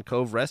Avalon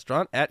Cove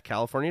restaurant at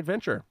California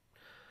Adventure.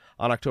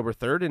 On October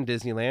 3rd in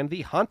Disneyland,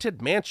 the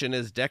Haunted Mansion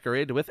is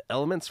decorated with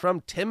elements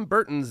from Tim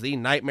Burton's The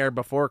Nightmare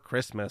Before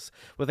Christmas,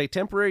 with a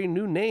temporary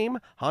new name,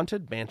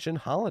 Haunted Mansion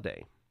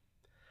Holiday.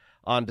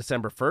 On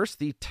December 1st,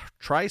 the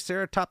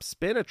Triceratops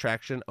Spin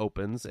attraction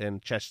opens in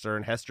Chester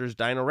and Hester's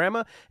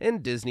Dinorama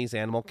in Disney's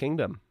Animal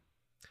Kingdom.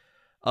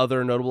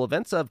 Other notable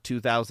events of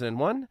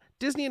 2001,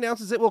 Disney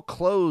announces it will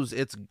close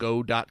its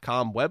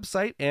Go.com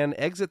website and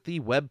exit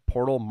the web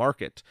portal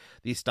market.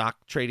 The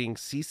stock trading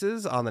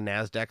ceases on the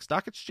NASDAQ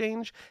Stock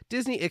Exchange.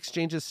 Disney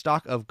exchanges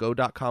stock of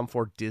Go.com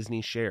for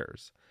Disney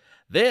shares.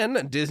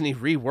 Then, Disney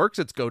reworks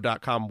its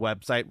Go.com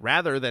website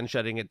rather than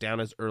shutting it down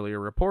as earlier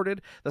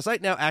reported. The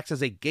site now acts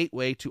as a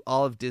gateway to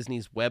all of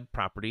Disney's web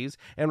properties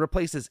and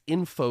replaces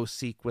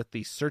InfoSeek with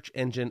the search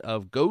engine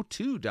of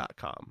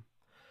GoTo.com.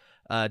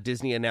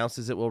 Disney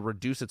announces it will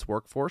reduce its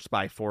workforce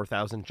by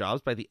 4,000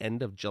 jobs by the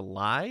end of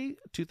July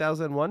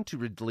 2001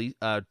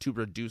 to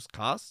reduce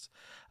costs.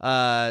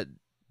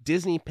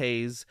 Disney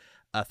pays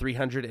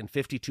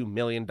 $352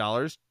 million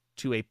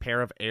to a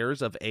pair of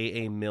heirs of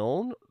A.A.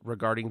 Milne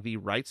regarding the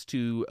rights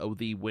to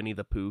the Winnie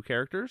the Pooh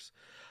characters.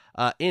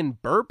 In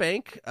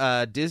Burbank,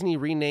 Disney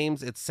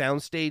renames its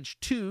Soundstage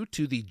 2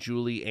 to the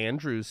Julie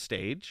Andrews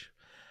stage.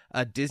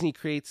 Disney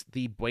creates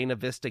the Buena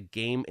Vista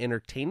Game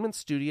Entertainment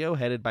Studio,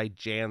 headed by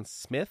Jan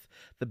Smith.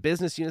 The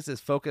business unit is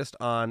focused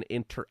on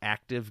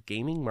interactive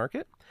gaming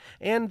market.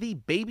 And the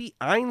Baby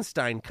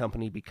Einstein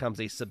Company becomes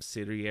a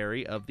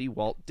subsidiary of the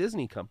Walt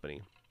Disney Company.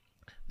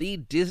 The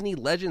Disney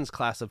Legends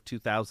class of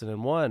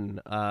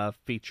 2001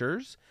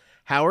 features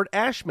Howard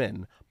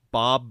Ashman,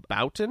 Bob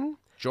Boughton,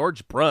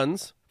 George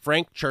Bruns,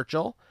 Frank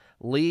Churchill,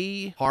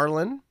 Lee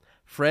Harlan,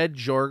 Fred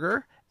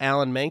Jorger,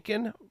 Alan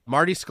Menken,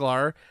 Marty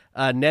Sklar,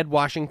 Ned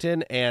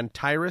Washington, and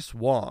Tyrus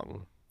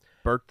Wong.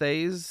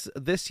 Birthdays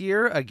this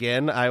year,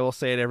 again, I will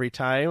say it every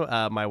time.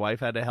 My wife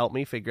had to help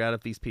me figure out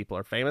if these people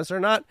are famous or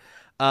not.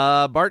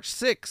 March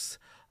 6th,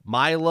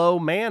 Milo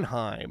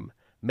Manheim.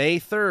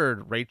 May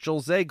 3rd,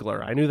 Rachel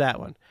Zegler. I knew that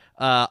one.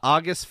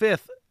 August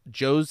 5th,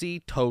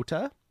 Josie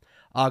Tota.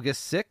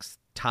 August 6th,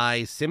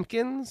 Ty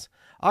Simpkins.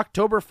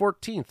 October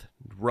 14th,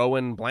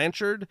 Rowan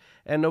Blanchard.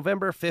 And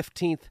November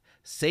 15th,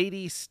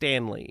 Sadie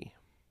Stanley.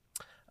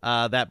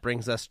 That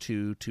brings us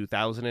to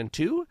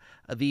 2002.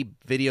 The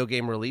video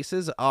game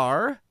releases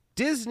are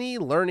Disney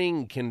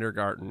Learning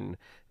Kindergarten,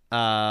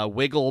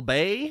 Wiggle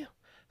Bay,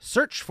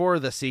 Search for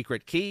the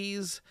Secret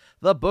Keys,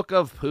 The Book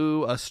of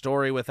Pooh, A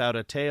Story Without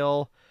a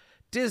Tale,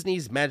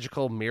 Disney's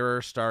Magical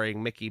Mirror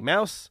starring Mickey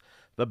Mouse,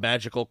 The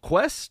Magical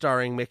Quest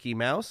starring Mickey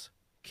Mouse,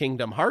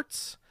 Kingdom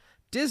Hearts,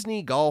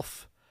 Disney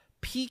Golf,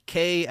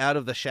 PK Out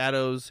of the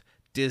Shadows,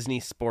 Disney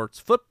Sports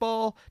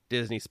Football,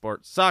 Disney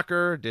Sports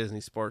Soccer,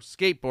 Disney Sports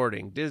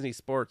Skateboarding, Disney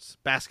Sports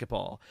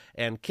Basketball,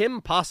 and Kim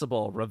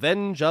Possible,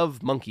 Revenge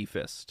of Monkey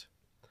Fist.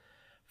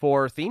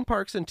 For theme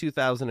parks in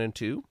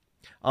 2002,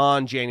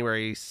 on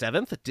January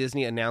 7th,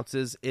 Disney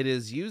announces it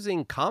is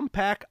using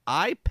Compaq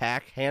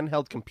iPac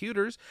handheld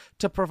computers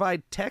to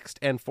provide text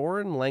and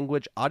foreign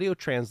language audio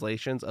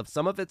translations of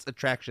some of its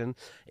attractions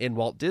in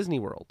Walt Disney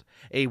World.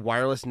 A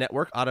wireless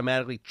network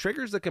automatically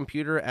triggers the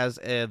computer as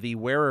the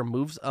wearer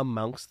moves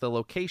amongst the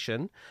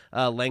location.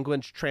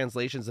 Language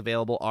translations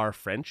available are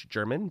French,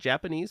 German,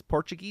 Japanese,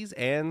 Portuguese,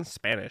 and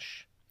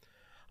Spanish.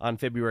 On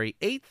February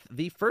 8th,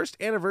 the first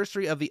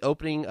anniversary of the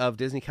opening of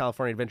Disney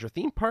California Adventure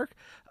theme park,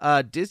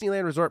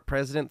 Disneyland Resort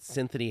President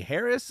Cynthia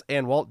Harris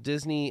and Walt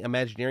Disney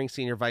Imagineering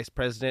Senior Vice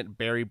President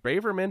Barry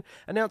Braverman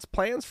announced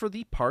plans for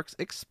the park's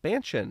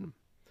expansion.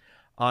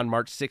 On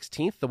March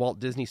 16th, the Walt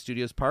Disney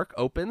Studios Park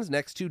opens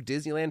next to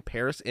Disneyland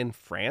Paris in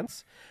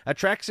France.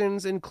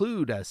 Attractions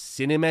include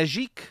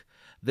Cinémagique,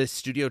 the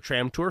Studio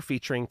Tram Tour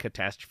featuring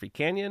Catastrophe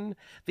Canyon,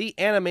 the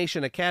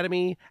Animation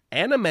Academy,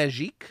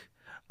 Animagique,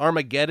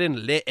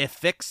 Armageddon Les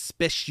Effets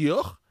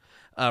Spéciaux,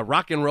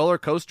 Rock and Roller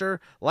Coaster,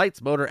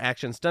 Lights Motor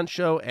Action Stunt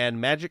Show, and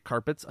Magic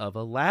Carpets of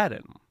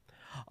Aladdin.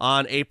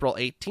 On April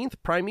 18th,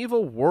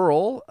 Primeval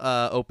Whirl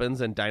opens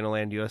in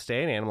Dinoland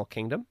USA and Animal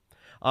Kingdom.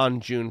 On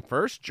June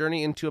 1st,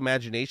 Journey into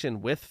Imagination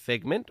with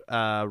Figment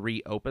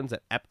reopens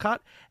at Epcot,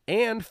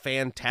 and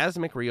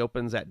Fantasmic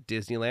reopens at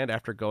Disneyland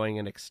after going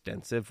an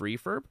extensive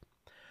refurb.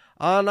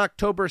 On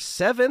October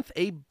 7th,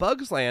 a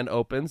Bugs Land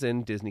opens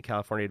in Disney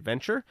California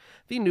Adventure.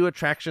 The new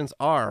attractions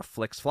are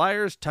Flix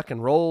Flyers, Tuck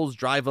and Rolls,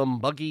 Drive 'em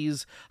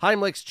Buggies,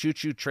 Heimlich's Choo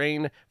Choo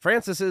Train,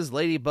 Francis's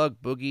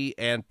Ladybug Boogie,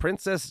 and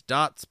Princess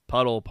Dot's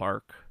Puddle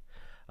Park.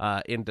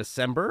 In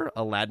December,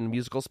 Aladdin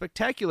Musical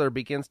Spectacular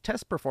begins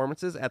test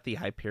performances at the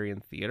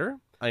Hyperion Theater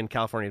in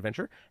California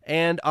Adventure.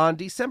 And on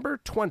December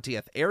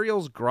 20th,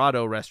 Ariel's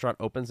Grotto restaurant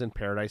opens in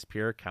Paradise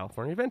Pier,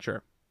 California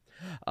Adventure.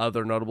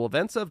 Other notable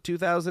events of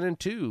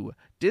 2002.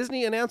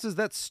 Disney announces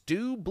that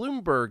Stu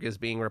Bloomberg is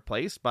being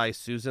replaced by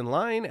Susan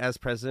Lyne as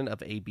president of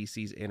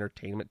ABC's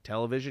Entertainment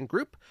Television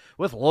Group,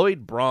 with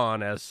Lloyd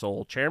Braun as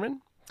sole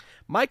chairman.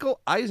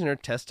 Michael Eisner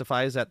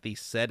testifies at the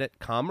Senate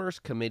Commerce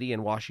Committee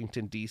in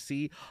Washington,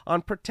 D.C.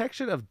 on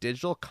protection of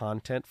digital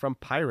content from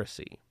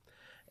piracy.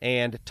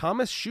 And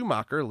Thomas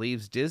Schumacher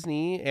leaves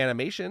Disney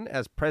Animation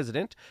as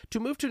president to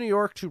move to New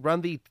York to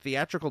run the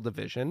theatrical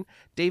division.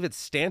 David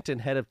Stanton,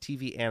 head of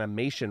TV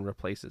animation,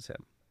 replaces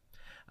him.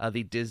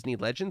 The Disney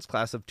Legends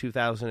class of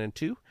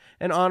 2002,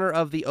 in honor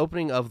of the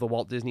opening of the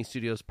Walt Disney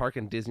Studios Park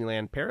in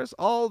Disneyland Paris.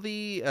 All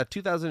the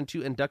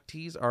 2002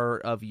 inductees are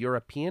of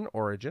European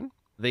origin.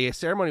 The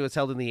ceremony was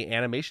held in the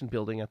animation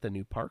building at the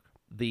new park.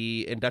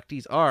 The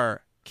inductees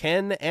are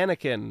Ken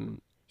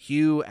Anakin,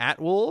 Hugh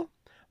Atwell,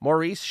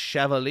 Maurice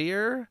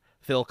Chevalier,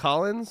 Phil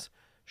Collins,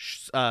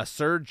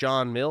 Sir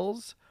John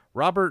Mills,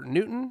 Robert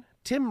Newton,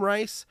 Tim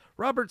Rice,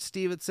 Robert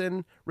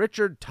Stevenson,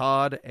 Richard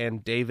Todd,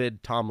 and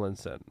David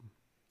Tomlinson.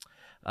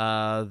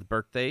 The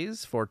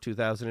birthdays for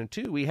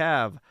 2002, we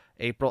have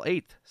April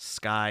 8th,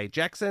 Sky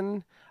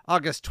Jackson,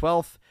 August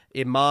 12th,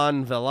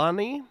 Iman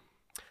Vellani,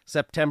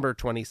 September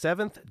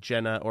 27th,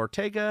 Jenna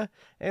Ortega,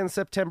 and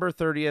September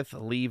 30th,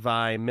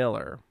 Levi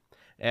Miller.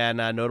 And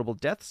notable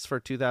deaths for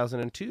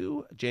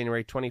 2002,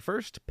 January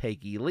 21st,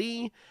 Peggy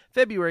Lee,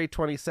 February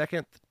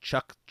 22nd,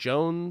 Chuck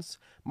Jones,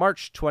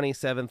 March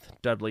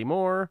 27th, Dudley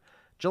Moore,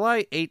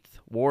 July 8th,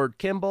 Ward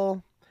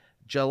Kimball,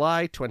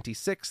 July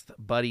 26th,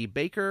 Buddy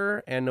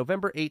Baker, and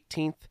November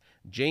 18th,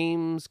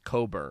 James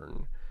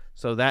Coburn.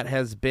 So that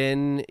has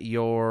been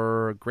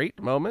your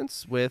great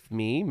moments with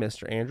me,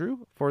 Mr.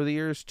 Andrew, for the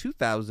years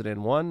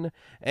 2001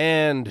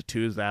 and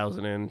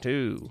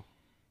 2002.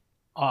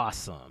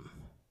 Awesome.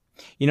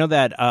 You know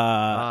that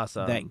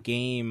Awesome. that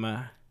game,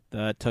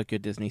 the Tokyo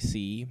Disney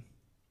Sea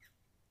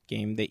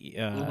game that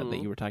that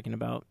you were talking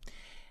about?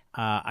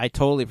 I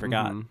totally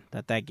forgot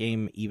that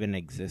game even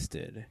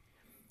existed.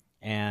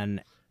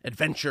 And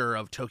Adventure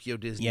of Tokyo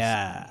Disney Sea.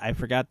 I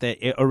forgot that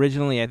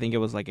originally I think it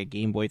was like a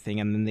Game Boy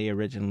thing, and then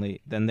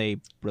they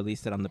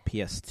released it on the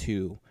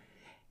PS2,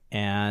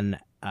 and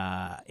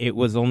it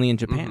was only in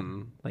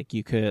Japan. Like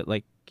you could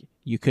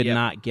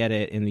not get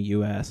it in the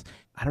US.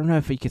 I don't know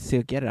if you could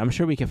still get it. I'm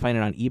sure we can find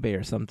it on eBay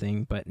or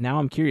something, but now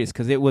I'm curious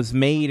because it was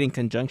made in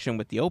conjunction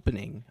with the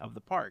opening of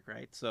the park,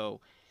 right? So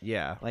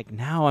yeah, like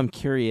now I'm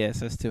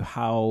curious as to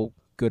how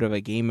good of a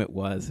game it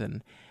was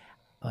and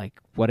like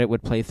what it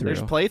would play through.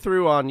 There's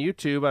playthrough on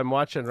YouTube I'm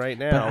watching right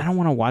now. But I don't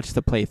want to watch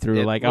the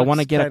playthrough. Like I want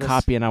to get a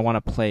copy and I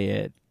want to play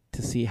it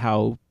to see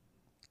how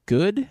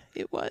good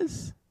it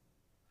was.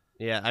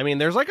 Yeah, I mean,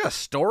 there's like a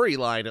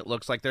storyline. It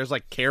looks like there's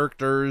like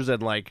characters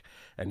and like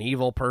an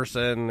evil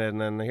person,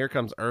 and then here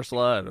comes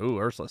Ursula, and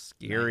Ursula's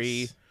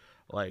scary,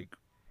 Nice.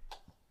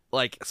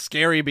 like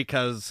scary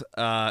because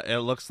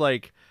it looks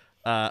like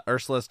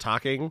Ursula's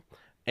talking,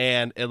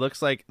 and it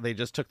looks like they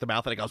just took the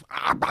mouth and it goes.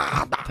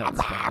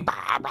 That's funny.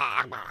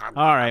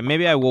 All right,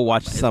 maybe I will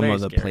watch some of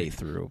the scary.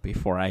 playthrough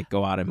before I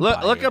go out and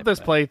Look up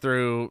this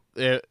playthrough,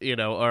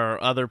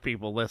 or other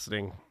people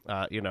listening,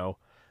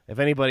 If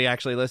anybody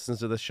actually listens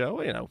to the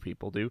show,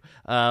 people do.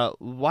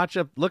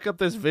 Look up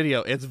this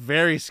video. It's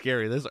very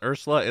scary. This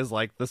Ursula is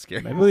like the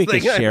scariest thing. Maybe we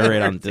could share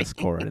it on seen.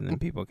 Discord, and then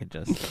people could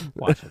just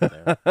watch it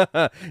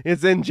there.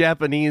 It's in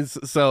Japanese,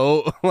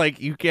 so like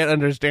you can't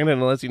understand it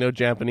unless you know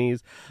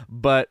Japanese.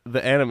 But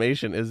the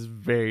animation is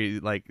very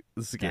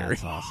scary.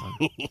 That's awesome.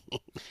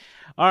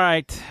 All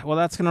right. Well,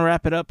 that's going to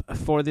wrap it up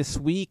for this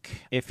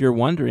week. If you're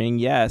wondering,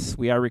 yes,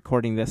 we are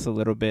recording this a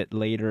little bit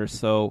later.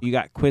 So you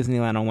got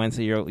Quizneyland on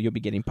Wednesday. You'll be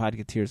getting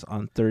Podcateers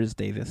on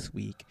Thursday this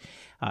week.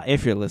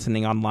 If you're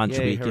listening on launch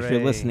Yay, week, hooray. if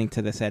you're listening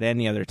to this at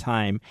any other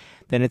time,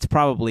 then it's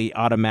probably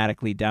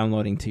automatically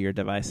downloading to your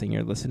device and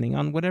you're listening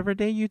on whatever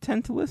day you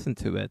tend to listen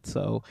to it.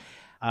 So,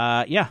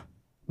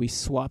 we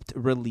swapped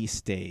release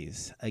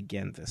days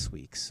again this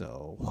week.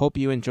 So hope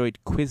you enjoyed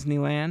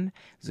Quizneyland. It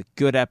was a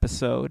good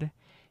episode.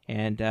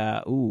 And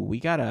we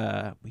got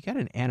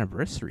an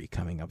anniversary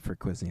coming up for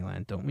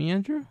Quizneyland, don't we,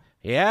 Andrew?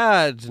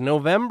 Yeah, it's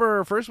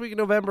November. First week of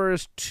November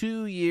is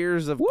 2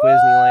 years of Woo!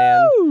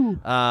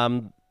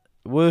 Quizneyland.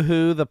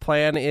 Woohoo! The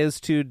plan is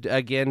to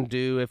again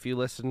do. If you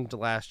listened to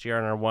last year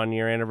on our 1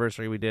 year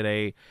anniversary, we did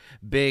a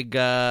big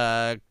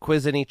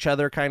quizzing each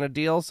other kind of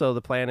deal. So the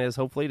plan is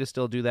hopefully to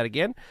still do that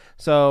again.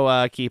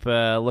 So keep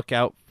a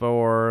lookout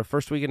for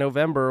first week of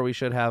November. We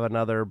should have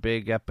another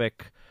big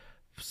epic.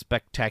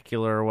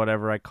 Spectacular or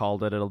whatever I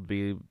called it. It'll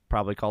be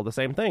probably called the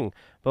same thing,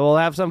 but we'll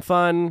have some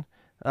fun.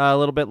 A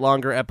little bit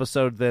longer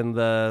episode than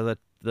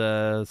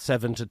the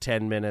 7 to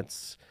 10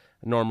 minutes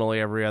normally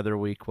every other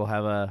week. We'll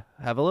have a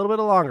little bit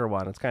of longer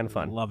one. It's kind of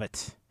fun. Love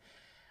it.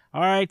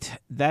 All right,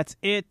 that's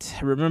it.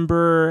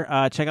 Remember,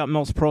 check out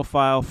Mel's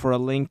profile for a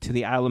link to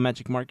the Isle of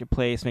Magic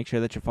Marketplace. Make sure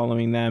that you're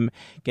following them.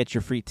 Get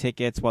your free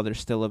tickets while they're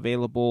still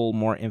available.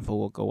 More info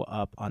will go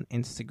up on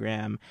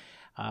Instagram.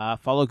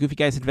 Follow Goofy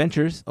Guys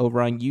Adventures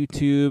over on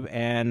YouTube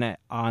and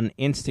on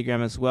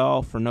Instagram as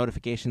well for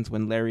notifications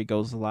when Larry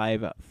goes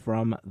live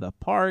from the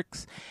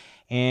parks.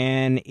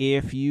 And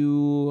if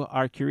you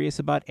are curious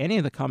about any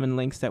of the common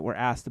links that were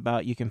asked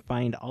about, you can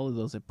find all of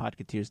those at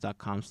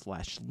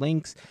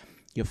podcateers.com/links.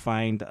 You'll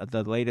find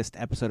the latest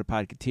episode of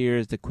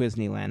Podcateers, the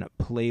Quizneyland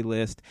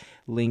playlist,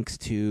 links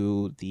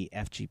to the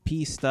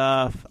FGP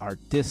stuff, our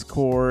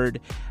Discord,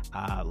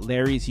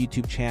 Larry's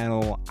YouTube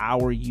channel,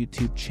 our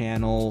YouTube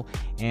channel,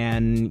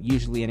 and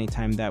usually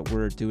anytime that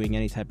we're doing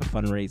any type of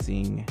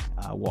fundraising,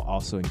 we'll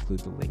also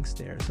include the links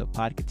there. So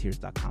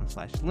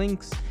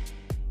podcateers.com/links.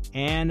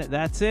 And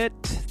that's it.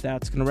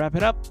 That's going to wrap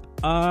it up.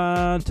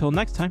 Until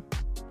next time.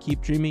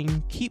 Keep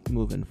dreaming, keep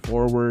moving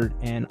forward,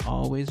 and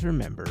always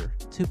remember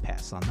to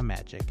pass on the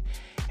magic.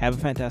 Have a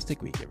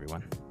fantastic week,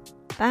 everyone.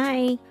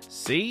 Bye.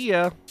 See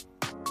ya.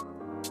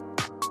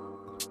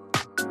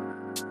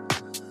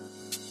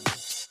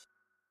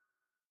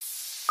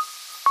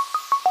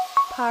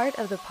 Part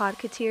of the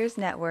Podcateers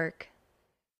Network.